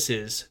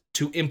businesses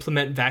to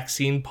implement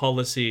vaccine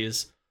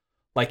policies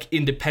like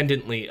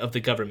independently of the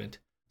government.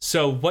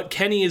 So what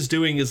Kenney is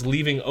doing is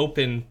leaving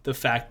open the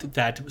fact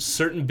that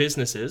certain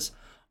businesses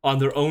on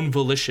their own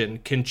volition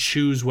can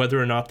choose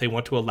whether or not they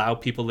want to allow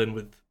people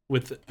in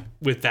with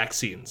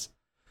vaccines.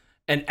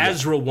 And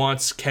Ezra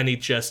wants Kenney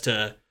just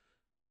to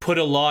put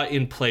a law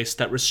in place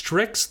that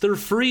restricts their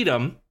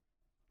freedom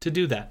to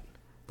do that.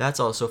 That's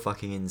also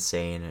fucking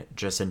insane,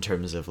 just in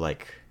terms of,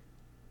 like,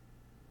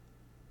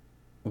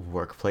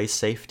 workplace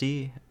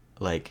safety.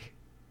 Like,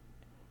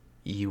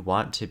 you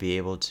want to be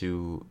able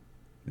to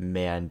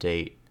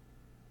mandate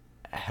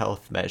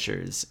health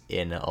measures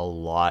in a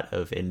lot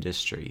of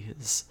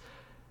industries,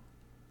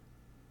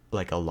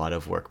 like a lot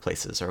of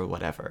workplaces or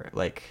whatever,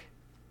 like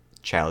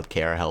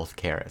childcare,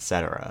 healthcare,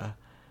 etc.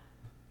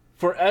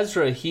 For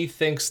Ezra, he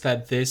thinks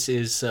that this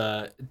is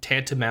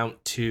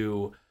tantamount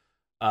to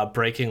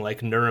breaking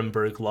like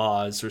Nuremberg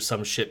laws or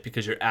some shit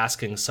because you're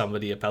asking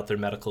somebody about their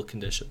medical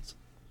conditions.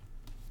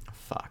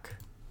 Fuck.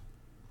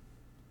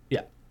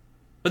 Yeah.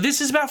 But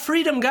this is about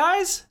freedom,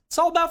 guys. It's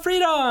all about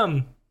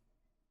freedom.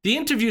 The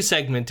interview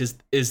segment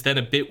is then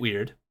a bit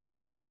weird.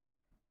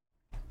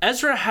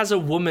 Ezra has a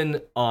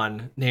woman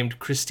on named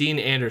Christine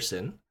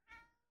Anderson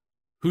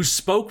who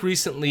spoke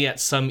recently at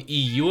some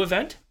EU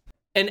event.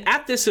 And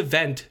at this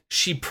event,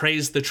 she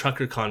praised the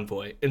trucker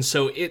convoy. And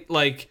so it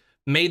like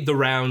made the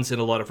rounds in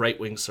a lot of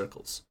right-wing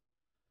circles.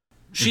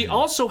 She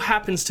also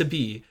happens to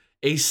be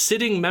a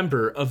sitting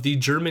member of the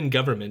German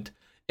government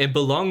and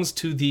belongs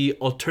to the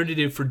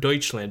Alternative for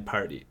Deutschland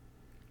party.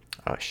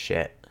 Oh,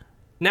 shit.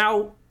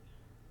 Now,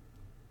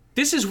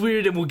 this is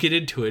weird and we'll get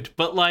into it,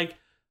 but like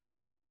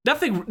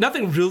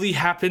nothing really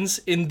happens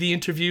in the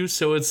interview,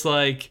 so it's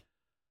like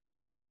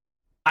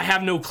I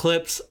have no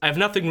clips. I have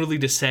nothing really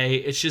to say.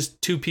 It's just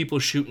two people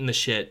shooting the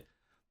shit.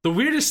 The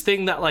weirdest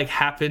thing that like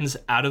happens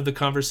out of the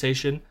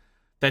conversation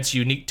that's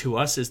unique to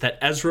us is that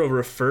Ezra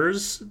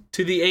refers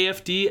to the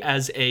AFD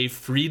as a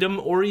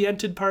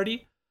freedom-oriented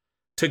party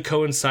to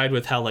coincide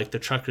with how like the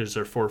truckers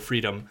are for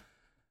freedom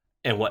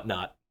and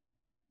whatnot.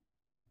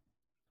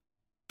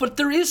 But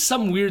there is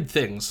some weird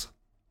things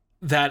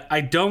that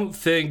I don't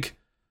think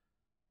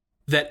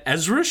that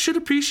Ezra should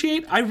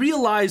appreciate. I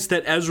realize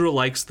that Ezra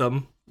likes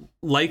them,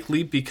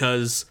 likely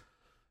because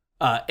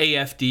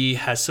AFD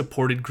has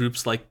supported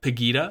groups like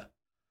Pegida.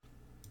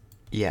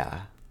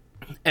 Yeah.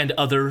 And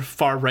other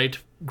far-right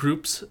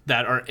groups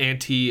that are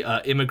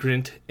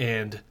anti-immigrant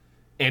and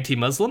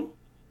anti-Muslim.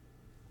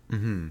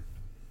 Mm-hmm.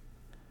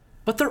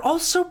 But they're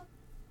also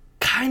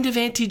kind of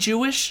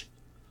anti-Jewish.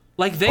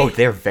 Like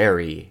they're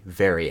very,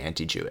 very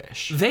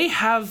anti-Jewish. They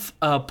have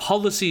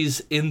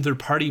policies in their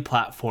party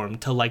platform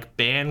to like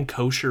ban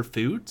kosher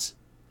foods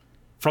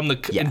from the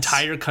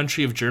entire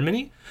country of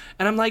Germany.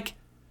 And I'm like,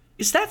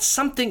 is that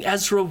something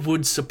Ezra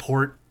would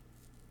support?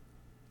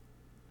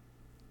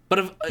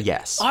 But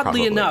yes, oddly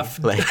probably.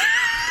 enough, Like...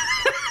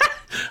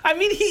 I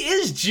mean, he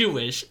is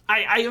Jewish.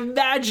 I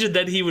imagine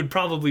that he would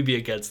probably be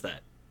against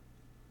that.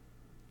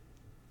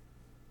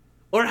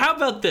 Or how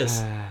about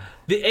this?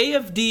 The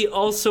AFD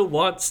also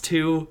wants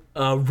to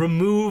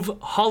remove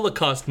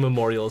Holocaust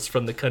memorials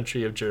from the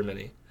country of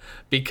Germany.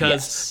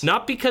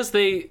 Not because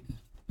they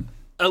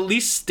at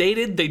least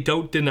stated they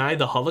don't deny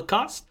the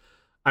Holocaust.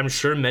 I'm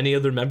sure many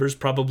other members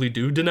probably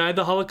do deny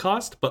the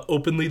Holocaust, but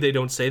openly they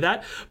don't say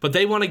that. But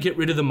they want to get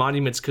rid of the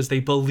monuments because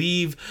they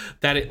believe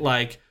that it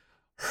like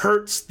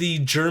hurts the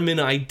German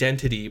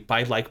identity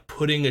by like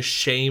putting a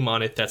shame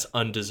on it that's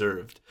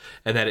undeserved,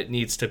 and that it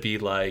needs to be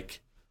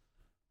like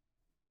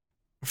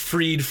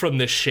freed from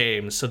this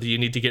shame, so that you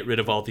need to get rid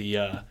of all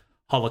the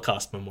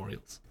Holocaust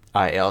memorials.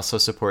 It also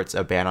supports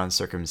a ban on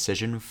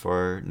circumcision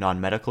for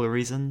non-medical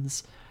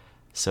reasons.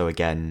 So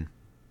again,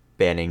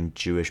 banning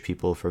Jewish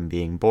people from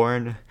being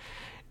born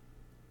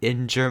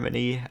in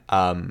Germany.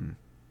 And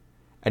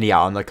yeah,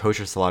 on the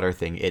kosher slaughter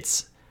thing,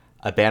 it's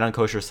a ban on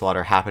kosher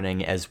slaughter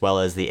happening as well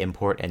as the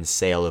import and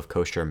sale of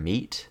kosher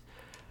meat.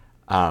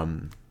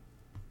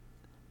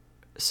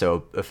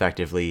 So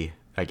effectively,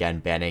 again,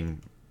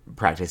 banning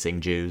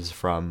practicing Jews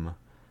from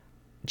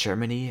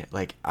Germany.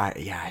 Like,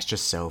 it's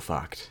just so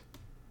fucked.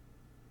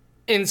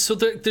 And so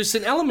there's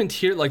an element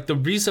here, like the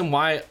reason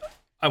why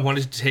I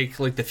wanted to take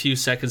like the few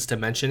seconds to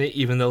mention it,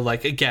 even though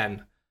like,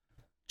 again,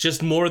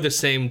 just more of the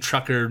same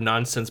trucker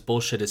nonsense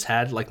bullshit has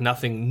had, like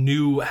nothing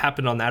new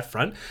happened on that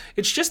front.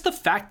 It's just the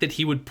fact that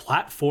he would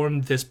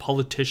platform this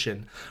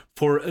politician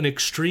for an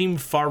extreme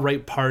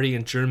far-right party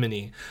in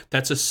Germany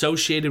that's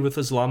associated with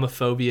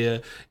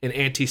Islamophobia and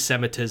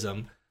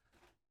anti-Semitism,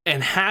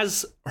 and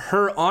has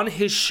her on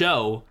his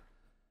show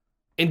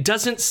and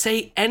doesn't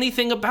say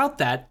anything about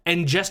that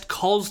and just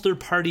calls their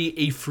party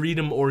a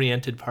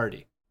freedom-oriented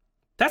party.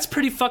 That's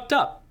pretty fucked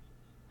up.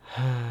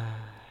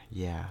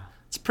 Yeah.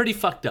 It's pretty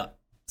fucked up.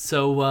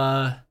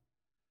 So,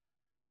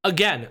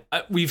 again,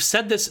 we've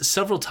said this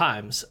several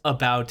times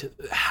about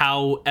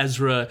how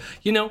Ezra,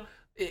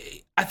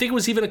 I think it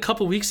was even a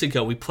couple weeks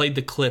ago we played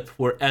the clip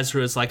where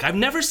Ezra is like, I've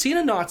never seen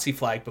a Nazi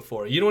flag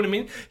before. You know what I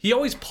mean? He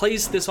always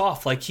plays this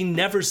off like he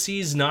never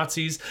sees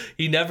Nazis.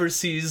 He never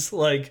sees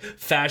like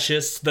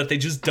fascists, that they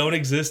just don't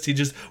exist. He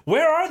just,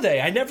 where are they?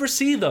 I never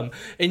see them.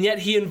 And yet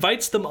he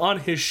invites them on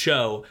his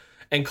show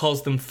and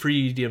calls them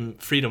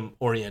freedom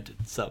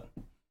oriented. So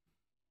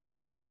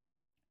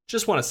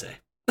just want to say.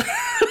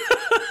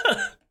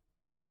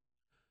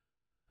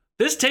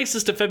 This takes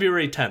us to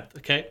February 10th,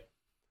 okay?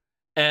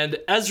 And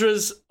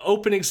Ezra's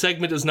opening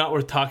segment is not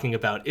worth talking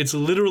about. It's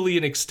literally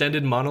an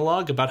extended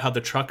monologue about how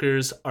the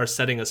truckers are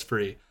setting us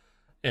free.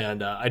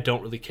 And I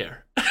don't really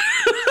care.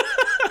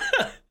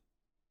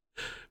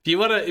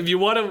 If you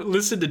wanna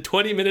listen to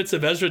 20 minutes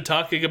of Ezra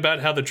talking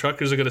about how the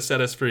truckers are gonna set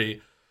us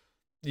free,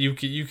 you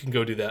can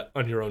go do that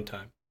on your own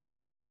time.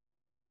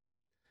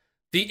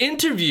 The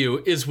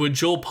interview is with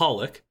Joel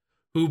Pollak,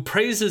 who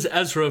praises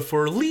Ezra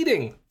for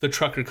leading the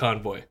trucker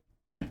convoy.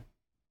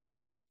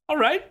 All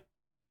right.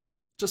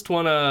 Just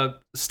want to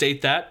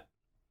state that.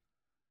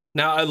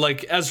 Now,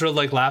 Ezra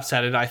laughs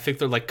at it. I think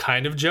they're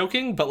kind of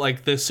joking,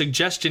 but the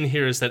suggestion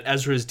here is that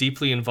Ezra is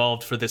deeply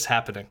involved for this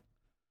happening.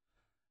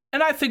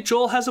 And I think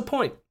Joel has a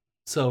point.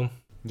 So,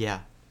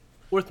 yeah,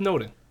 worth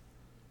noting.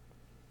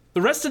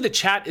 The rest of the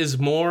chat is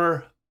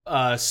more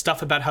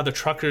stuff about how the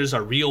truckers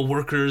are real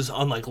workers,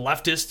 unlike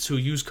leftists who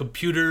use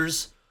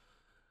computers.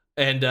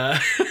 And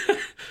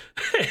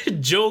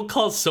Joel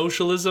calls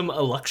socialism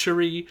a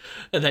luxury,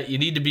 and that you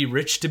need to be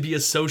rich to be a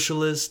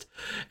socialist.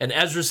 And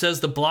Ezra says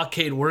the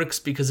blockade works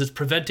because it's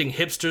preventing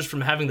hipsters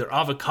from having their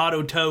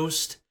avocado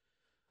toast,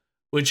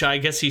 which I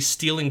guess he's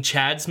stealing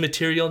Chad's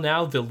material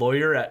now, the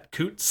lawyer at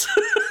Coots.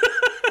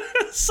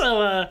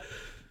 So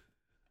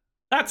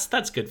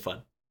that's good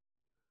fun.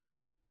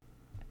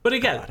 But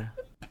again,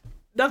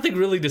 nothing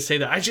really to say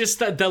that. I just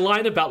the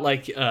line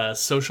about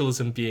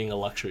socialism being a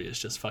luxury is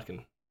just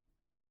fucking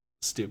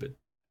stupid.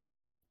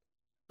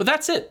 But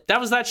that's it.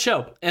 That was that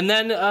show. And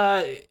then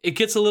it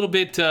gets a little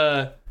bit...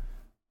 well,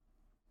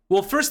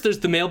 first there's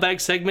the mailbag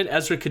segment.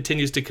 Ezra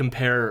continues to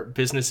compare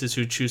businesses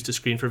who choose to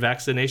screen for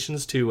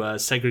vaccinations to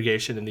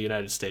segregation in the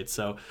United States.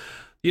 So,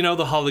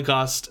 the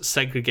Holocaust,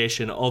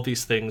 segregation, all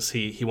these things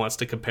he wants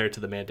to compare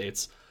to the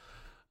mandates.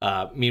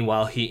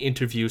 Meanwhile, he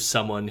interviews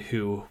someone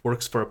who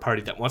works for a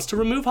party that wants to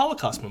remove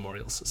Holocaust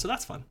memorials. So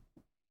that's fun.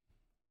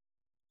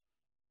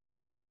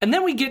 And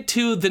then we get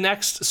to the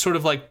next sort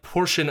of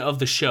portion of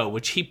the show,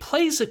 which he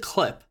plays a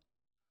clip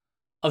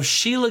of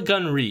Sheila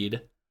Gunn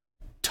Reid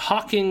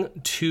talking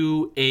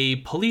to a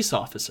police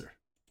officer.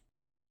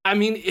 I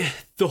mean,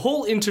 the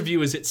whole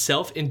interview is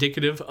itself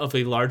indicative of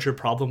a larger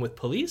problem with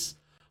police,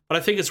 but I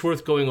think it's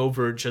worth going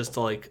over just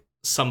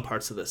some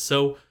parts of this.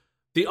 So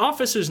the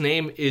officer's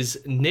name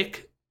is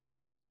Nick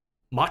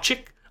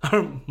Motica,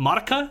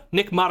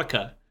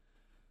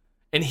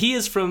 and he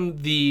is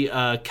from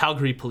the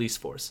Calgary Police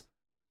Force.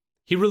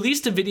 He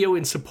released a video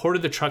in support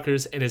of the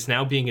truckers and is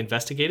now being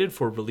investigated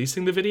for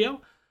releasing the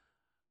video.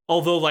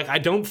 Although, I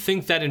don't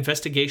think that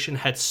investigation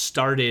had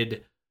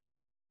started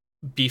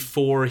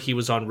before he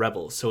was on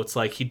Rebel. So it's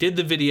he did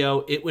the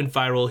video, it went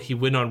viral, he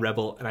went on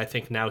Rebel, and I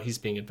think now he's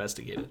being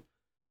investigated.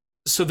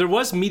 So there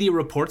was media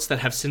reports that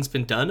have since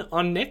been done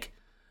on Nick.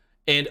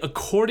 And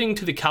according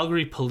to the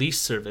Calgary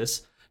Police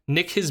Service,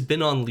 Nick has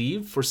been on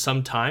leave for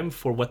some time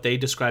for what they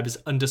describe as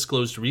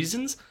undisclosed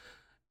reasons.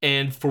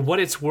 And for what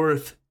it's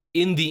worth,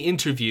 in the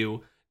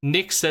interview,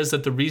 Nick says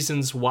that the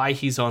reasons why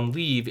he's on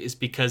leave is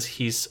because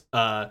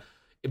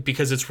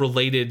because it's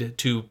related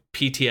to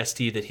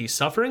PTSD that he's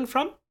suffering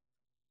from.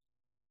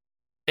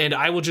 And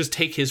I will just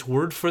take his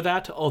word for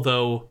that,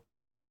 although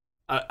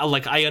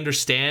I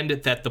understand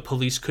that the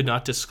police could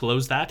not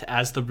disclose that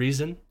as the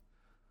reason.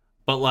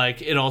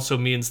 But it also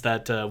means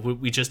that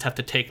we just have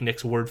to take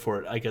Nick's word for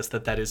it, I guess,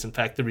 that is in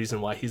fact the reason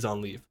why he's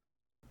on leave.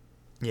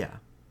 Yeah.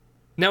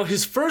 Now,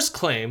 his first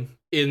claim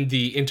in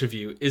the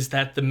interview is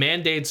that the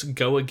mandates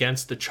go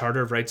against the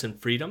Charter of Rights and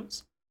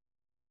Freedoms.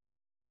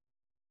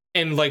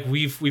 And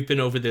we've been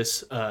over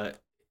this,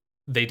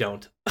 they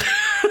don't.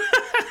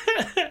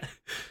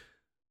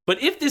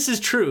 But if this is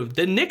true,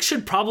 then Nick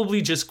should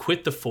probably just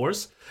quit the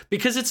force,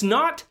 because it's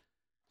not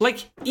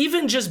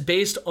even just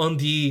based on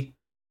the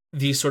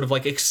sort of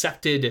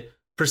accepted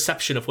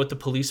perception of what the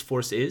police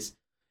force is,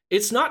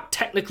 it's not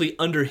technically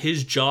under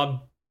his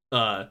job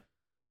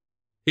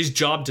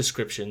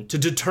description to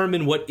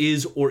determine what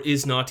is or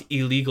is not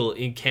illegal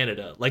in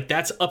Canada.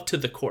 That's up to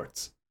the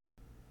courts.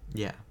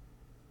 Yeah.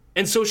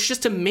 And so it's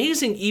just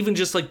amazing, even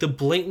just the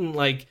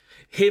blatant,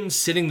 him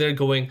sitting there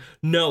going,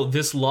 no,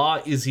 this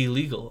law is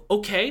illegal.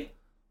 Okay,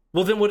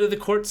 well then what do the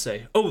courts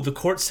say? Oh, the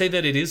courts say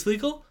that it is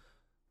legal?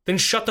 Then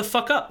shut the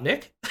fuck up,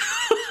 Nick.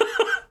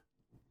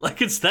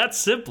 It's that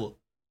simple.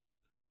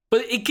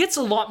 But it gets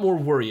a lot more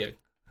worrying.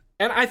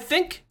 And I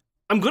think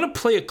I'm going to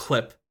play a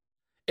clip.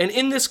 And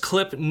in this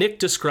clip, Nick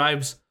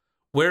describes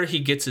where he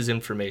gets his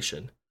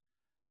information.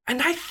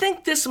 And I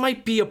think this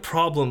might be a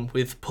problem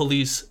with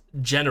police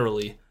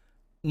generally,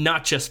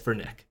 not just for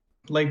Nick.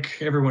 Like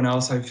everyone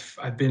else,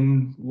 I've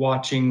been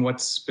watching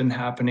what's been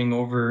happening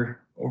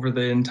over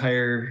the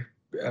entire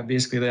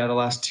basically the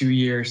last 2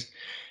 years.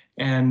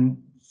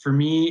 And for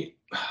me,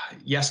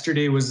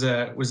 yesterday was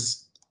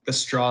the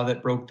straw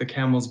that broke the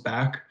camel's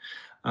back.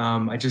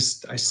 I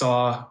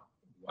saw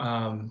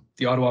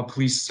the Ottawa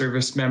Police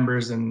Service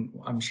members, and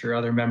I'm sure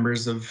other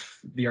members of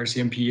the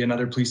RCMP and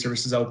other police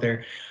services out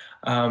there,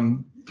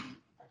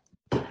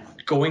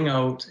 going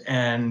out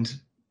and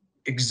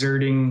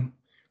exerting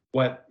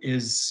what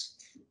is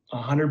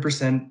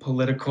 100%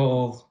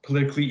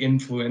 politically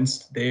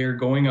influenced. They are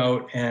going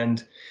out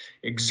and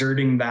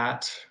exerting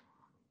that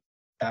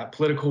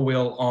political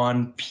will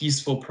on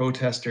peaceful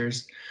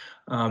protesters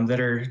that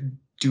are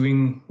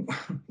doing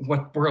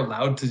what we're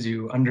allowed to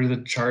do under the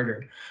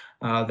charter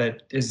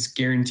that is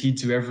guaranteed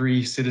to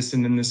every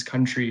citizen in this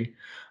country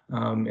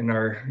in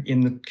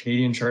the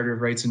Canadian Charter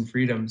of Rights and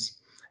Freedoms.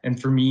 And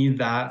for me,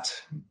 that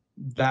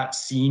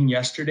scene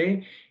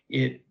yesterday,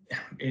 it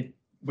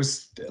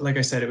was, like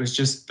I said, it was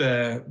just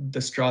the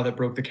straw that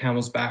broke the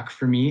camel's back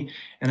for me.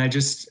 And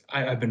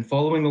I've been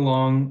following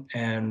along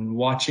and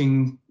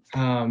watching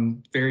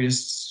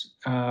various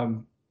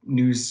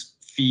news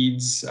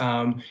feeds.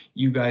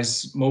 You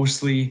guys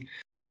mostly.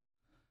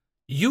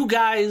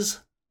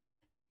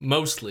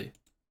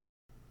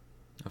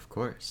 Of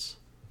course.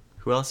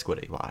 Who else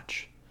would he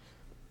watch?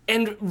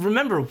 And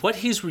remember, what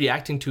he's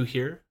reacting to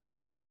here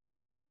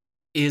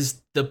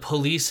is the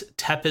police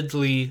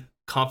tepidly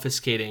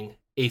confiscating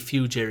a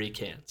few jerry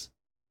cans.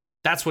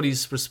 That's what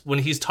when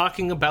he's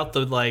talking about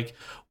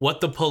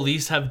what the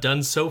police have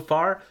done so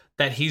far,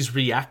 that he's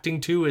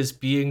reacting to as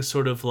being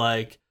sort of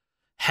like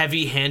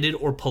heavy-handed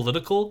or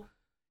political,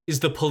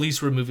 is the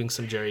police removing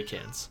some jerry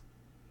cans.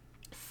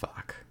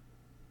 Fuck.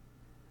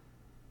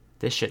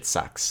 This shit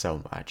sucks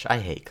so much. I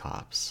hate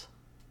cops.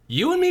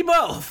 You and me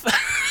both.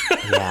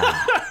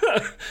 Yeah.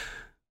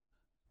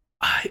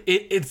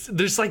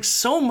 There's like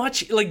so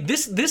much, like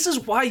this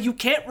is why you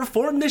can't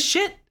reform this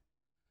shit.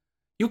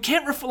 You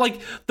can't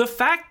like the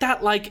fact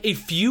that like a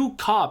few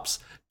cops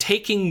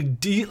taking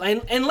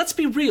and let's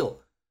be real.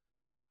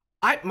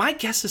 My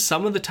guess is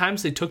some of the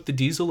times they took the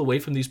diesel away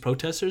from these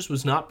protesters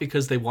was not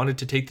because they wanted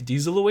to take the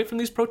diesel away from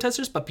these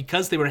protesters, but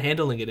because they were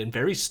handling it in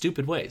very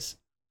stupid ways.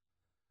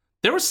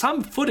 There was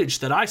some footage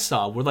that I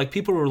saw where like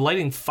people were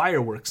lighting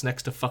fireworks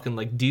next to fucking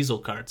like diesel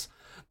carts.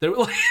 They were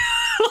like,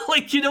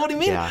 like, you know what I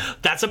mean? Yeah.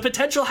 That's a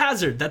potential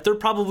hazard that they're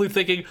probably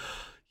thinking,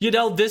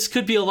 this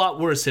could be a lot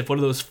worse if one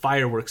of those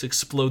fireworks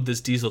explode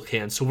this diesel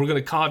can. So we're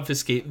going to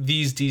confiscate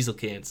these diesel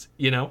cans,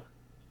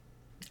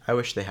 I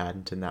wish they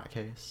hadn't in that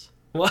case.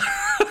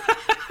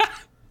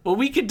 Well,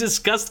 we could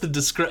discuss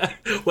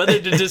whether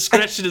the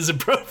discretion is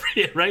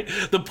appropriate, right?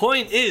 The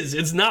point is,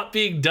 it's not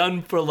being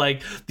done for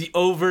like the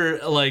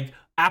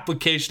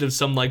application of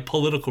some like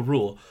political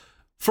rule.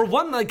 For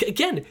one, like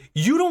again,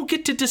 you don't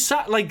get to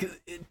decide. Like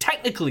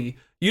technically,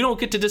 you don't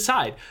get to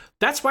decide.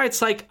 That's why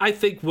it's like I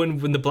think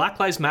when the Black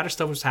Lives Matter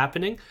stuff was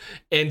happening,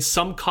 and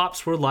some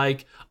cops were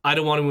like, "I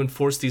don't want to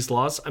enforce these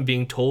laws. I'm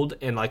being told,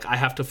 and like I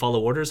have to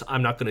follow orders.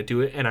 I'm not going to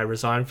do it, and I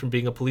resign from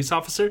being a police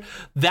officer."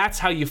 That's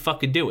how you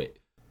fucking do it.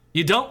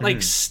 You don't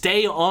like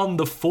stay on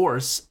the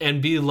force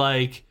and be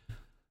like,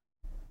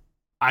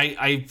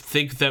 I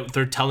think that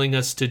they're telling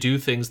us to do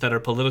things that are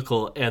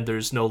political and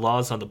there's no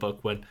laws on the book,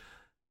 when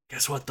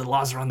guess what? The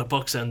laws are on the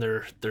books and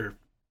they're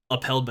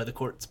upheld by the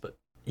courts. But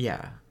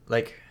yeah,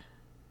 like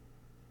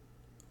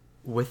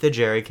with the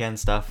jerry can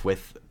stuff,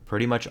 with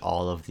pretty much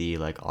all of the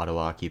like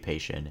Ottawa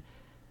occupation,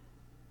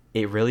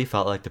 it really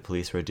felt like the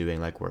police were doing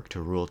like work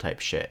to rule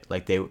type shit.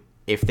 Like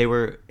if they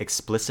were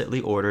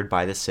explicitly ordered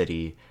by the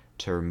city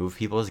to remove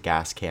people's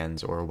gas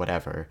cans or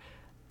whatever,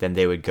 then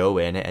they would go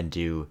in and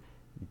do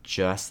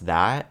just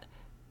that,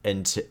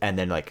 and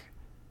then like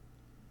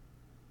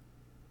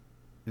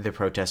the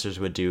protesters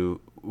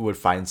would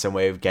find some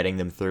way of getting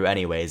them through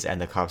anyways,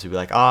 and the cops would be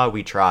like,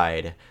 we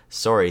tried,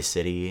 sorry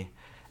city,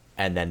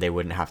 and then they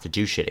wouldn't have to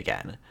do shit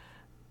again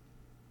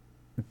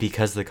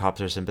because the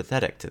cops are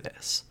sympathetic to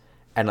this.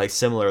 And like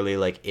similarly,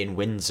 like in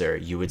Windsor,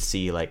 you would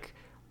see like,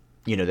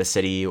 the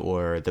city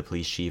or the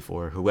police chief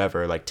or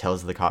whoever like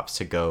tells the cops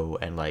to go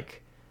and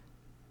like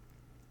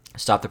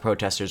stop the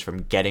protesters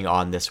from getting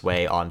on this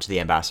way onto the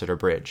Ambassador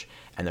Bridge,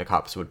 and the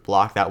cops would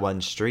block that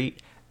one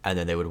street, and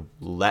then they would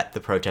let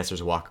the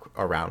protesters walk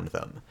around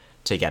them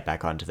to get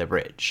back onto the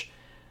bridge.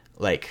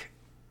 Like,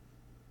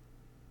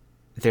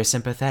 they're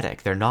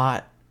sympathetic. They're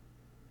not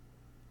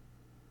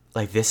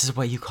like, this is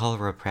what you call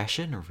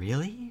repression?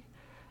 Really?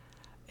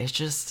 It's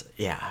just,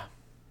 yeah.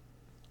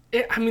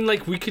 I mean,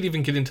 like, we could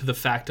even get into the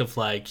fact of,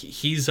 like,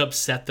 he's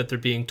upset that they're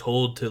being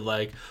told to,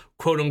 like,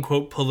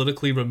 quote-unquote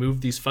politically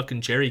remove these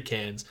fucking jerry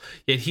cans,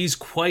 yet he's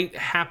quite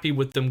happy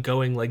with them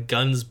going, like,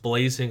 guns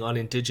blazing on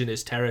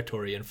Indigenous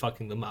territory and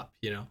fucking them up,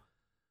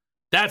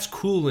 That's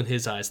cool in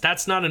his eyes.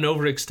 That's not an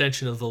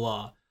overextension of the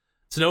law.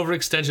 It's an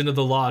overextension of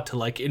the law to,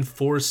 like,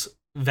 enforce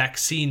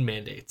vaccine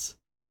mandates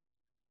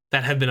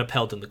that have been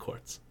upheld in the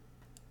courts.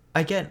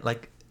 Again,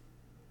 like,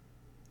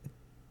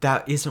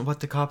 that isn't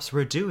what the cops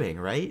were doing,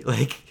 right?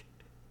 Like,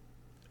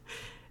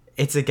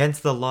 it's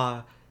against the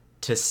law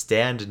to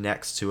stand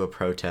next to a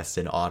protest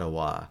in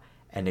Ottawa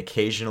and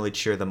occasionally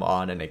cheer them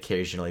on and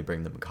occasionally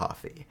bring them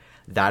coffee.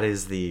 That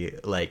is the,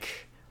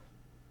 like,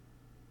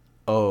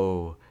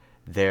 oh,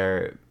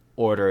 they're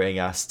ordering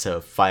us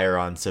to fire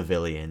on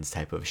civilians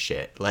type of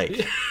shit.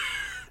 Like,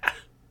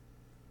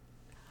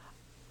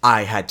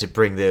 I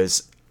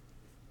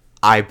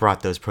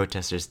brought those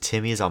protesters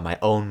Timmy's on my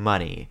own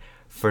money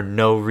for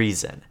no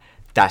reason.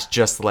 That's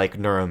just like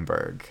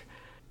Nuremberg.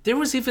 There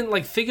was even,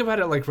 like, think about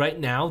it, like, right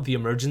now, the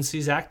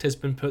Emergencies Act has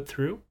been put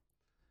through,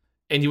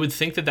 and you would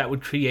think that that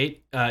would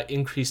create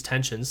increased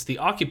tensions. The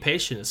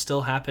occupation is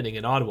still happening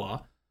in Ottawa,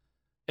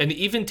 and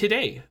even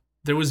today,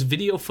 there was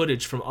video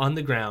footage from on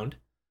the ground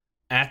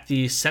at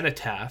the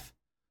Cenotaph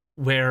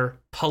where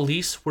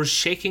police were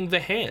shaking the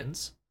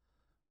hands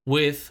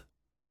with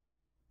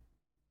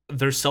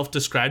their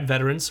self-described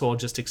veterans, so I'll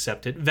just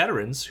accept it,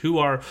 veterans who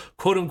are,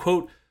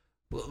 quote-unquote,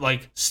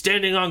 like,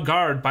 standing on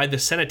guard by the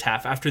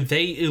Cenotaph after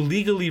they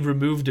illegally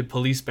removed a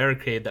police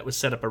barricade that was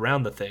set up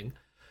around the thing.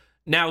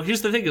 Now,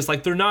 here's the thing, is,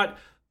 like, they're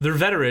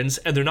veterans,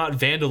 and they're not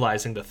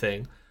vandalizing the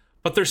thing,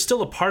 but they're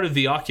still a part of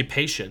the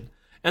occupation,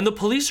 and the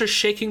police are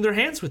shaking their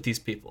hands with these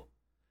people.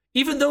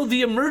 Even though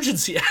the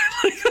emergency,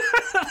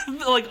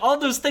 like, all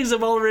those things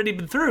have already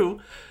been through,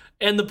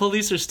 and the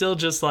police are still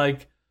just,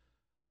 like,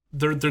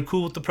 they're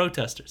cool with the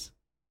protesters.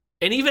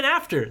 And even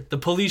after the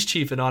police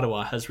chief in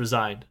Ottawa has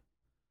resigned,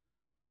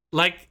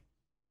 like,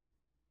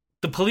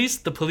 the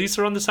police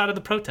are on the side of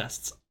the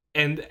protests.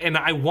 And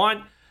I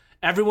want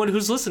everyone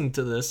who's listening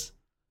to this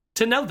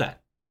to know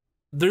that.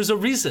 There's a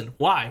reason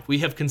why we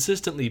have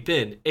consistently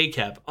been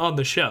ACAB on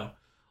the show.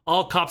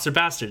 All cops are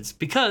bastards,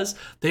 because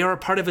they are a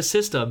part of a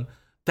system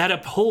that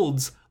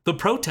upholds the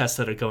protests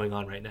that are going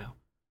on right now.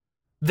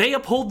 They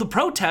uphold the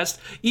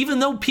protest, even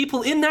though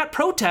people in that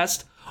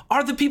protest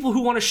are the people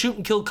who want to shoot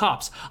and kill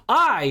cops.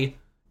 I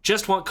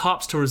just want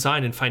cops to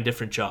resign and find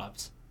different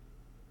jobs.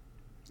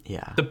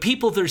 Yeah. The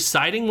people they're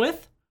siding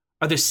with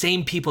are the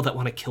same people that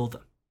want to kill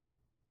them.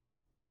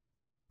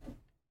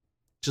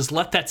 Just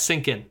let that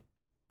sink in.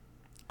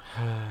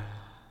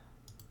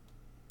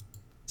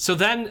 So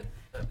then,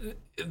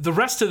 the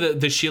rest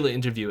of the Sheila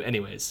interview,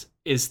 anyways,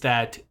 is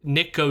that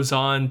Nick goes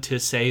on to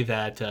say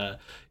that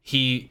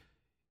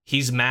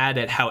he's mad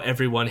at how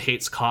everyone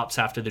hates cops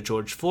after the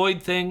George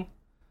Floyd thing.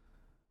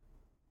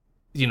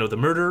 You know, the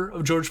murder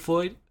of George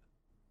Floyd.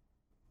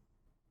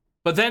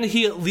 But then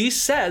he at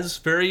least says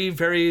very,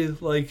 very,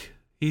 like,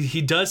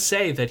 he does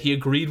say that he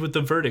agreed with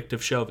the verdict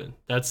of Chauvin.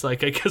 That's,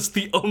 like, I guess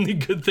the only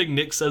good thing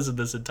Nick says in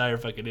this entire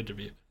fucking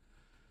interview.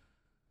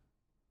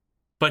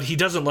 But he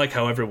doesn't like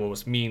how everyone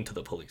was mean to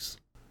the police.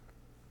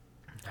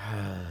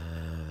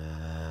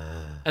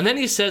 And then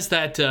he says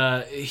that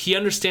he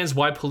understands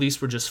why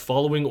police were just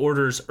following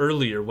orders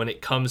earlier when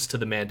it comes to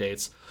the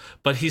mandates.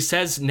 But he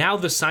says now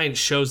the science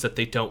shows that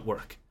they don't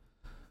work.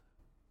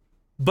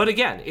 But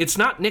again, it's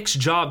not Nick's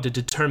job to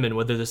determine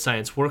whether the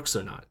science works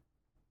or not.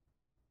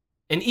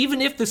 And even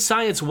if the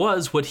science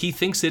was what he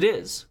thinks it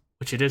is,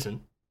 which it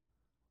isn't,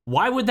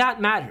 why would that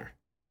matter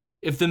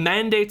if the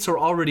mandates are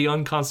already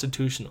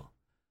unconstitutional?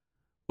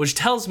 Which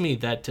tells me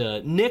that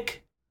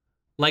Nick,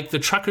 like the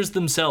truckers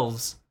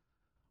themselves,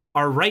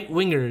 are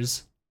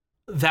right-wingers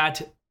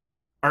that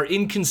are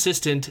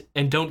inconsistent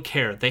and don't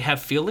care. They have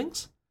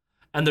feelings,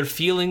 and their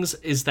feelings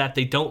is that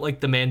they don't like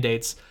the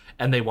mandates,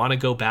 and they want to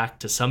go back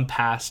to some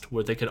past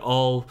where they could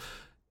all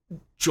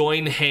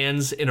join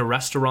hands in a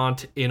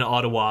restaurant in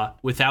Ottawa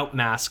without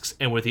masks,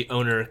 and where the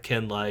owner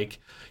can, like,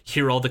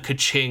 hear all the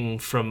ka-ching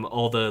from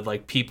all the,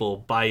 like, people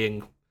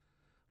buying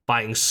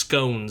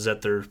scones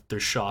at their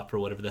shop or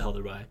whatever the hell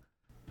they're buying.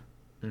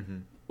 Mm-hmm.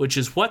 Which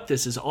is what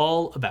this is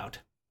all about.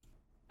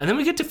 And then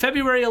we get to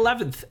February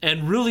 11th,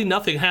 and really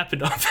nothing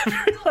happened on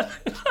February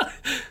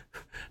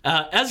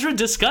 11th. Ezra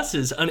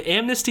discusses an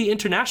Amnesty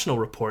International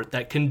report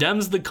that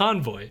condemns the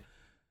convoy.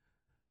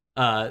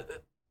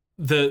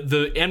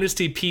 The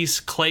Amnesty piece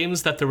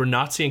claims that there were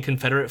Nazi and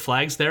Confederate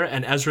flags there,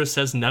 and Ezra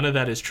says none of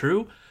that is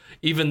true,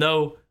 even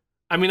though,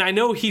 I mean, I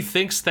know he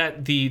thinks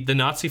that the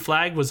Nazi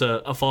flag was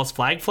a false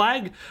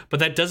flag, but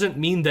that doesn't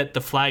mean that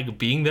the flag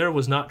being there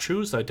was not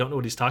true, so I don't know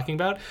what he's talking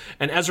about.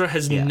 And Ezra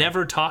has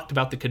never talked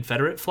about the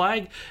Confederate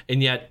flag,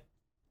 and yet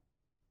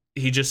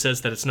he just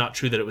says that it's not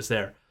true that it was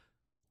there.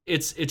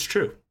 It's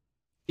true.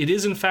 It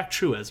is in fact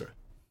true, Ezra.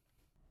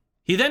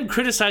 He then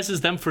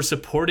criticizes them for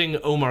supporting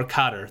Omar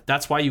Khadr.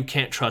 That's why you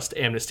can't trust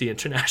Amnesty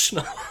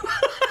International.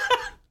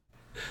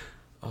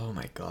 Oh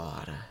my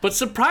god. But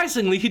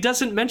surprisingly, he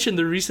doesn't mention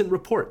the recent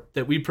report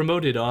that we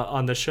promoted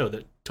on the show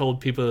that told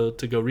people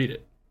to go read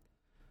it.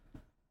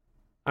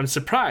 I'm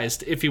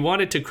surprised. If he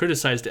wanted to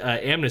criticize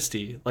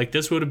Amnesty, like,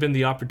 this would have been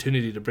the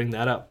opportunity to bring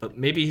that up, but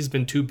maybe he's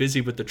been too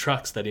busy with the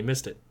trucks that he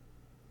missed it.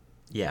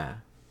 Yeah.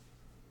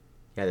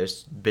 Yeah,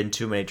 there's been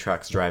too many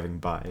trucks driving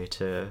by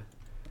to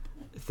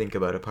think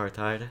about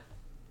apartheid.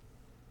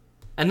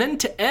 And then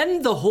to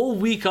end the whole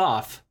week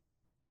off,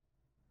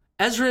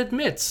 Ezra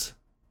admits,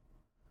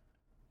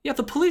 yeah,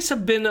 the police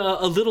have been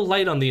a little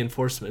light on the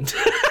enforcement.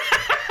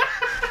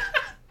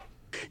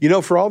 You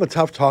know, for all the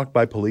tough talk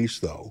by police,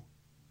 though,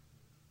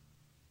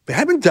 They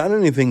haven't done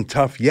anything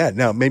tough yet.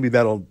 Now, maybe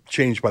that'll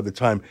change by the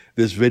time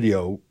this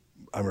video,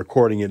 I'm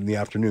recording it in the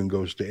afternoon,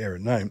 goes to air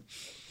at night.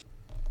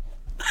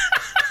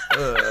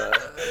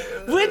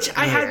 Which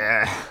I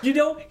had,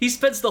 he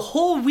spends the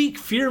whole week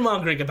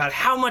fear-mongering about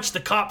how much the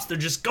cops, they're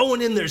just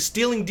going in there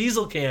stealing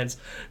diesel cans.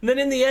 And then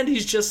in the end,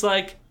 he's just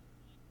like,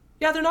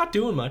 yeah, they're not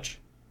doing much.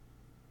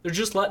 They're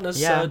just letting us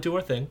do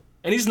our thing.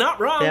 And he's not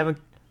wrong.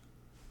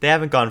 They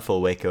haven't gone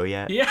full Waco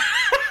yet. Yeah.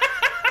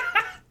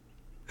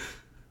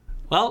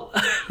 Well,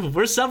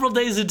 we're several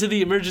days into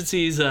the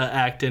Emergencies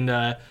Act, and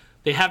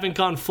they haven't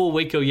gone full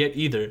Waco yet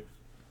either.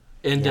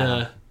 And,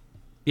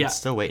 I'm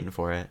still waiting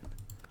for it.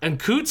 And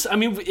Coots, I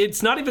mean,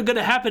 it's not even going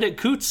to happen at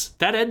Coots.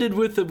 That ended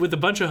with a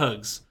bunch of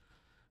hugs.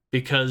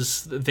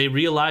 Because they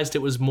realized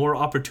it was more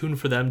opportune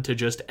for them to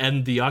just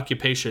end the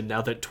occupation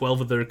now that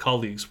 12 of their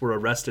colleagues were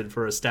arrested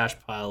for a stash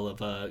pile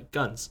of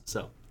guns.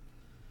 So,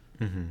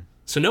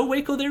 So no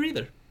Waco there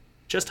either.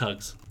 Just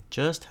hugs.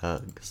 Just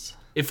hugs.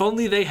 If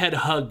only they had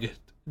hugged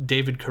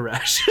David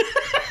Koresh.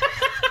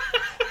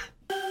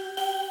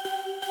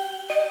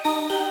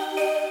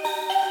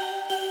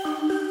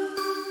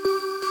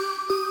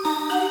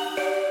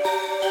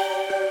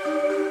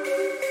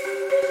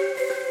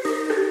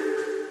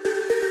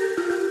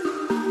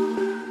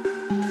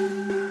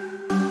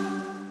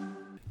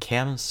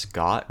 Cam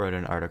Scott wrote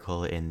an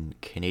article in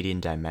Canadian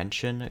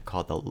Dimension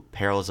called The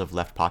Perils of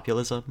Left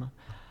Populism,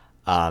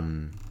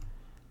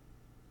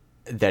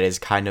 that is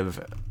kind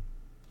of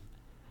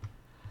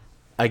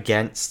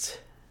against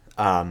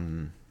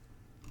leftists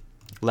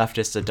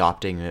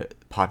adopting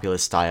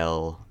populist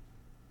style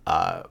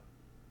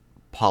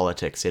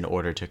politics in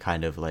order to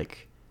kind of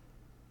like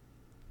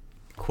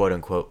quote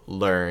unquote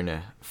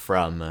learn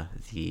from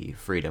the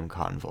Freedom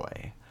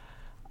Convoy.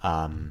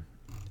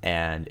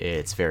 And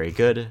it's very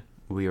good.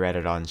 We read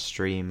it on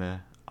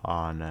stream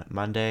on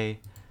Monday.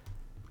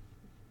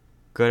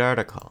 Good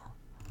article.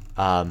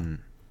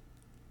 I'm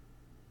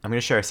going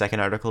to share a second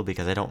article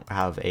because I don't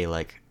have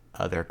a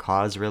other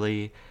cause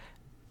really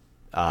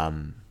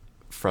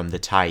from the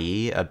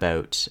Tyee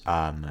about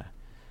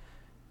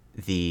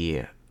the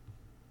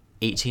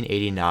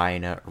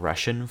 1889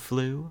 Russian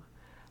flu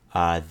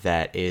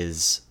that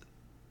was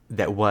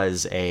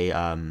a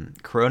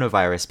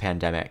coronavirus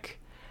pandemic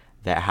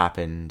that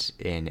happened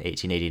in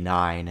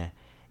 1889,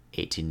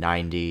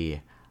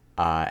 1890,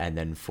 and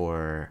then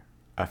for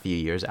a few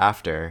years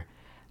after,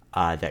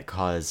 that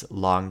caused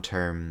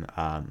long-term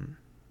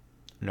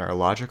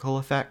neurological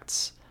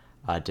effects,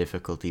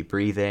 difficulty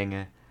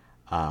breathing,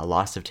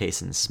 loss of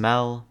taste and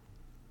smell,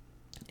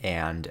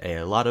 and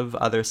a lot of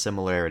other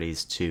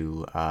similarities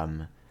to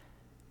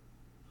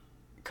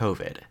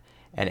COVID.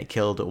 And it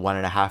killed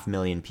 1.5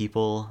 million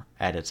people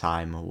at a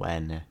time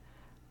when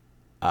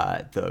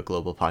the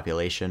global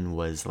population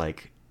was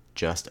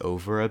just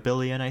over 1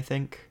 billion, I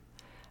think.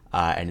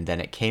 And then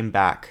it came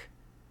back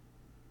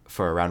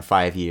for around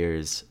 5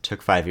 years,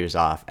 took 5 years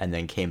off, and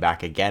then came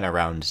back again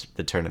around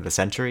the turn of the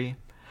century.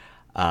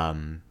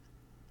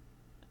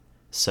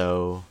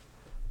 So,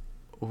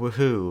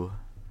 woohoo.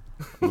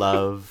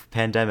 Love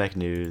pandemic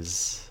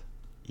news.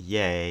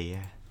 Yay.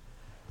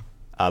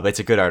 But it's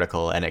a good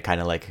article, and it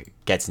kind of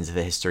gets into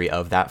the history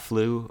of that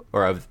flu,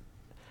 or of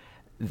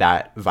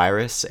that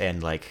virus,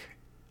 and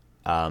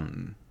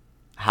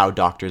how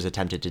doctors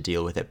attempted to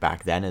deal with it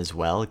back then as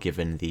well,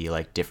 given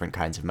the different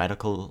kinds of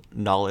medical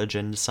knowledge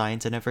and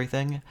science and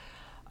everything,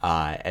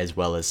 as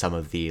well as some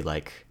of the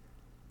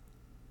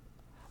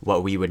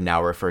what we would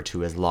now refer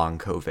to as long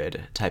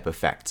COVID type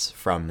effects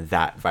from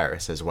that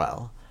virus as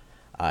well.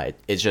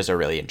 It's just a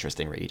really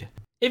interesting read.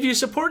 If you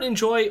support and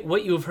enjoy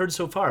what you have heard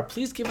so far,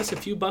 please give us a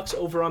few bucks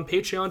over on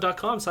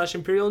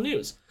patreon.com/Imperial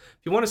News.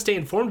 If you want to stay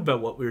informed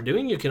about what we're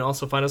doing, you can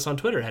also find us on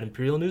Twitter at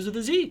Imperial News with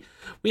a Z.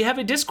 We have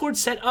a Discord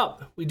set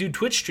up. We do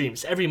Twitch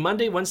streams every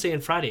Monday, Wednesday,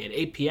 and Friday at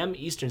 8 p.m.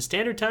 Eastern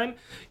Standard Time.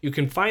 You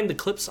can find the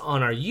clips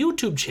on our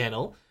YouTube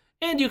channel,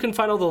 and you can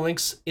find all the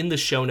links in the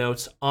show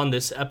notes on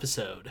this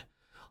episode.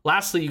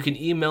 Lastly, you can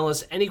email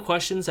us any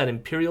questions at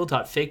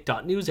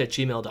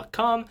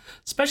imperial.fake.news@gmail.com.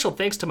 Special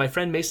thanks to my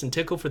friend Mason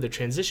Tickle for the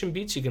transition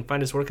beats. You can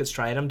find his work at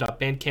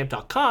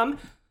striatum.bandcamp.com.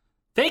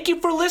 Thank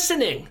you for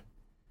listening.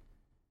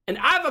 An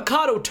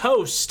avocado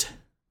toast.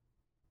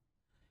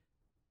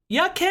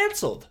 Yeah,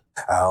 canceled.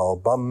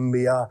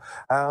 Albumbia,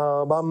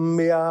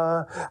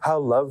 Albumbia, how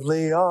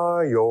lovely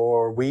are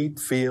your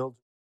wheat fields.